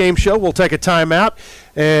post-game show. We'll take a timeout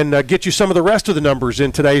and get you some of the rest of the numbers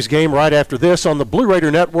in today's game right after this on the Blue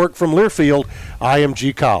Raider Network from Learfield,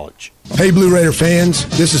 IMG College. Hey Blue Raider fans,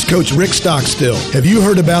 this is Coach Rick Stockstill. Have you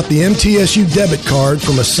heard about the MTSU debit card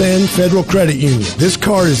from Ascend Federal Credit Union? This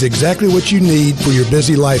card is exactly what you need for your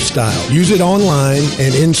busy lifestyle. Use it online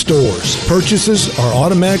and in stores. Purchases are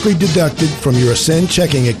automatically deducted from your Ascend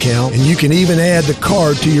checking account, and you can even add the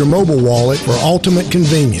card to your mobile wallet for ultimate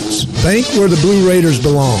convenience. Bank where the Blue Raiders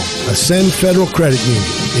belong. Ascend Federal Credit Union,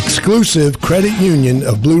 exclusive credit union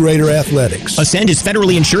of Blue Raider Athletics. Ascend is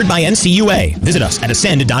federally insured by NCUA. Visit us at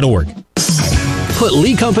ascend.org. Put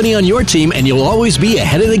Lee Company on your team and you'll always be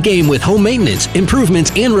ahead of the game with home maintenance,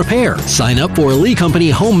 improvements, and repair. Sign up for a Lee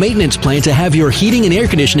Company home maintenance plan to have your heating and air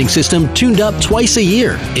conditioning system tuned up twice a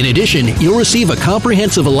year. In addition, you'll receive a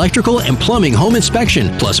comprehensive electrical and plumbing home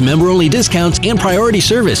inspection, plus member-only discounts and priority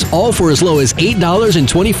service, all for as low as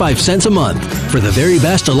 $8.25 a month. For the very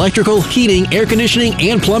best electrical, heating, air conditioning,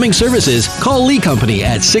 and plumbing services, call Lee Company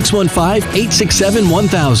at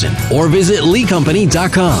 615-867-1000 or visit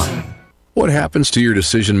leecompany.com. What happens to your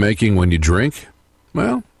decision-making when you drink?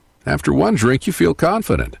 Well, after one drink, you feel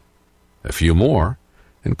confident. A few more,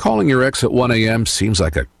 And calling your ex at 1 a.m. seems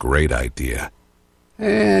like a great idea.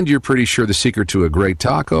 And you're pretty sure the secret to a great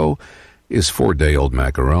taco is 4-day-old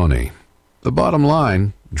macaroni. The bottom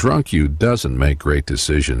line, drunk you doesn't make great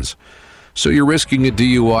decisions. So you're risking a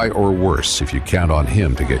DUI or worse if you count on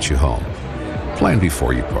him to get you home. Plan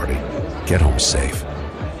before you party. Get home safe.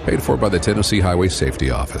 Paid for by the Tennessee Highway Safety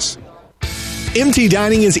Office. MT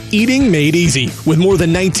Dining is eating made easy. With more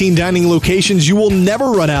than 19 dining locations, you will never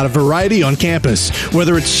run out of variety on campus.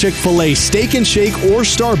 Whether it's Chick-fil-A, Steak and Shake, or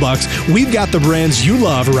Starbucks, we've got the brands you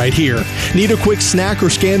love right here. Need a quick snack or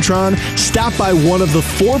Scantron? Stop by one of the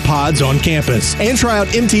 4 pods on campus. And try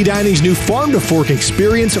out MT Dining's new Farm to Fork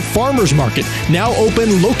Experience Farmers Market, now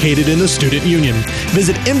open, located in the Student Union.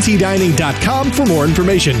 Visit mtdining.com for more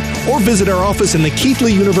information, or visit our office in the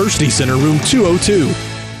Keithley University Center, room 202.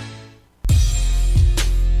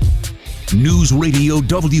 News Radio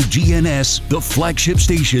WGNS, the flagship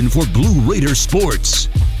station for Blue Raider sports.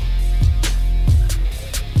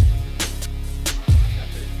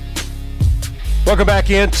 Welcome back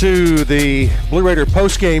into the Blue Raider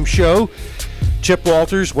postgame show. Chip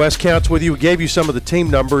Walters, Wes Counts with you. We gave you some of the team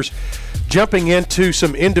numbers. Jumping into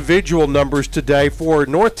some individual numbers today for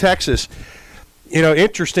North Texas. You know,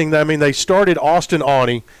 interesting. I mean, they started Austin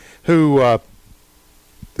Awney, who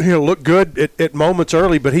looked good at moments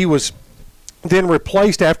early, but he was then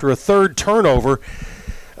replaced after a third turnover.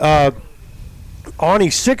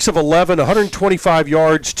 Awney, 6 of 11, 125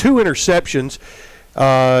 yards, 2 interceptions.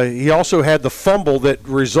 He also had the fumble that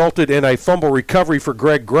resulted in a fumble recovery for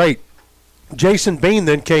Greg Great. Jason Bean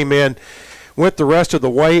then came in, went the rest of the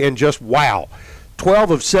way, and just wow.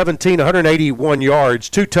 12 of 17, 181 yards,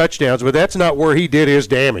 2 touchdowns, but that's not where he did his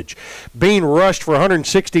damage. Bean rushed for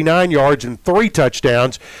 169 yards and 3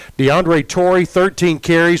 touchdowns. DeAndre Torrey, 13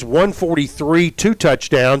 carries, 143, 2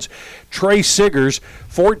 touchdowns. Trey Siggers,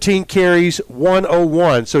 14 carries,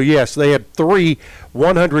 101. So, yes, they had 3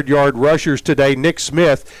 100-yard rushers today. Nick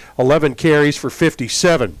Smith, 11 carries for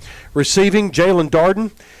 57. Receiving, Jalen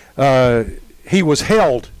Darden, he was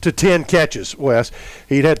held to 10 catches, Wes.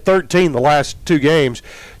 He'd had 13 the last 2 games.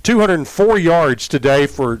 204 yards today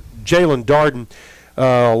for Jalen Darden,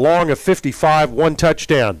 long of 55, 1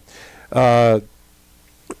 touchdown.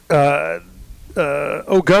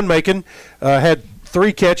 O'Gunmakin had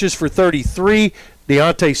 3 catches for 33.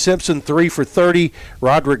 Deontay Simpson, 3 for 30.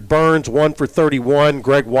 Roderick Burns, 1 for 31.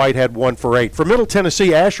 Greg White had 1 for 8. For Middle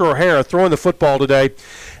Tennessee, Asher O'Hara throwing the football today,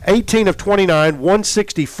 18 of 29,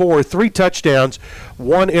 164, 3 touchdowns,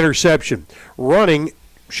 1 interception. Running,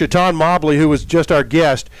 Shaton Mobley, who was just our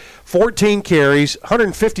guest, 14 carries,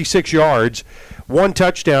 156 yards, 1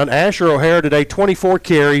 touchdown. Asher O'Hara today, 24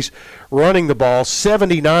 carries, running the ball,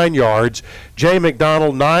 79 yards. Jay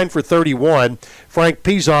McDonald, 9 for 31. Frank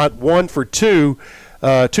Pizant, 1 for 2,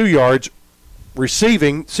 2 yards.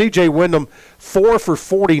 Receiving, C.J. Wyndham, 4 for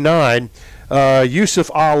 49.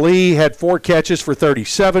 Yusuf Ali had 4 catches for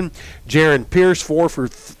 37. Jaron Pierce, 4 for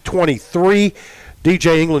 23.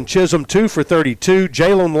 DJ England Chisholm, 2 for 32.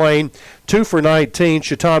 Jalen Lane, 2 for 19.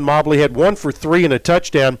 Shaton Mobley had 1 for 3 and a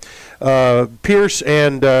touchdown. Pierce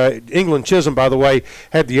and England Chisholm, by the way,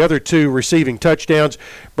 had the other 2 receiving touchdowns.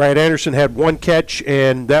 Brad Anderson had 1 catch,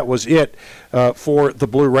 and that was it for the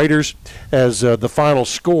Blue Raiders, as the final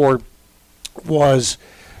score was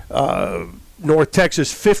North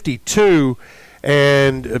Texas 52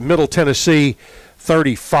 and Middle Tennessee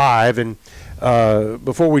 35. And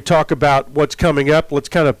before we talk about what's coming up, let's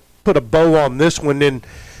kind of put a bow on this one. And,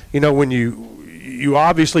 you know, when you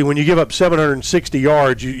obviously, when you give up 760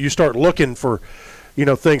 yards, you start looking for, you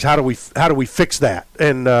know, things. How do we fix that?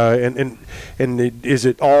 And is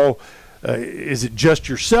it all is it just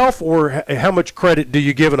yourself, or how much credit do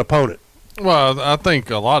you give an opponent? Well, I think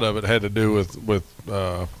a lot of it had to do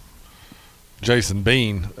with Jason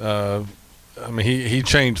Bean. I mean, he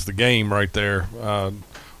changed the game right there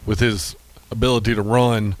with his ability to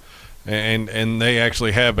run, and they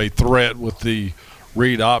actually have a threat with the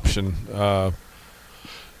read option.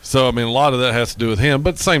 So, I mean, a lot of that has to do with him.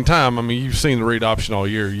 But at the same time, I mean, you've seen the read option all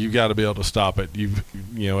year. You've got to be able to stop it. You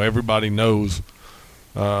know, everybody knows.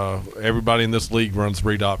 Everybody in this league runs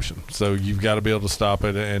read option, so you've got to be able to stop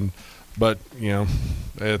it. But you know,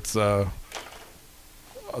 it's the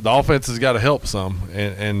offense has got to help some,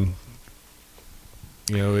 and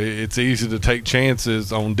you know, it's easy to take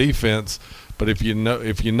chances on defense. But if you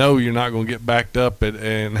know you're not going to get backed up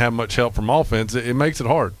and have much help from offense, it makes it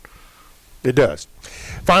hard. It does.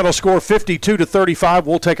 Final score 52-35.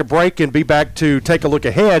 We'll take a break and be back to take a look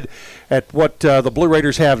ahead at what the Blue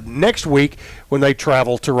Raiders have next week when they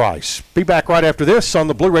travel to Rice. Be back right after this on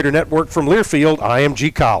the Blue Raider Network from Learfield,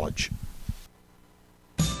 IMG College.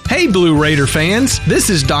 Hey Blue Raider fans, this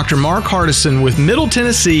is Dr. Mark Hardison with Middle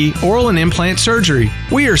Tennessee Oral and Implant Surgery.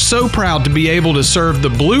 We are so proud to be able to serve the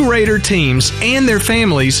Blue Raider teams and their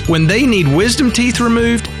families when they need wisdom teeth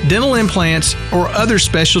removed, dental implants, or other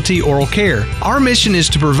specialty oral care. Our mission is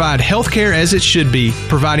to provide health care as it should be,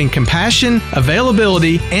 providing compassion,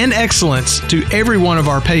 availability, and excellence to every one of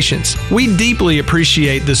our patients. We deeply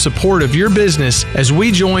appreciate the support of your business as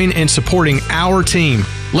we join in supporting our team.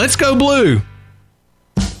 Let's go Blue!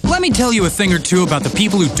 Let me tell you a thing or two about the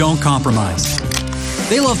people who don't compromise.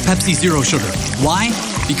 They love Pepsi Zero Sugar. Why?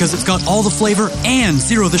 Because it's got all the flavor and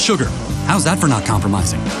zero the sugar. How's that for not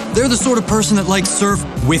compromising? They're the sort of person that likes surf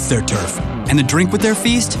with their turf. And the drink with their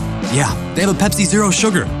feast? Yeah, they have a Pepsi Zero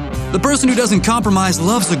Sugar. The person who doesn't compromise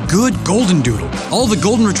loves a good golden doodle. All the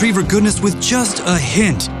golden retriever goodness with just a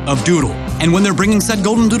hint of doodle. And when they're bringing said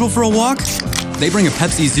golden doodle for a walk, they bring a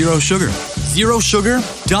Pepsi Zero Sugar. Zero sugar,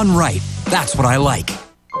 done right. That's what I like.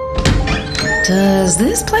 Does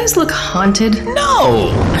this place look haunted?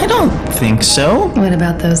 No, I don't think so. What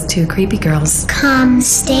about those two creepy girls? Come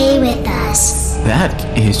stay with us. That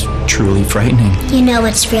is truly frightening. You know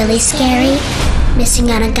what's really scary?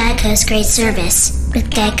 Missing out on Geico's great service.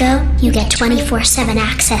 With Geico, you get 24/7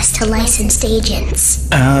 access to licensed agents.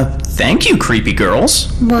 Thank you, creepy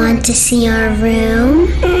girls. Want to see our room?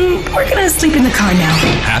 We're gonna sleep in the car now.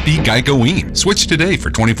 Happy Geico-ween. Switch today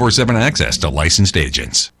for 24/7 access to licensed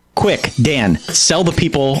agents. Quick, Dan, sell the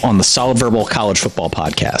people on the Solid Verbal College Football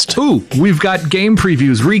Podcast. Ooh, we've got game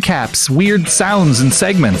previews, recaps, weird sounds, and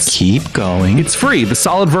segments. Keep going. It's free. The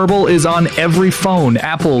Solid Verbal is on every phone,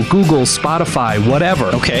 Apple, Google, Spotify, whatever.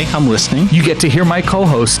 Okay, I'm listening. You get to hear my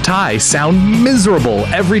co-host, Ty, sound miserable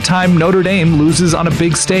every time Notre Dame loses on a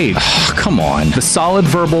big stage. Oh, come on. The Solid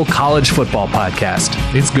Verbal College Football Podcast.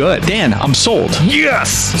 It's good. Dan, I'm sold.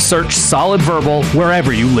 Yes! Search Solid Verbal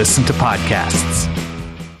wherever you listen to podcasts.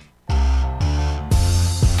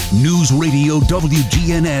 News Radio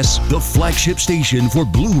WGNS, the flagship station for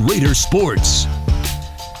Blue Raider sports.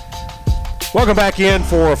 Welcome back in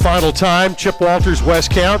for a final time. Chip Walters, Wes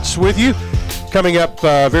Counts with you. Coming up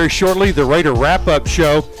very shortly, the Raider wrap-up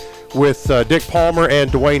show with Dick Palmer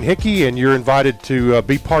and Dwayne Hickey, and you're invited to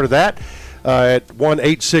be part of that at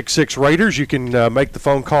 1-866-RAIDERS. You can make the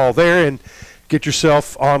phone call there and get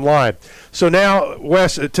yourself online. So now,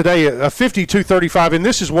 Wes, today a 52-35, and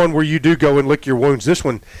this is one where you do go and lick your wounds. This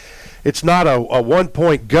one, it's not a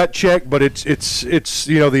 1-point gut check, but it's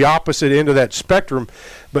the opposite end of that spectrum,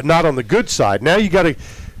 but not on the good side. Now you got to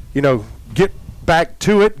get back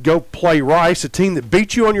to it, go play Rice, a team that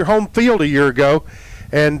beat you on your home field a year ago,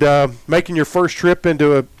 and making your first trip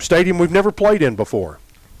into a stadium we've never played in before.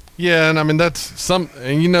 Yeah, and I mean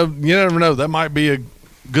and you never know, that might be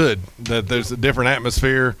good that there's a different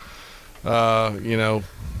atmosphere. I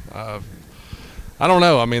don't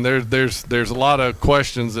know. I mean, there's a lot of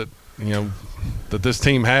questions that that this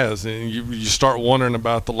team has, and you start wondering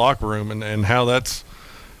about the locker room and how that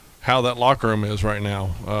locker room is right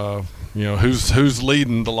now. Who's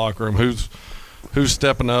leading the locker room, who's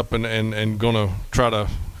stepping up and going to try to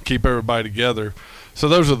keep everybody together. So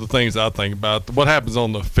those are the things I think about. What happens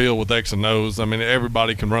on the field with X and O's, I mean,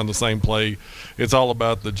 everybody can run the same play. It's all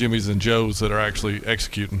about the Jimmies and Joes that are actually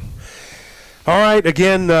executing. All right,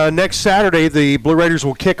 again, next Saturday, the Blue Raiders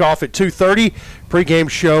will kick off at 2:30, pregame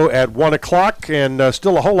show at 1 o'clock, and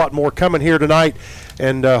still a whole lot more coming here tonight,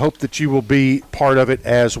 and hope that you will be part of it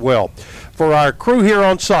as well. For our crew here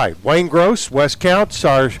on site, Wayne Gross, Wes Counts,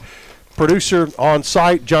 our producer on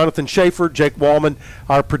site, Jonathan Schaefer, Jake Wallman,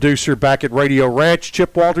 our producer back at Radio Ranch.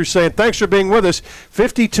 Chip Walters saying thanks for being with us.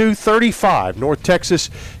 52-35, North Texas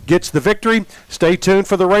gets the victory. Stay tuned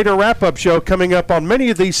for the Raider wrap-up show coming up on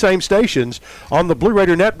many of these same stations on the Blue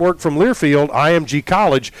Raider Network from Learfield, IMG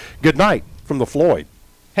College. Good night from the Floyd.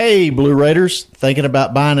 Hey, Blue Raiders, thinking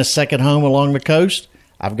about buying a second home along the coast?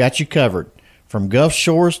 I've got you covered. From Gulf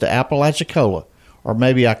Shores to Apalachicola, or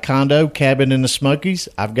maybe a condo cabin in the Smokies,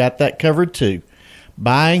 I've got that covered too.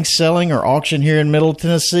 Buying, selling, or auction here in Middle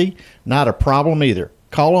Tennessee, not a problem either.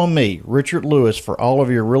 Call on me, Richard Lewis, for all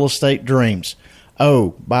of your real estate dreams.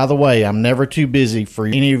 Oh, by the way, I'm never too busy for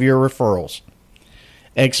any of your referrals.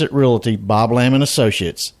 Exit Realty, Bob Lamb &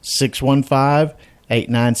 Associates,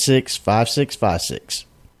 615-896-5656.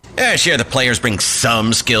 Sure, the players bring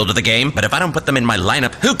some skill to the game, but if I don't put them in my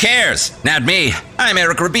lineup, who cares? Not me. I'm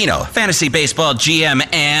Eric Rubino, fantasy baseball GM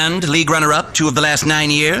and league runner-up 2 of the last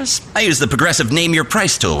 9 years. I use the Progressive Name Your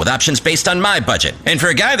Price tool with options based on my budget. And for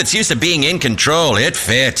a guy that's used to being in control, it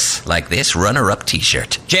fits. Like this runner-up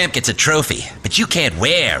t-shirt. Champ gets a trophy, but you can't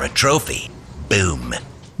wear a trophy. Boom.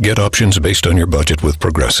 Get options based on your budget with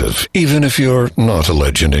Progressive, even if you're not a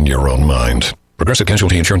legend in your own mind. Progressive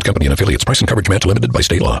Casualty Insurance Company and affiliates. Price and coverage match limited by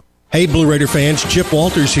state law. Hey, Blue Raider fans, Chip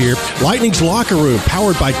Walters here. Lightning's Locker Room,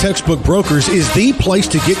 powered by Textbook Brokers, is the place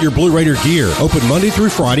to get your Blue Raider gear. Open Monday through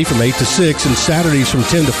Friday from 8 to 6 and Saturdays from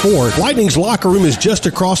 10 to 4. Lightning's Locker Room is just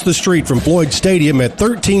across the street from Floyd Stadium at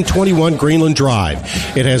 1321 Greenland Drive.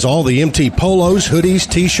 It has all the MT polos, hoodies,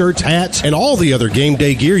 t-shirts, hats, and all the other game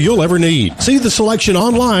day gear you'll ever need. See the selection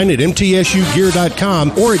online at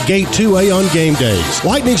mtsugear.com or at Gate 2A on game days.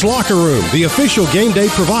 Lightning's Locker Room, the official game day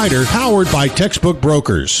provider, powered by Textbook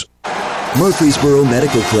Brokers. Murfreesboro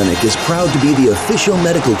Medical Clinic is proud to be the official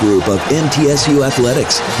medical group of MTSU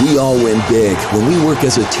Athletics. We all win big when we work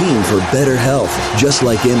as a team for better health. Just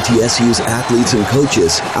like MTSU's athletes and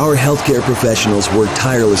coaches, our healthcare professionals work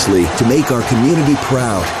tirelessly to make our community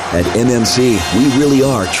proud. At MMC, we really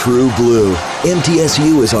are true blue.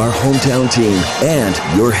 MTSU is our hometown team, and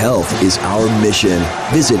your health is our mission.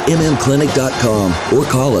 Visit mmclinic.com or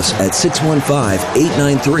call us at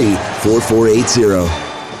 615-893-4480.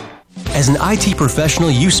 As an IT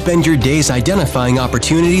professional, you spend your days identifying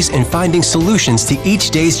opportunities and finding solutions to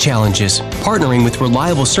each day's challenges. Partnering with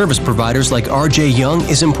reliable service providers like RJ Young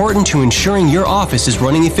is important to ensuring your office is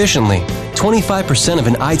running efficiently. 25% of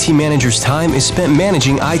an IT manager's time is spent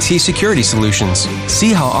managing IT security solutions.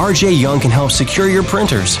 See how RJ Young can help secure your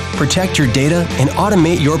printers, protect your data, and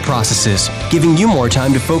automate your processes, giving you more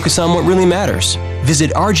time to focus on what really matters.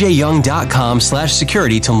 Visit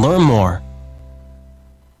rjyoung.com/security to learn more.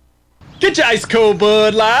 Get your ice cold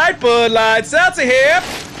Bud Light Seltzer here.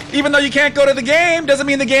 Even though you can't go to the game, doesn't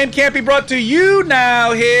mean the game can't be brought to you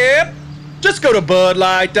now here. Just go to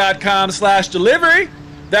budlight.com/delivery.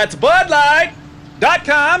 That's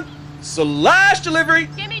budlight.com/delivery.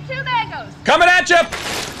 Give me 2 mangoes. Coming at you.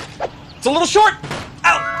 It's a little short.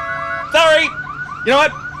 Ow. Sorry. You know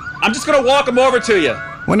what? I'm just going to walk them over to you.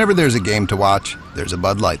 Whenever there's a game to watch, there's a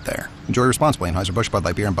Bud Light there. Enjoy responsibly. Anheuser-Busch, Bud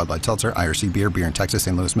Light Beer, and Bud Light Seltzer. IRC Beer in Texas,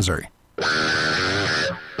 St. Louis, Missouri.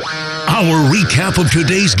 Our recap of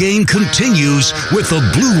today's game continues with the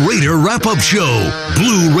Blue Raider Wrap-Up Show.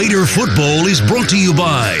 Blue Raider football is brought to you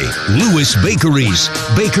by Lewis Bakeries,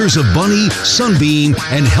 bakers of Bunny, Sunbeam,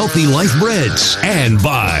 and Healthy Life Breads, and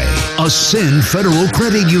by Ascend Federal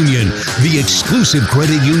Credit Union, the exclusive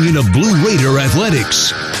credit union of Blue Raider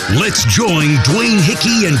Athletics. Let's join Dwayne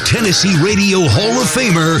Hickey and Tennessee Radio Hall of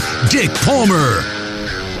Famer Dick Palmer.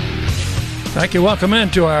 Thank you. Welcome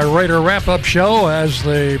into our Raider Wrap-Up Show as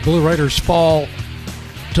the Blue Raiders fall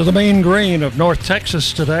to the Mean Green of North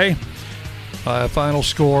Texas today. Final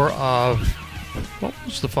score of, what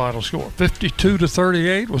was the final score?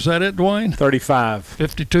 52-38. Was that it, Dwayne? 35.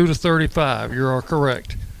 52-35. You are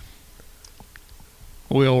correct.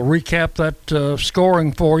 We'll recap that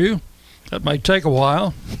scoring for you. That may take a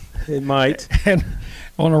while. It might. And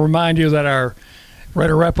I want to remind you that our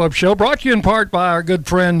Raider Wrap-Up Show brought to you in part by our good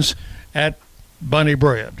friends at Bunny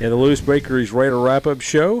Bread. Yeah, the Lewis Bakeries Raider Wrap-Up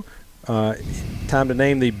Show. Time to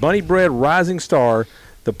name the Bunny Bread Rising Star,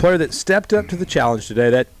 the player that stepped up to the challenge today.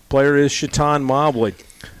 That player is Shaitan Mobley.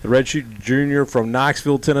 The redshirt junior from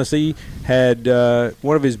Knoxville, Tennessee, had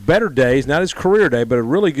one of his better days, not his career day, but a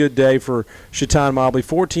really good day for Shaitan Mobley.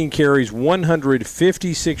 14 carries,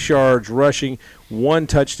 156 yards rushing, 1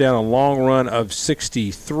 touchdown, a long run of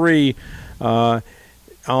 63.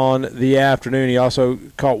 On the afternoon, he also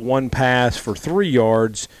caught 1 pass for 3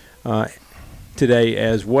 yards today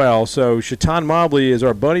as well. So Shaitan Mobley is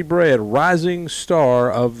our Bunny Bread rising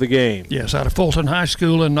star of the game. Yes, out of Fulton High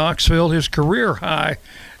School in Knoxville. His career high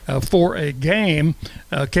for a game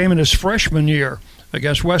came in his freshman year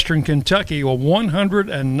against Western Kentucky with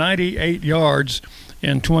 198 yards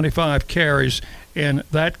and 25 carries in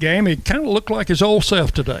that game. He kind of looked like his old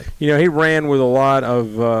self today. You know, he ran with a lot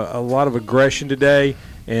of aggression today.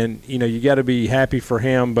 And, you know, you got to be happy for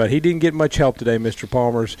him. But he didn't get much help today, Mr.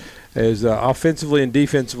 Palmer's, as offensively and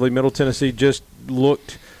defensively, Middle Tennessee just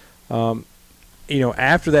looked,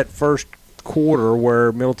 after that first quarter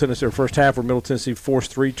where Middle Tennessee, or first half where Middle Tennessee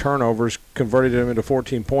forced 3 turnovers, converted them into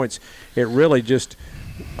 14 points, it really just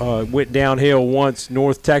went downhill once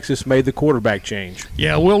North Texas made the quarterback change.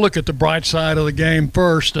 Yeah, we'll look at the bright side of the game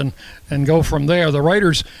first and go from there. The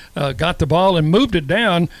Raiders got the ball and moved it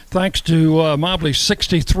down thanks to Mobley's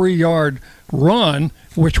 63-yard run,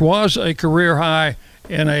 which was a career high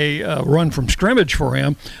in a run from scrimmage for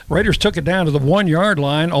him. Raiders took it down to the 1-yard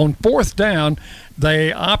line. On 4th down,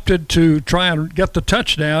 they opted to try and get the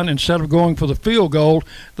touchdown instead of going for the field goal.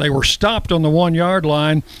 They were stopped on the 1-yard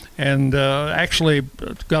line and actually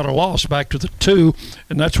got a loss back to the 2,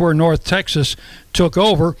 and that's where North Texas took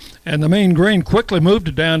over, and the Mean Green quickly moved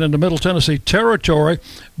it down into Middle Tennessee territory,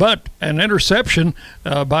 but an interception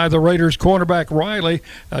by the Raiders cornerback Riley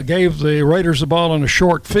gave the Raiders the ball on a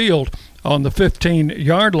short field on the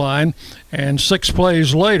 15-yard line, and 6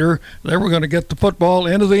 plays later, they were going to get the football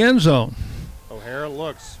into the end zone. O'Hara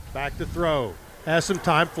looks, back to throw, has some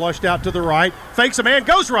time, flushed out to the right, fakes a man,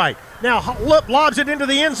 goes right. Now lobs it into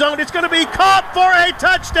the end zone. It's going to be caught for a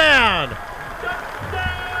touchdown.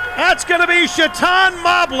 That's going to be Chaton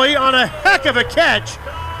Mobley on a heck of a catch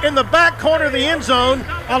in the back corner of the end zone.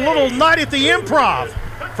 A little night at the Improv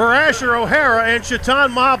for Asher O'Hara and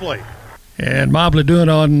Chaton Mobley. And Mobley doing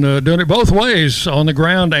it both ways, on the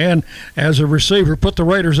ground and as a receiver, put the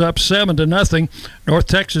Raiders up 7-0. North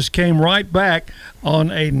Texas came right back on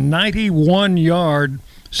a 91-yard,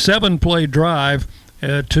 7-play drive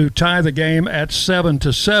to tie the game at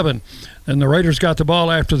 7-7. And the Raiders got the ball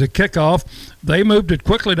after the kickoff. They moved it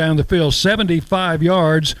quickly down the field, 75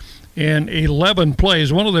 yards in 11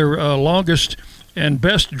 plays, one of their longest and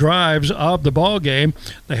best drives of the ball game.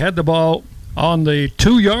 They had the ball on the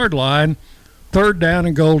 2-yard line, 3rd down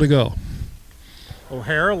and goal to go.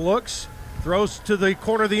 O'Hara looks, throws to the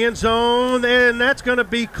corner of the end zone, and that's going to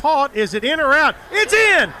be caught. Is it in or out? It's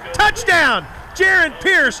in! Touchdown! Jaron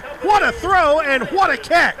Pierce, what a throw and what a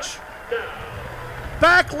catch!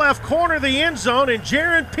 Back left corner of the end zone, and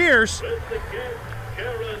Jaron Pierce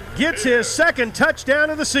gets his 2nd touchdown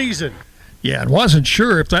of the season. Yeah, and wasn't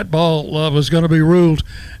sure if that ball was going to be ruled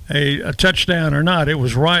a touchdown or not. It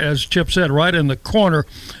was right, as Chip said, right in the corner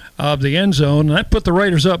of the end zone. And that put the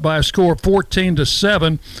Raiders up by a score of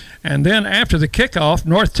 14-7. And then after the kickoff,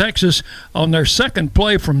 North Texas on their 2nd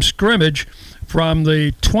play from scrimmage from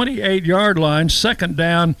the 28-yard line, 2nd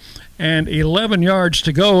down and 11 yards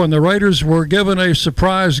to go, and the Raiders were given a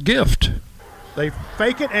surprise gift. They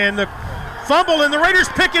fake it and the fumble, and the Raiders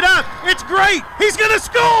pick it up. It's Great. He's going to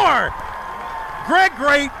score. Greg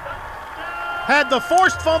Great had the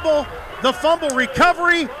forced fumble, the fumble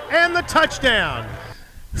recovery, and the touchdown.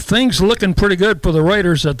 Things looking pretty good for the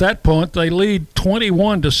Raiders at that point. They lead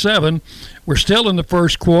 21-7. We're still in the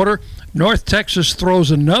first quarter. North Texas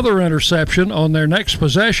throws another interception on their next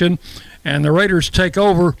possession, and the Raiders take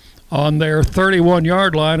over on their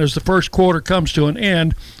 31-yard line as the first quarter comes to an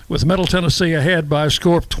end, with Middle Tennessee ahead by a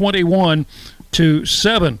score of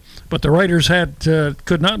 21-7. But the Raiders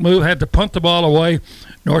could not move, had to punt the ball away.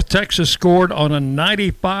 North Texas scored on a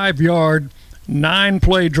 95-yard,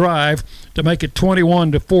 9-play drive to make it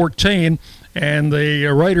 21-14, and the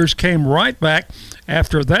Raiders came right back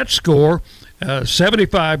after that score,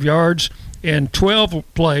 75 yards in 12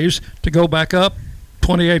 plays to go back up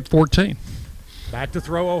 28-14. Back to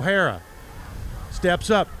throw O'Hara. Steps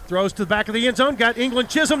up, throws to the back of the end zone, got England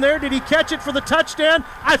Chisholm there. Did he catch it for the touchdown?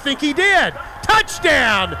 I think he did.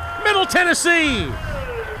 Touchdown, Middle Tennessee.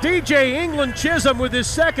 DJ England Chisholm with his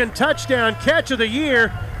 2nd touchdown catch of the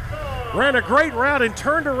year. Ran a great route and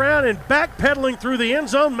turned around and backpedaling through the end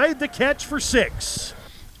zone, made the catch for 6.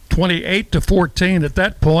 28-14 at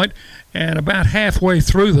that point, and about halfway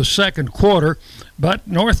through the second quarter, but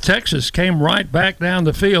North Texas came right back down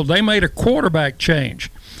the field. They made a quarterback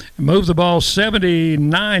change, moved the ball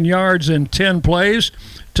 79 yards in 10 plays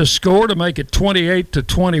to score to make it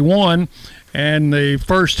 28-21, and the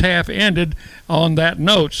first half ended on that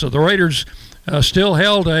note. So the Raiders still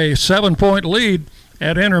held a 7-point lead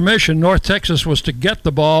at intermission. North Texas was to get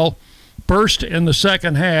the ball first in the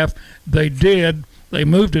second half. They did. They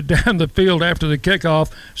moved it down the field after the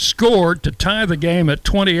kickoff, scored to tie the game at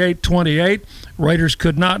 28-28. Raiders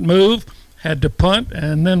could not move, had to punt,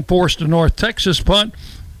 and then forced a North Texas punt.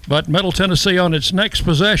 But Middle Tennessee on its next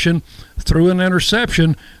possession threw an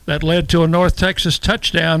interception that led to a North Texas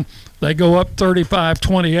touchdown. They go up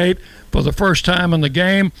 35-28 for the first time in the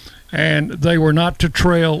game, and they were not to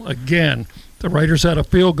trail again. The Raiders had a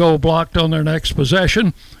field goal blocked on their next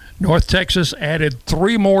possession. North Texas added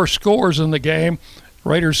 3 more scores in the game.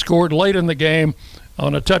 Raiders scored late in the game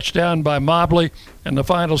on a touchdown by Mobley, and the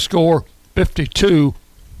final score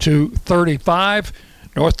 52-35.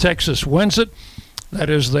 North Texas wins it. That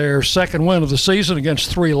is their second win of the season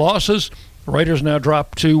against 3 losses. The Raiders now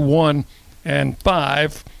drop to 1-5 and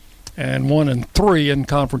 1-3 in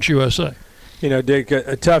Conference USA. You know, Dick,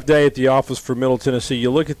 a tough day at the office for Middle Tennessee.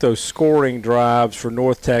 You look at those scoring drives for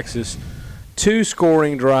North Texas. 2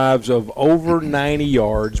 scoring drives of over 90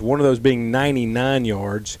 yards, one of those being 99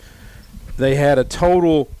 yards. they had a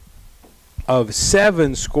total of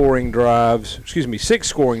 6 scoring drives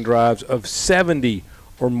of 70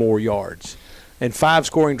 or more yards, and 5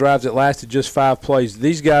 scoring drives that lasted just 5 plays.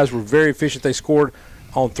 These guys were very efficient. They scored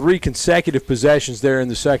on 3 consecutive possessions there in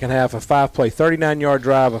the second half, a 5-play 39-yard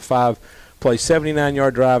drive, a 5-play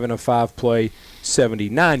 79-yard drive, and a 5-play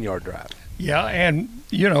 79-yard drive. Yeah, and,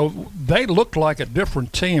 they looked like a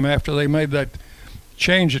different team after they made that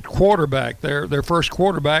change at quarterback. Their first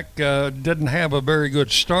quarterback didn't have a very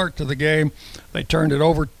good start to the game. They turned it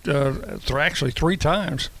over actually 3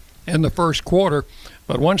 times in the first quarter.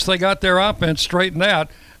 But once they got their offense straightened out,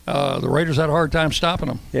 the Raiders had a hard time stopping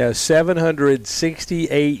them. Yeah,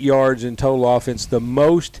 768 yards in total offense, the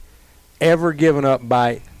most ever given up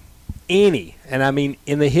by any, and I mean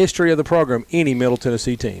in the history of the program, any Middle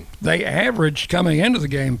Tennessee team. They averaged, coming into the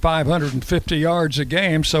game, 550 yards a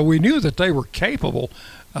game, so we knew that they were capable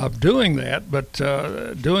of doing that, but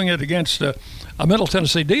doing it against a Middle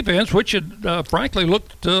Tennessee defense, which had frankly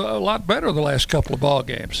looked a lot better the last couple of ball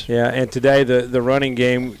games. Yeah, and today the running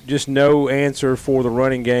game, just no answer for the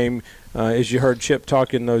running game. As you heard Chip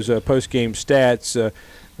talking those post-game stats,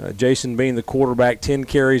 Jason Bean, the quarterback, 10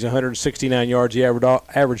 carries, 169 yards. He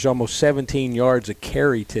averaged almost 17 yards a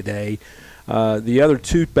carry today. The other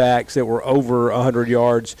 2 backs that were over 100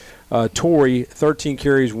 yards, Torrey, 13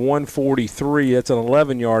 carries, 143. That's an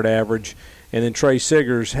 11-yard average. And then Trey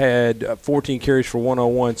Siggers had 14 carries for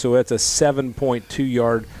 101, so that's a 7.2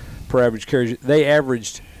 yard per average carry. They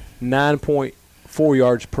averaged 9.4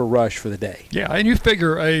 yards per rush for the day. Yeah, and you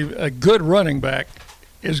figure a good running back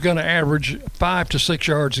is going to average 5 to 6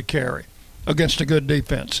 yards a carry against a good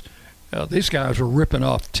defense. These guys were ripping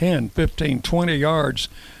off 10, 15, 20 yards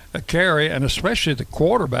a carry, and especially the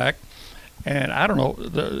quarterback. And I don't know,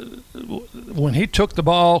 when he took the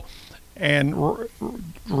ball and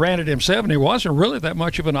ran it himself, and it wasn't really that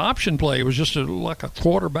much of an option play. It was just like a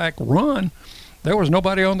quarterback run. There was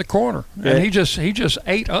nobody on the corner, and he just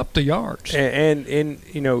ate up the yards. And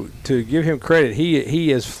to give him credit,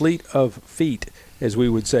 he is fleet of feet, as we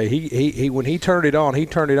would say. He when he turned it on, he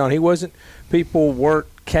turned it on. People weren't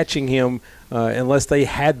catching him unless they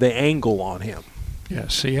had the angle on him.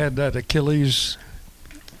 Yes, he had that Achilles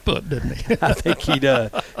foot, didn't he? I think he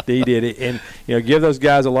did. He did it, and give those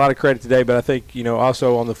guys a lot of credit today. But I think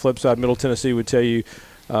also on the flip side, Middle Tennessee would tell you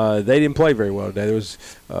they didn't play very well today. There was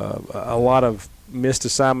a lot of missed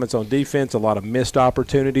assignments on defense, a lot of missed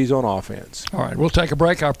opportunities on offense. All right, we'll take a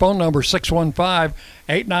break. Our phone number is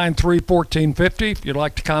 615-893-1450. If you'd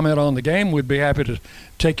like to comment on the game, we'd be happy to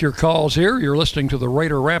take your calls here. You're listening to the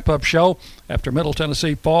Raider Wrap-Up Show after Middle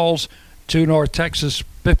Tennessee falls to North Texas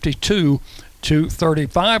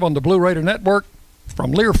 52-35 on the Blue Raider Network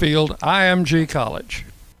from Learfield IMG College.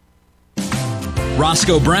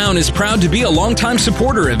 Roscoe Brown is proud to be a longtime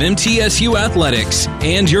supporter of MTSU Athletics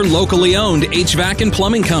and your locally owned HVAC and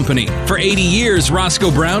plumbing company. For 80 years,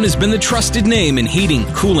 Roscoe Brown has been the trusted name in heating,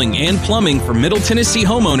 cooling, and plumbing for Middle Tennessee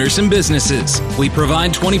homeowners and businesses. We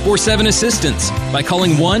provide 24/7 assistance by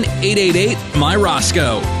calling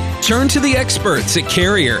 1-888-MY-ROSCOE. Turn to the experts at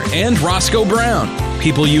Carrier and Roscoe Brown.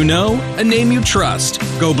 People you know, a name you trust.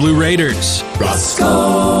 Go Blue Raiders.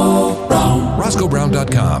 Roscoe Brown.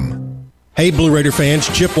 RoscoeBrown.com. Hey, Blue Raider fans,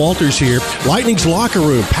 Chip Walters here. Lightning's Locker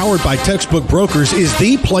Room, powered by Textbook Brokers, is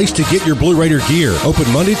the place to get your Blue Raider gear. Open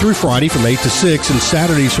Monday through Friday from 8 to 6 and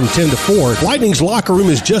Saturdays from 10 to 4. Lightning's Locker Room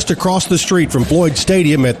is just across the street from Floyd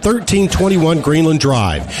Stadium at 1321 Greenland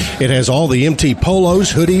Drive. It has all the MT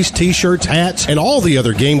polos, hoodies, t-shirts, hats, and all the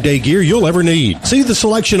other game day gear you'll ever need. See the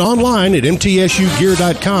selection online at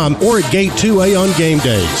mtsugear.com or at Gate 2A on game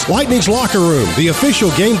days. Lightning's Locker Room, the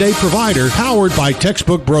official game day provider, powered by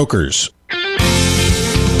Textbook Brokers.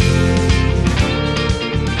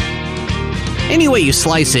 Any way you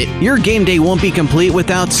slice it, your game day won't be complete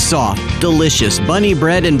without soft, delicious bunny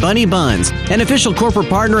bread and bunny buns, an official corporate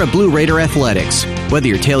partner of Blue Raider Athletics. Whether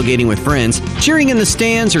you're tailgating with friends, cheering in the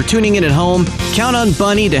stands, or tuning in at home, count on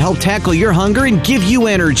Bunny to help tackle your hunger and give you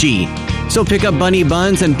energy. So pick up bunny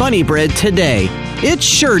buns and bunny bread today. It's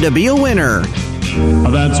sure to be a winner.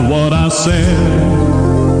 That's what I said.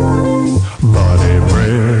 Bunny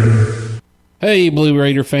bread. Hey, Blue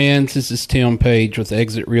Raider fans, this is Tim Page with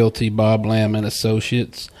Exit Realty Bob Lamb and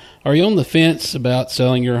Associates. Are you on the fence about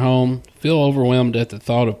selling your home? Feel overwhelmed at the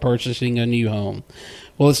thought of purchasing a new home?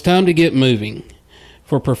 Well, it's time to get moving.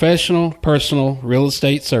 For professional, personal real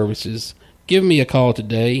estate services, give me a call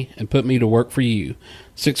today and put me to work for you.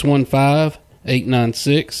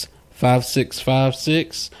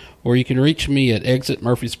 615-896-5656, or you can reach me at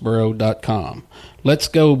exitmurfreesboro.com. Let's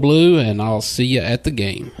go Blue, and I'll see you at the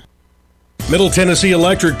game. Middle Tennessee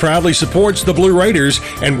Electric proudly supports the Blue Raiders,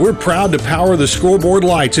 and we're proud to power the scoreboard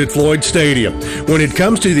lights at Floyd Stadium. When it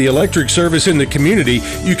comes to the electric service in the community,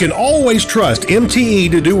 you can always trust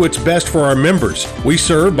MTE to do what's best for our members. We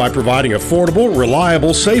serve by providing affordable,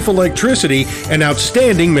 reliable, safe electricity and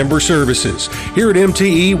outstanding member services. Here at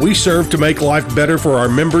MTE, we serve to make life better for our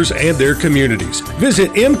members and their communities.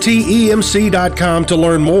 Visit MTEMC.com to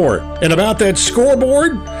learn more. And about that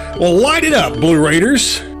scoreboard, well, light it up, Blue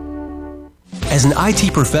Raiders. As an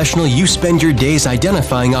IT professional, you spend your days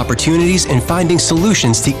identifying opportunities and finding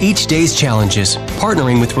solutions to each day's challenges.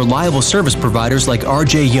 Partnering with reliable service providers like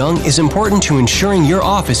RJ Young is important to ensuring your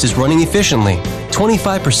office is running efficiently.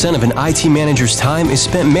 25% of an IT manager's time is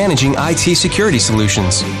spent managing IT security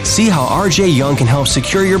solutions. See how RJ Young can help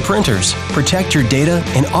secure your printers, protect your data,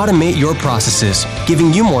 and automate your processes,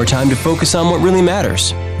 giving you more time to focus on what really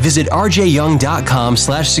matters. Visit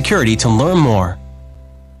rjyoung.com/security to learn more.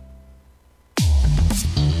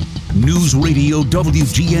 News Radio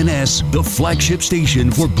WGNS, the flagship station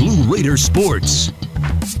for Blue Raider sports.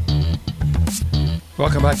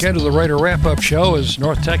 Welcome back into the Raider Wrap-Up Show as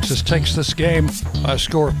North Texas takes this game by a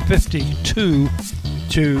score of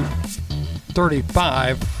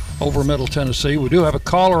 52-35 over Middle Tennessee. We do have a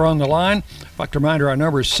caller on the line. I'd like to remind you our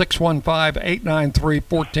number is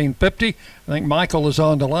 615-893-1450. I think Michael is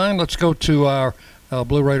on the line. Let's go to our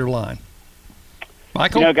Blue Raider line.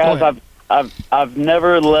 Michael? You know, guys, I've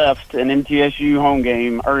never left an MTSU home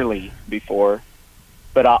game early before,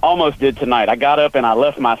 but I almost did tonight. I got up and I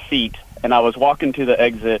left my seat, and I was walking to the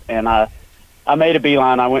exit, and I made a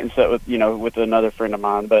beeline. I went and sat with another friend of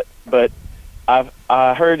mine, but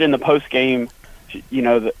I heard in the post game,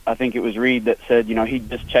 I think it was Reed that said, he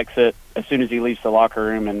just checks it as soon as he leaves the locker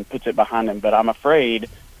room and puts it behind him. But I'm afraid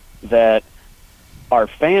that our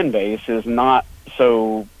fan base is not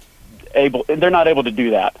so they're not able to do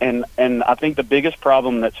that, and I think the biggest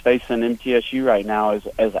problem that's facing MTSU right now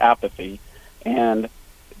is apathy. And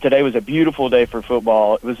today was a beautiful day for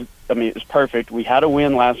football. It was perfect. We had a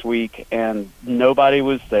win last week, and nobody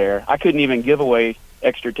was there. I couldn't even give away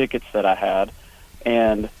extra tickets that I had.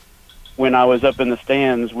 And when I was up in the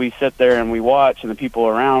stands, we sit there and we watch, and the people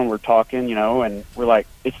around were talking, and we're like,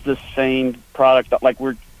 it's the same product. Like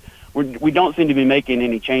we don't seem to be making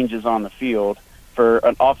any changes on the field. For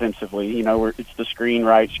offensively, it's the screen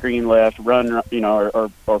right, screen left, run,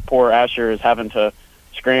 or poor Asher is having to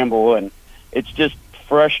scramble, and it's just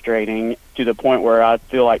frustrating to the point where I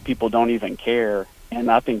feel like people don't even care,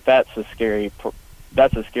 and I think that's a scary, for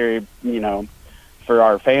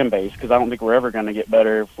our fan base, because I don't think we're ever going to get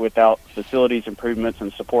better without facilities improvements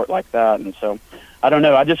and support like that. And so, I don't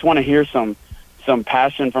know. I just want to hear some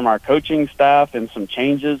passion from our coaching staff and some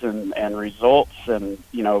changes and results, and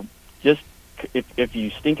just. If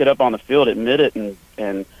you stink it up on the field, admit it and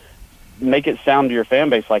make it sound to your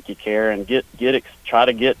fan base like you care, and try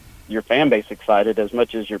to get your fan base excited as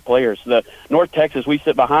much as your players. The North Texas, we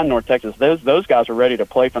sit behind North Texas. Those guys were ready to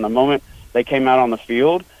play from the moment they came out on the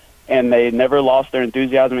field, and they never lost their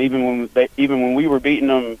enthusiasm, even when we were beating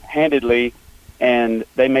them handedly, and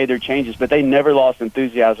they made their changes. But they never lost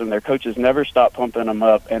enthusiasm. Their coaches never stopped pumping them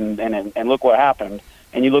up, and look what happened.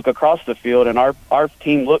 And you look across the field, and our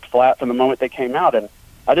team looked flat from the moment they came out. And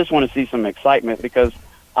I just want to see some excitement, because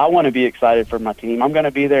I want to be excited for my team. I'm going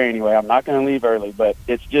to be there anyway. I'm not going to leave early, but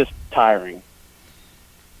it's just tiring.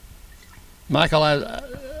 Michael,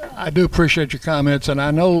 I do appreciate your comments, and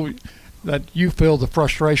I know that you feel the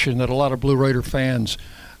frustration that a lot of Blue Raider fans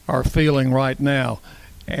are feeling right now.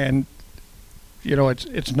 And,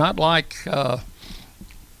 it's not like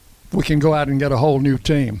we can go out and get a whole new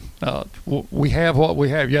team. We have what we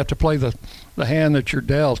have. You have to play the hand that you're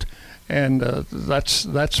dealt, and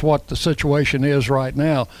that's what the situation is right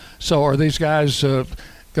now. So, are these guys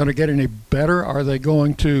going to get any better? Are they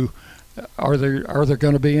going to? Are there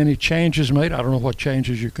going to be any changes made? I don't know what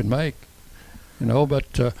changes you can make,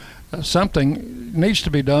 but something needs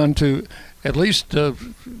to be done to at least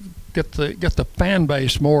get the fan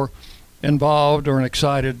base more involved or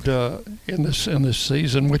excited in this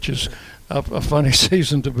season, which is a funny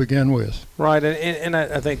season to begin with. Right, and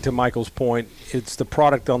I think to Michael's point, it's the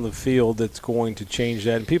product on the field that's going to change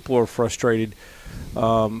that. And people are frustrated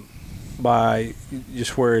by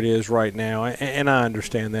just where it is right now, and I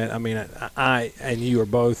understand that. I mean, I and you are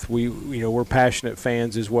both, we're passionate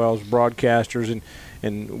fans as well as broadcasters,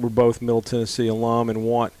 and we're both Middle Tennessee alum and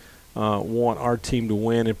want our team to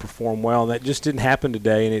win and perform well. And that just didn't happen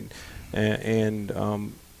today, and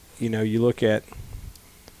you look at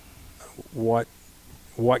what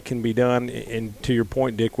can be done, and to your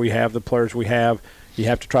point, Dick, we have the players we have. You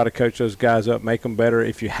have to try to coach those guys up, make them better.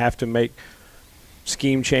 If you have to make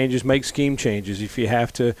scheme changes, make scheme changes. If you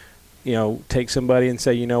have to, take somebody and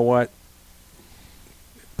say, you know what,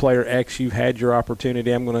 player X, you've had your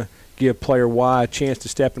opportunity. I'm going to give player Y a chance to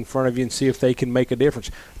step in front of you and see if they can make a difference.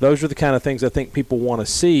 Those are the kind of things I think people want to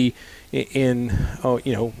see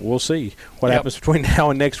we'll see what happens between now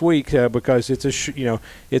and next week because it's a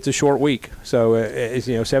short week.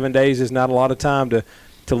 So, 7 days is not a lot of time to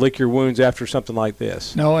lick your wounds after something like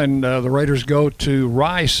this. No, and the Raiders go to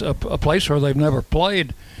Rice, a place where they've never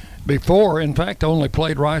played before. In fact, only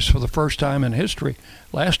played Rice for the first time in history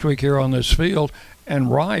last week here on this field.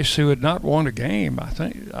 And Rice, who had not won a game, I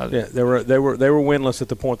think. They were winless at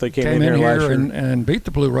the point they came in here last year and beat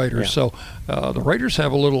the Blue Raiders. Yeah. So the Raiders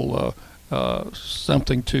have a little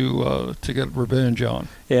something to get revenge on.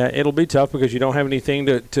 Yeah, it'll be tough because you don't have anything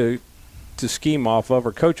to scheme off of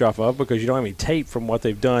or coach off of because you don't have any tape from what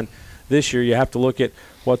they've done this year. You have to look at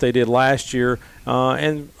what they did last year.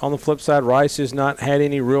 And on the flip side, Rice has not had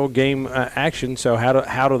any real game action. So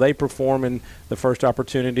how do they perform in the first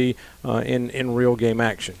opportunity in real game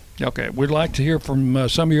action? Okay, we'd like to hear from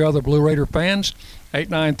some of your other Blue Raider fans.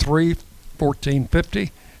 893-1450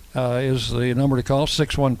 is the number to call,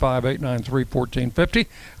 615-893-1450.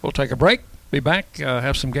 We'll take a break, be back,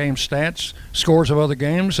 have some game stats, scores of other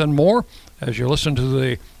games, and more as you listen to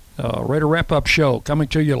the Raider Wrap-Up Show coming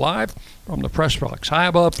to you live from the press box high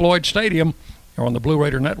above Floyd Stadium on the Blue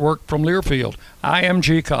Raider Network from Learfield,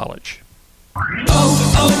 IMG College.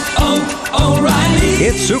 O'Reilly.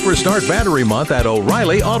 It's Superstart Battery Month at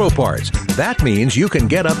O'Reilly Auto Parts. That means you can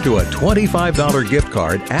get up to a $25 gift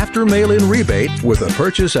card after mail-in rebate with the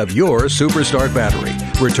purchase of your Superstart battery.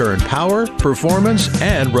 Return power, performance,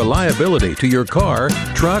 and reliability to your car,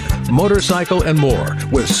 truck, motorcycle, and more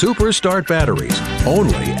with Superstart batteries.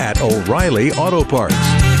 Only at O'Reilly Auto Parts.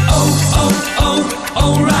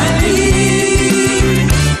 O'Reilly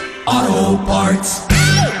Auto Parts.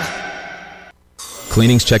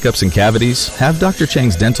 Cleanings, checkups, and cavities? Have Dr.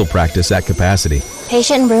 Chang's dental practice at capacity.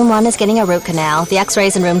 Patient in room 1 is getting a root canal. The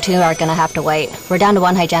x-rays in room 2 are going to have to wait. We're down to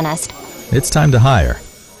 1 hygienist. It's time to hire.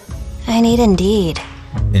 I need Indeed.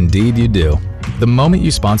 Indeed you do. The moment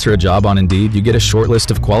you sponsor a job on Indeed, you get a short list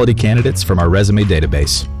of quality candidates from our resume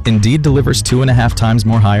database. Indeed delivers 2.5 times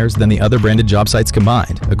more hires than the other branded job sites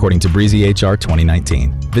combined, according to Breezy HR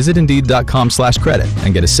 2019. Visit Indeed.com/credit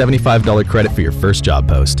and get a $75 credit for your first job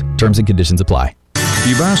post. Terms and conditions apply.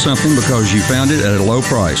 You buy something because you found it at a low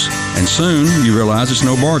price, and soon you realize it's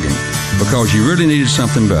no bargain because you really needed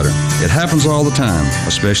something better. It happens all the time,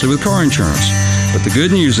 especially with car insurance. But the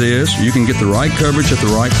good news is you can get the right coverage at the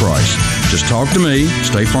right price. Just talk to me,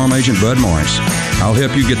 State Farm Agent Bud Morris. I'll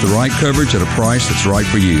help you get the right coverage at a price that's right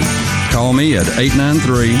for you. Call me at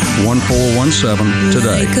 893-1417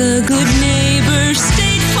 today. Like a good neighbor,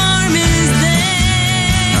 State Farm is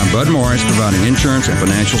there. I'm Bud Morris, providing insurance and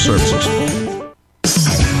financial services.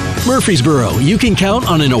 Murfreesboro, you can count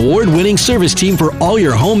on an award-winning service team for all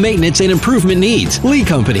your home maintenance and improvement needs. Lee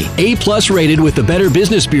Company, A+ rated with the Better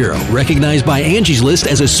Business Bureau, recognized by Angie's List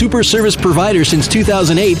as a super service provider since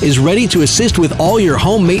 2008, is ready to assist with all your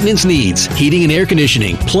home maintenance needs. Heating and air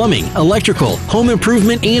conditioning, plumbing, electrical, home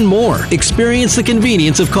improvement, and more. Experience the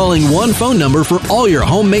convenience of calling one phone number for all your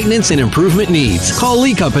home maintenance and improvement needs. Call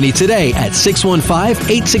Lee Company today at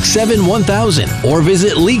 615-867-1000 or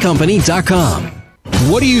visit leecompany.com.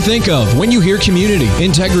 What do you think of when you hear community,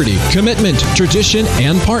 integrity, commitment, tradition,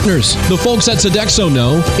 and partners? The folks at Sodexo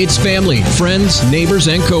know it's family, friends, neighbors,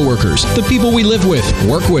 and coworkers. The people we live with,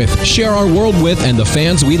 work with, share our world with, and the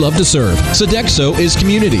fans we love to serve. Sodexo is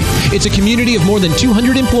community. It's a community of more than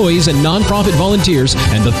 200 employees and nonprofit volunteers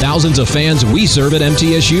and the thousands of fans we serve at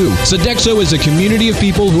MTSU. Sodexo is a community of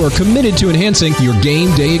people who are committed to enhancing your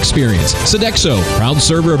game day experience. Sodexo, proud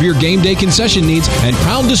server of your game day concession needs and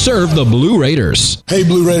proud to serve the Blue Raiders. Hey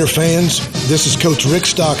Blue Raider fans, this is Coach Rick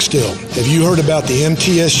Stockstill. Have you heard about the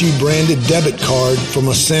MTSU branded debit card from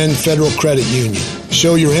Ascend Federal Credit Union?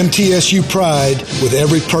 Show your MTSU pride with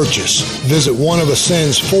every purchase. Visit one of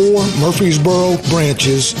Ascend's 4 Murfreesboro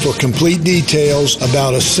branches for complete details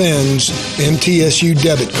about Ascend's MTSU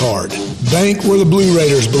debit card. Bank where the Blue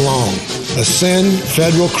Raiders belong. Ascend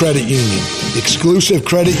Federal Credit Union, exclusive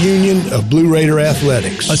credit union of Blue Raider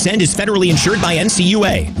Athletics. Ascend is federally insured by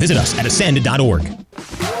NCUA. Visit us at ascend.org.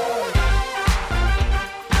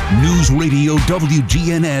 News Radio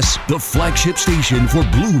WGNS, the flagship station for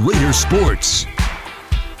Blue Raider sports.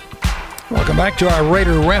 Welcome back to our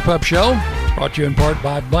Raider Wrap-Up Show, brought to you in part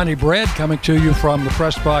by Bunny Bread, coming to you from the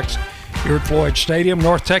press box here at Floyd Stadium.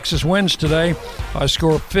 North Texas wins today by a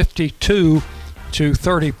score of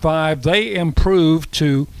 52-35. They improved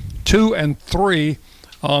to 2-3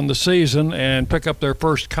 on the season and pick up their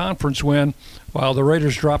first conference win while the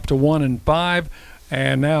Raiders dropped to 1-5,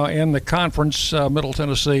 and now in the conference, Middle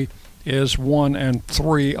Tennessee is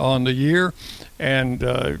 1-3 on the year. And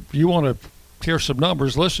you want to hear some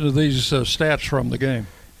numbers? Listen to these stats from the game.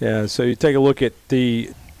 Yeah, so you take a look at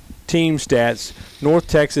the team stats. North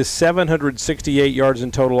Texas, 768 yards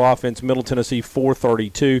in total offense. Middle Tennessee,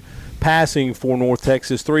 432. Passing for North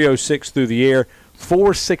Texas, 306 through the air,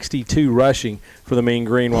 462 rushing for the Mean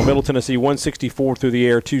Green, while Middle Tennessee, 164 through the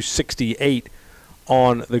air, 268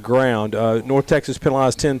 on the ground. North Texas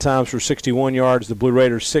penalized 10 times for 61 yards. The Blue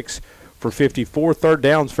Raiders, 6 for 54. Third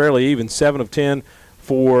down's fairly even, 7 of 10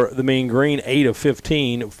 for the Mean Green, 8 of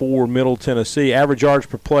 15 for Middle Tennessee. Average yards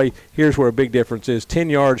per play, here's where a big difference is. 10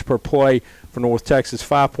 yards per play for North Texas,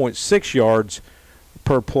 5.6 yards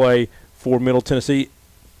per play for Middle Tennessee.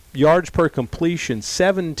 Yards per completion,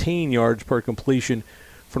 17 yards per completion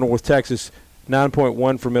for North Texas,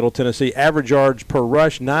 9.1 for Middle Tennessee. Average yards per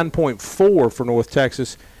rush, 9.4 for North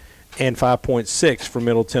Texas, and 5.6 for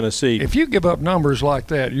Middle Tennessee. If you give up numbers like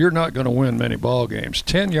that, you're not going to win many ball games.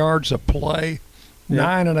 10 yards a play,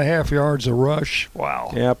 9.5 yards a rush.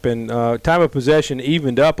 Wow. Yep, and time of possession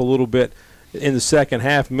evened up a little bit in the second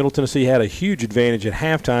half. Middle Tennessee had a huge advantage at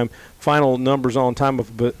halftime. Final numbers on time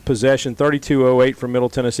of possession, 32:08 for Middle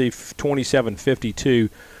Tennessee, 27:52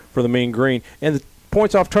 for the Mean Green. And the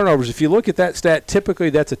points off turnovers, if you look at that stat, typically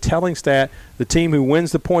that's a telling stat. The team who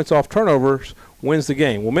wins the points off turnovers wins the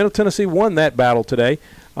game. Well, Middle Tennessee won that battle today.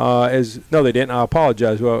 No, they didn't. I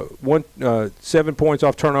apologize. 7 points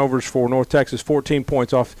off turnovers for North Texas, 14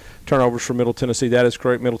 points off turnovers for Middle Tennessee. That is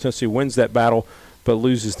correct. Middle Tennessee wins that battle, but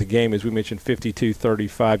loses the game, as we mentioned,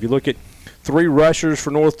 52-35. You look at 3 rushers for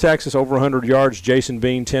North Texas, over 100 yards. Jason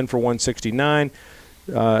Bean, 10 for 169.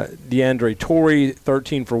 DeAndre Torrey,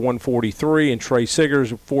 13 for 143. And Trey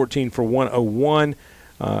Siggers, 14 for 101.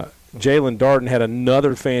 Jalen Darden had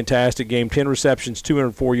another fantastic game, 10 receptions,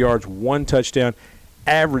 204 yards, 1 touchdown.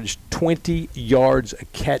 Averaged 20 yards a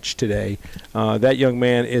catch today. That young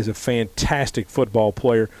man is a fantastic football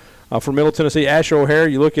player. For Middle Tennessee, Asher O'Hara,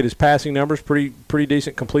 you look at his passing numbers, pretty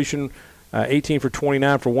decent completion, 18 for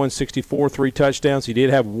 29 for 164, 3 touchdowns. He did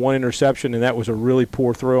have 1 interception, and that was a really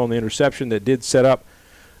poor throw on the interception that did set up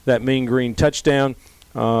that Mean Green touchdown.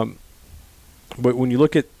 But when you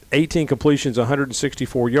look at 18 completions,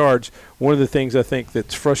 164 yards, one of the things I think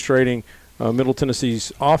that's frustrating Middle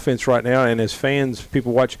Tennessee's offense right now, and as fans,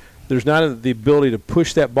 people watch, there's not the ability to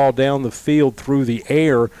push that ball down the field through the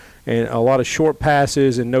air, and a lot of short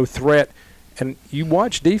passes and no threat. And you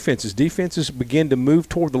watch defenses. Defenses begin to move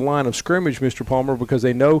toward the line of scrimmage, Mr. Palmer, because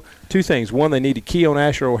they know 2 things. 1, they need to key on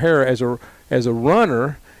Asher O'Hara as a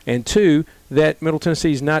runner, and 2, that Middle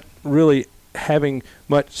Tennessee is not really having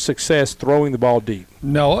much success throwing the ball deep.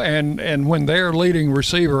 No, and when their leading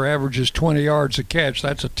receiver averages 20 yards a catch,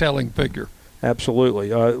 that's a telling figure.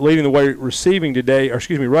 Absolutely. Leading the way rushing today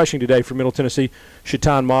for Middle Tennessee,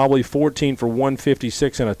 Shaton Mobley, 14 for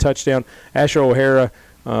 156 and a touchdown. Asher O'Hara,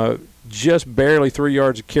 just barely 3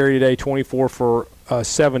 yards a carry today, 24 for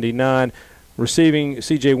 79. Receiving,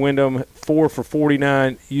 C.J. Wyndham, 4 for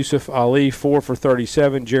 49. Yusuf Ali, 4 for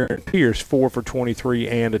 37. Jaron Pierce, 4 for 23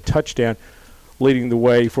 and a touchdown, leading the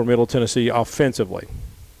way for Middle Tennessee offensively.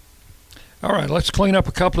 All right, let's clean up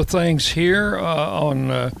a couple of things here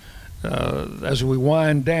as we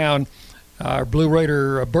wind down. Our Blue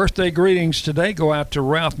Raider birthday greetings today go out to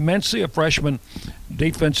Ralph Mency, a freshman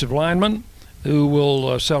defensive lineman who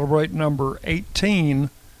will celebrate number 19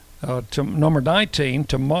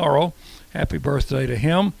 tomorrow. Happy birthday to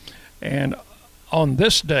him. And on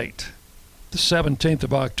this date, the 17th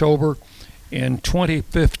of October, in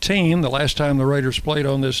 2015, the last time the Raiders played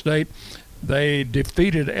on this date, they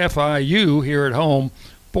defeated FIU here at home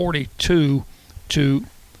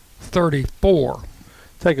 42-34.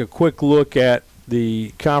 Take a quick look at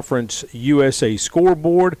the Conference USA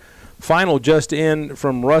scoreboard. Final just in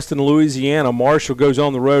from Ruston, Louisiana. Marshall goes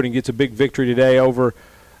on the road and gets a big victory today over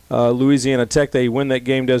Louisiana Tech. They win that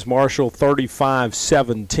game, does Marshall,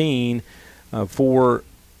 35-17. For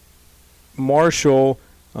Marshall,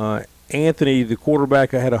 Anthony, the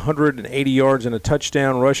quarterback, had 180 yards and a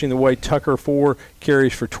touchdown. Rushing the way, Tucker, 4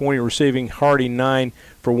 carries for 20 receiving. Hardy, 9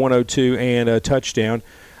 for 102 and a touchdown.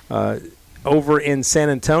 Over in San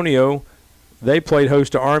Antonio, they played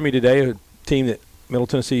host to Army today, a team that Middle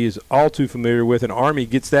Tennessee is all too familiar with, and Army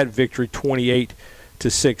gets that victory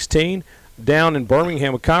 28-16. Down in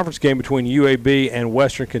Birmingham, a conference game between UAB and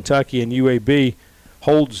Western Kentucky, and UAB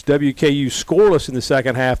holds WKU scoreless in the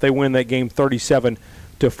second half. They win that game 37-14.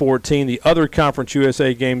 The other Conference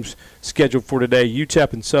USA games scheduled for today,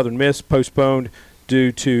 UTEP and Southern Miss postponed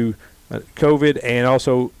due to COVID, and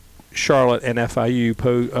also Charlotte and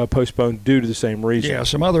FIU postponed due to the same reason. Yeah,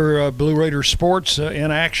 some other Blue Raider sports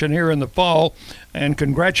in action here in the fall. And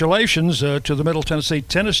congratulations to the Middle Tennessee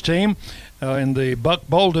tennis team in the Buck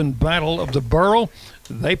Bolden Battle of the Borough.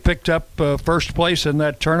 They picked up first place in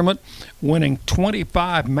that tournament, winning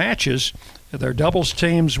 25 matches. Their doubles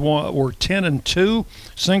teams were 10-2.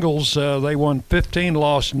 Singles, they won 15,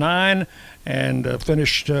 lost 9, and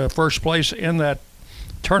finished first place in that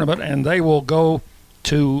tournament. And they will go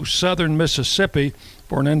to Southern Mississippi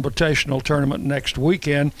for an invitational tournament next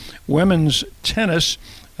weekend. Women's tennis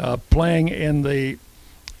playing in the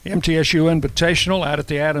MTSU Invitational out at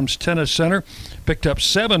the Adams Tennis Center. Picked up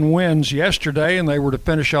 7 wins yesterday, and they were to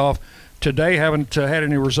finish off today. Haven't had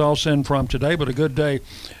any results in from today, but a good day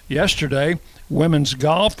yesterday. Women's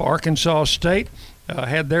golf, Arkansas State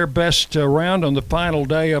had their best round on the final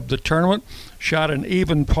day of the tournament. Shot an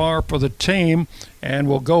even par for the team, and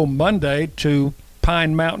will go Monday to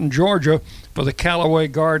Pine Mountain, Georgia for the Callaway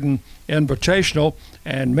Garden Invitational.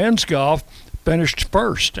 And men's golf finished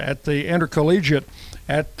first at the Intercollegiate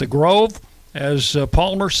at the Grove as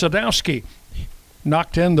Palmer Sadowski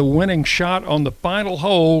knocked in the winning shot on the final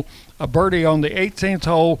hole, a birdie on the 18th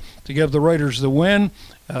hole to give the Raiders the win.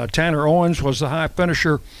 Tanner Owens was the high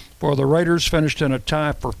finisher for the Raiders, finished in a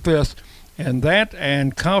tie for 5th. And that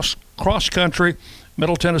and cross country,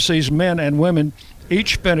 Middle Tennessee's men and women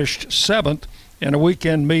each finished 7th in a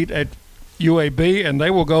weekend meet at UAB, and they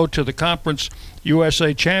will go to the Conference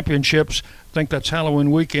USA Championships. I think that's Halloween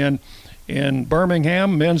weekend in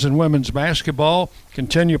Birmingham. Men's and women's basketball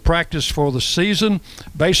continue practice for the season.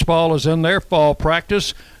 Baseball is in their fall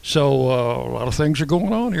practice, so a lot of things are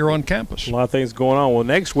going on here on campus. A lot of things going on. Well,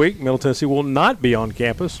 next week, Middle Tennessee will not be on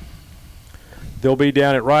campus. They'll be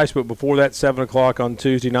down at Rice, but before that, 7 o'clock on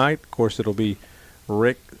Tuesday night. Of course, it'll be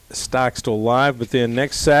Rick Stockstill live. But then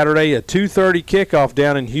next Saturday, a 2:30 kickoff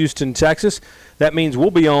down in Houston, Texas. That means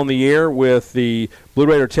we'll be on the air with the Blue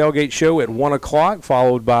Raider Tailgate Show at 1 o'clock,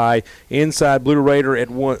 followed by Inside Blue Raider at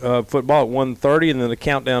football at 1:30, and then the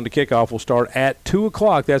countdown to kickoff will start at 2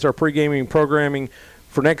 o'clock. That's our pre-gaming programming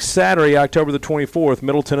for next Saturday, October the 24th,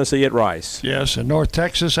 Middle Tennessee at Rice. Yes, and North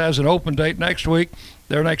Texas has an open date next week.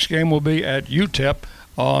 Their next game will be at UTEP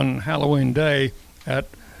on Halloween Day at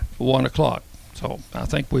 1 o'clock. So I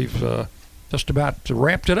think we've just about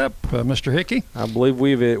wrapped it up, Mr. Hickey. I believe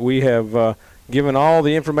we have given all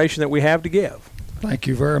the information that we have to give. Thank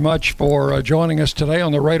you very much for joining us today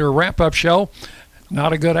on the Raider Wrap-Up Show.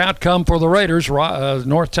 Not a good outcome for the Raiders.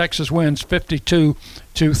 North Texas wins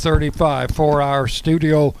 52-35. For our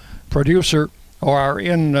studio producer, or our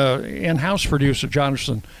in-house producer,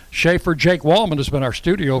 Jonathan Schaefer, Jake Wallman has been our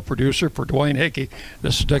studio producer. For Dwayne Hickey,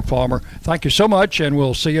 this is Dick Palmer. Thank you so much, and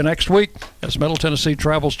we'll see you next week as Middle Tennessee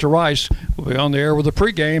travels to Rice. We'll be on the air with the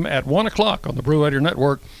pregame at 1 o'clock on the Blue Raider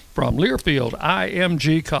Network from Learfield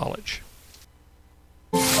IMG College.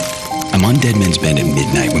 I'm on Deadman's Bend at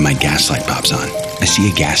midnight when my gas light pops on. I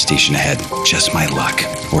see a gas station ahead. Just my luck.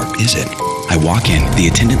 Or is it? I walk in. The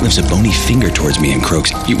attendant lifts a bony finger towards me and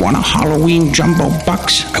croaks, "You want a Halloween jumbo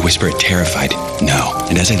bucks?" I whisper it terrified, "No."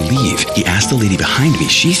 And as I leave, he asks the lady behind me.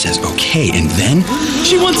 She says, "Okay." And then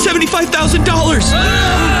She won $75,000!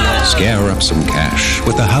 Scare up some cash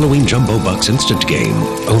with the Halloween Jumbo Bucks instant game.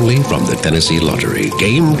 Only from the Tennessee Lottery.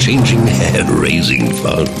 Game-changing, head-raising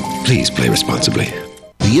fun. Please play responsibly.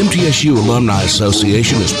 The MTSU Alumni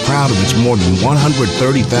Association is proud of its more than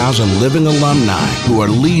 130,000 living alumni who are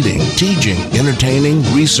leading, teaching, entertaining,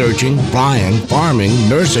 researching, flying, farming,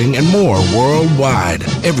 nursing, and more worldwide.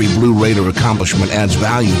 Every Blue Raider accomplishment adds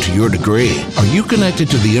value to your degree. Are you connected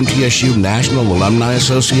to the MTSU National Alumni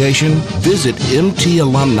Association? Visit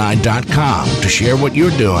mtalumni.com to share what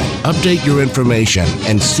you're doing, update your information,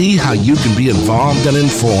 and see how you can be involved and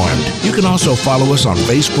informed. You can also follow us on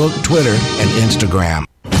Facebook, Twitter, and Instagram.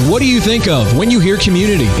 What do you think of when you hear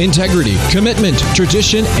community, integrity, commitment,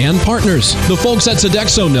 tradition, and partners? The folks at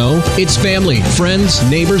Sodexo know it's family, friends,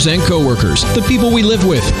 neighbors, and coworkers. The people we live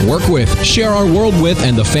with, work with, share our world with,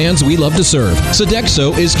 and the fans we love to serve.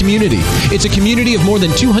 Sodexo is community. It's a community of more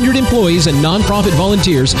than 200 employees and nonprofit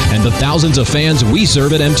volunteers and the thousands of fans we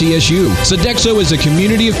serve at MTSU. Sodexo is a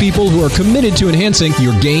community of people who are committed to enhancing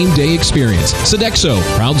your game day experience. Sodexo,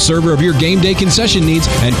 proud server of your game day concession needs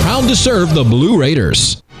and proud to serve the Blue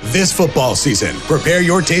Raiders. This football season, prepare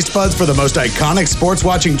your taste buds for the most iconic sports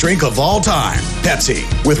watching drink of all time, Pepsi.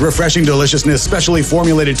 With refreshing deliciousness specially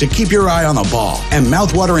formulated to keep your eye on the ball and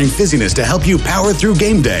mouth-watering fizziness to help you power through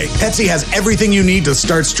game day, Pepsi has everything you need to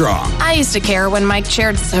start strong. I used to care when Mike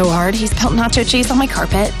cheered so hard he spilled nacho cheese on my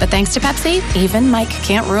carpet, but thanks to Pepsi, even Mike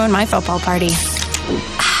can't ruin my football party.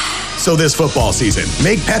 So this football season,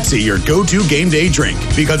 make Pepsi your go-to game day drink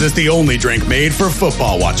because it's the only drink made for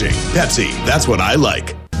football watching. Pepsi, that's what I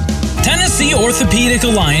like. Tennessee Orthopedic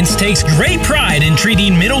Alliance takes great pride in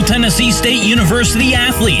treating Middle Tennessee State University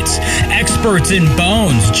athletes. Experts in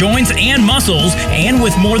bones, joints, and muscles, and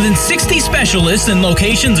with more than 60 specialists in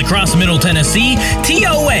locations across Middle Tennessee,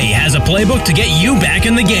 TOA has a playbook to get you back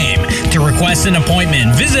in the game. To request an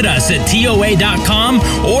appointment, visit us at TOA.com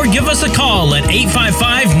or give us a call at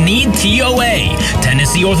 855-NEED-TOA.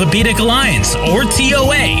 Tennessee Orthopedic Alliance, or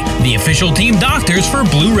TOA, the official team doctors for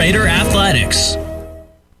Blue Raider Athletics.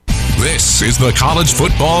 This is the College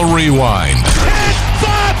Football Rewind. It's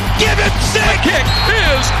up! Give it six! The kick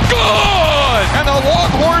is good! And the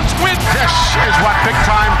Longhorns win. This is what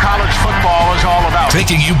big-time college football is all about.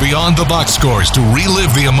 Taking you beyond the box scores to relive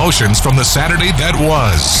the emotions from the Saturday that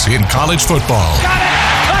was in college football. Got it!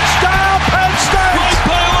 Touchdown, Penn State! Right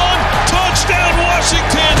pylon, touchdown,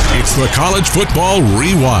 Washington! It's the College Football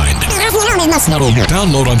Rewind.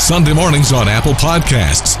 Download on Sunday mornings on Apple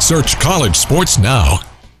Podcasts. Search College Sports Now.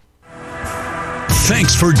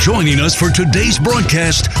 Thanks for joining us for today's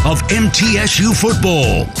broadcast of MTSU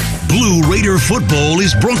Football. Blue Raider Football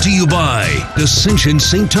is brought to you by Ascension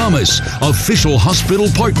St. Thomas, official hospital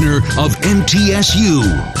partner of MTSU.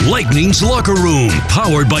 Lightning's Locker Room,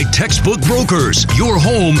 powered by Textbook Brokers, your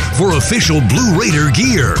home for official Blue Raider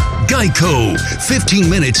gear. Geico, 15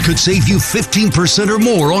 minutes could save you 15% or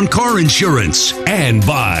more on car insurance. And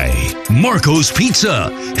by Marco's Pizza.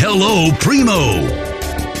 Hello, Primo.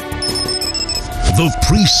 The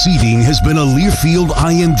preceding has been a Learfield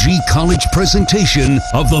IMG College presentation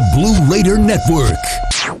of the Blue Raider Network.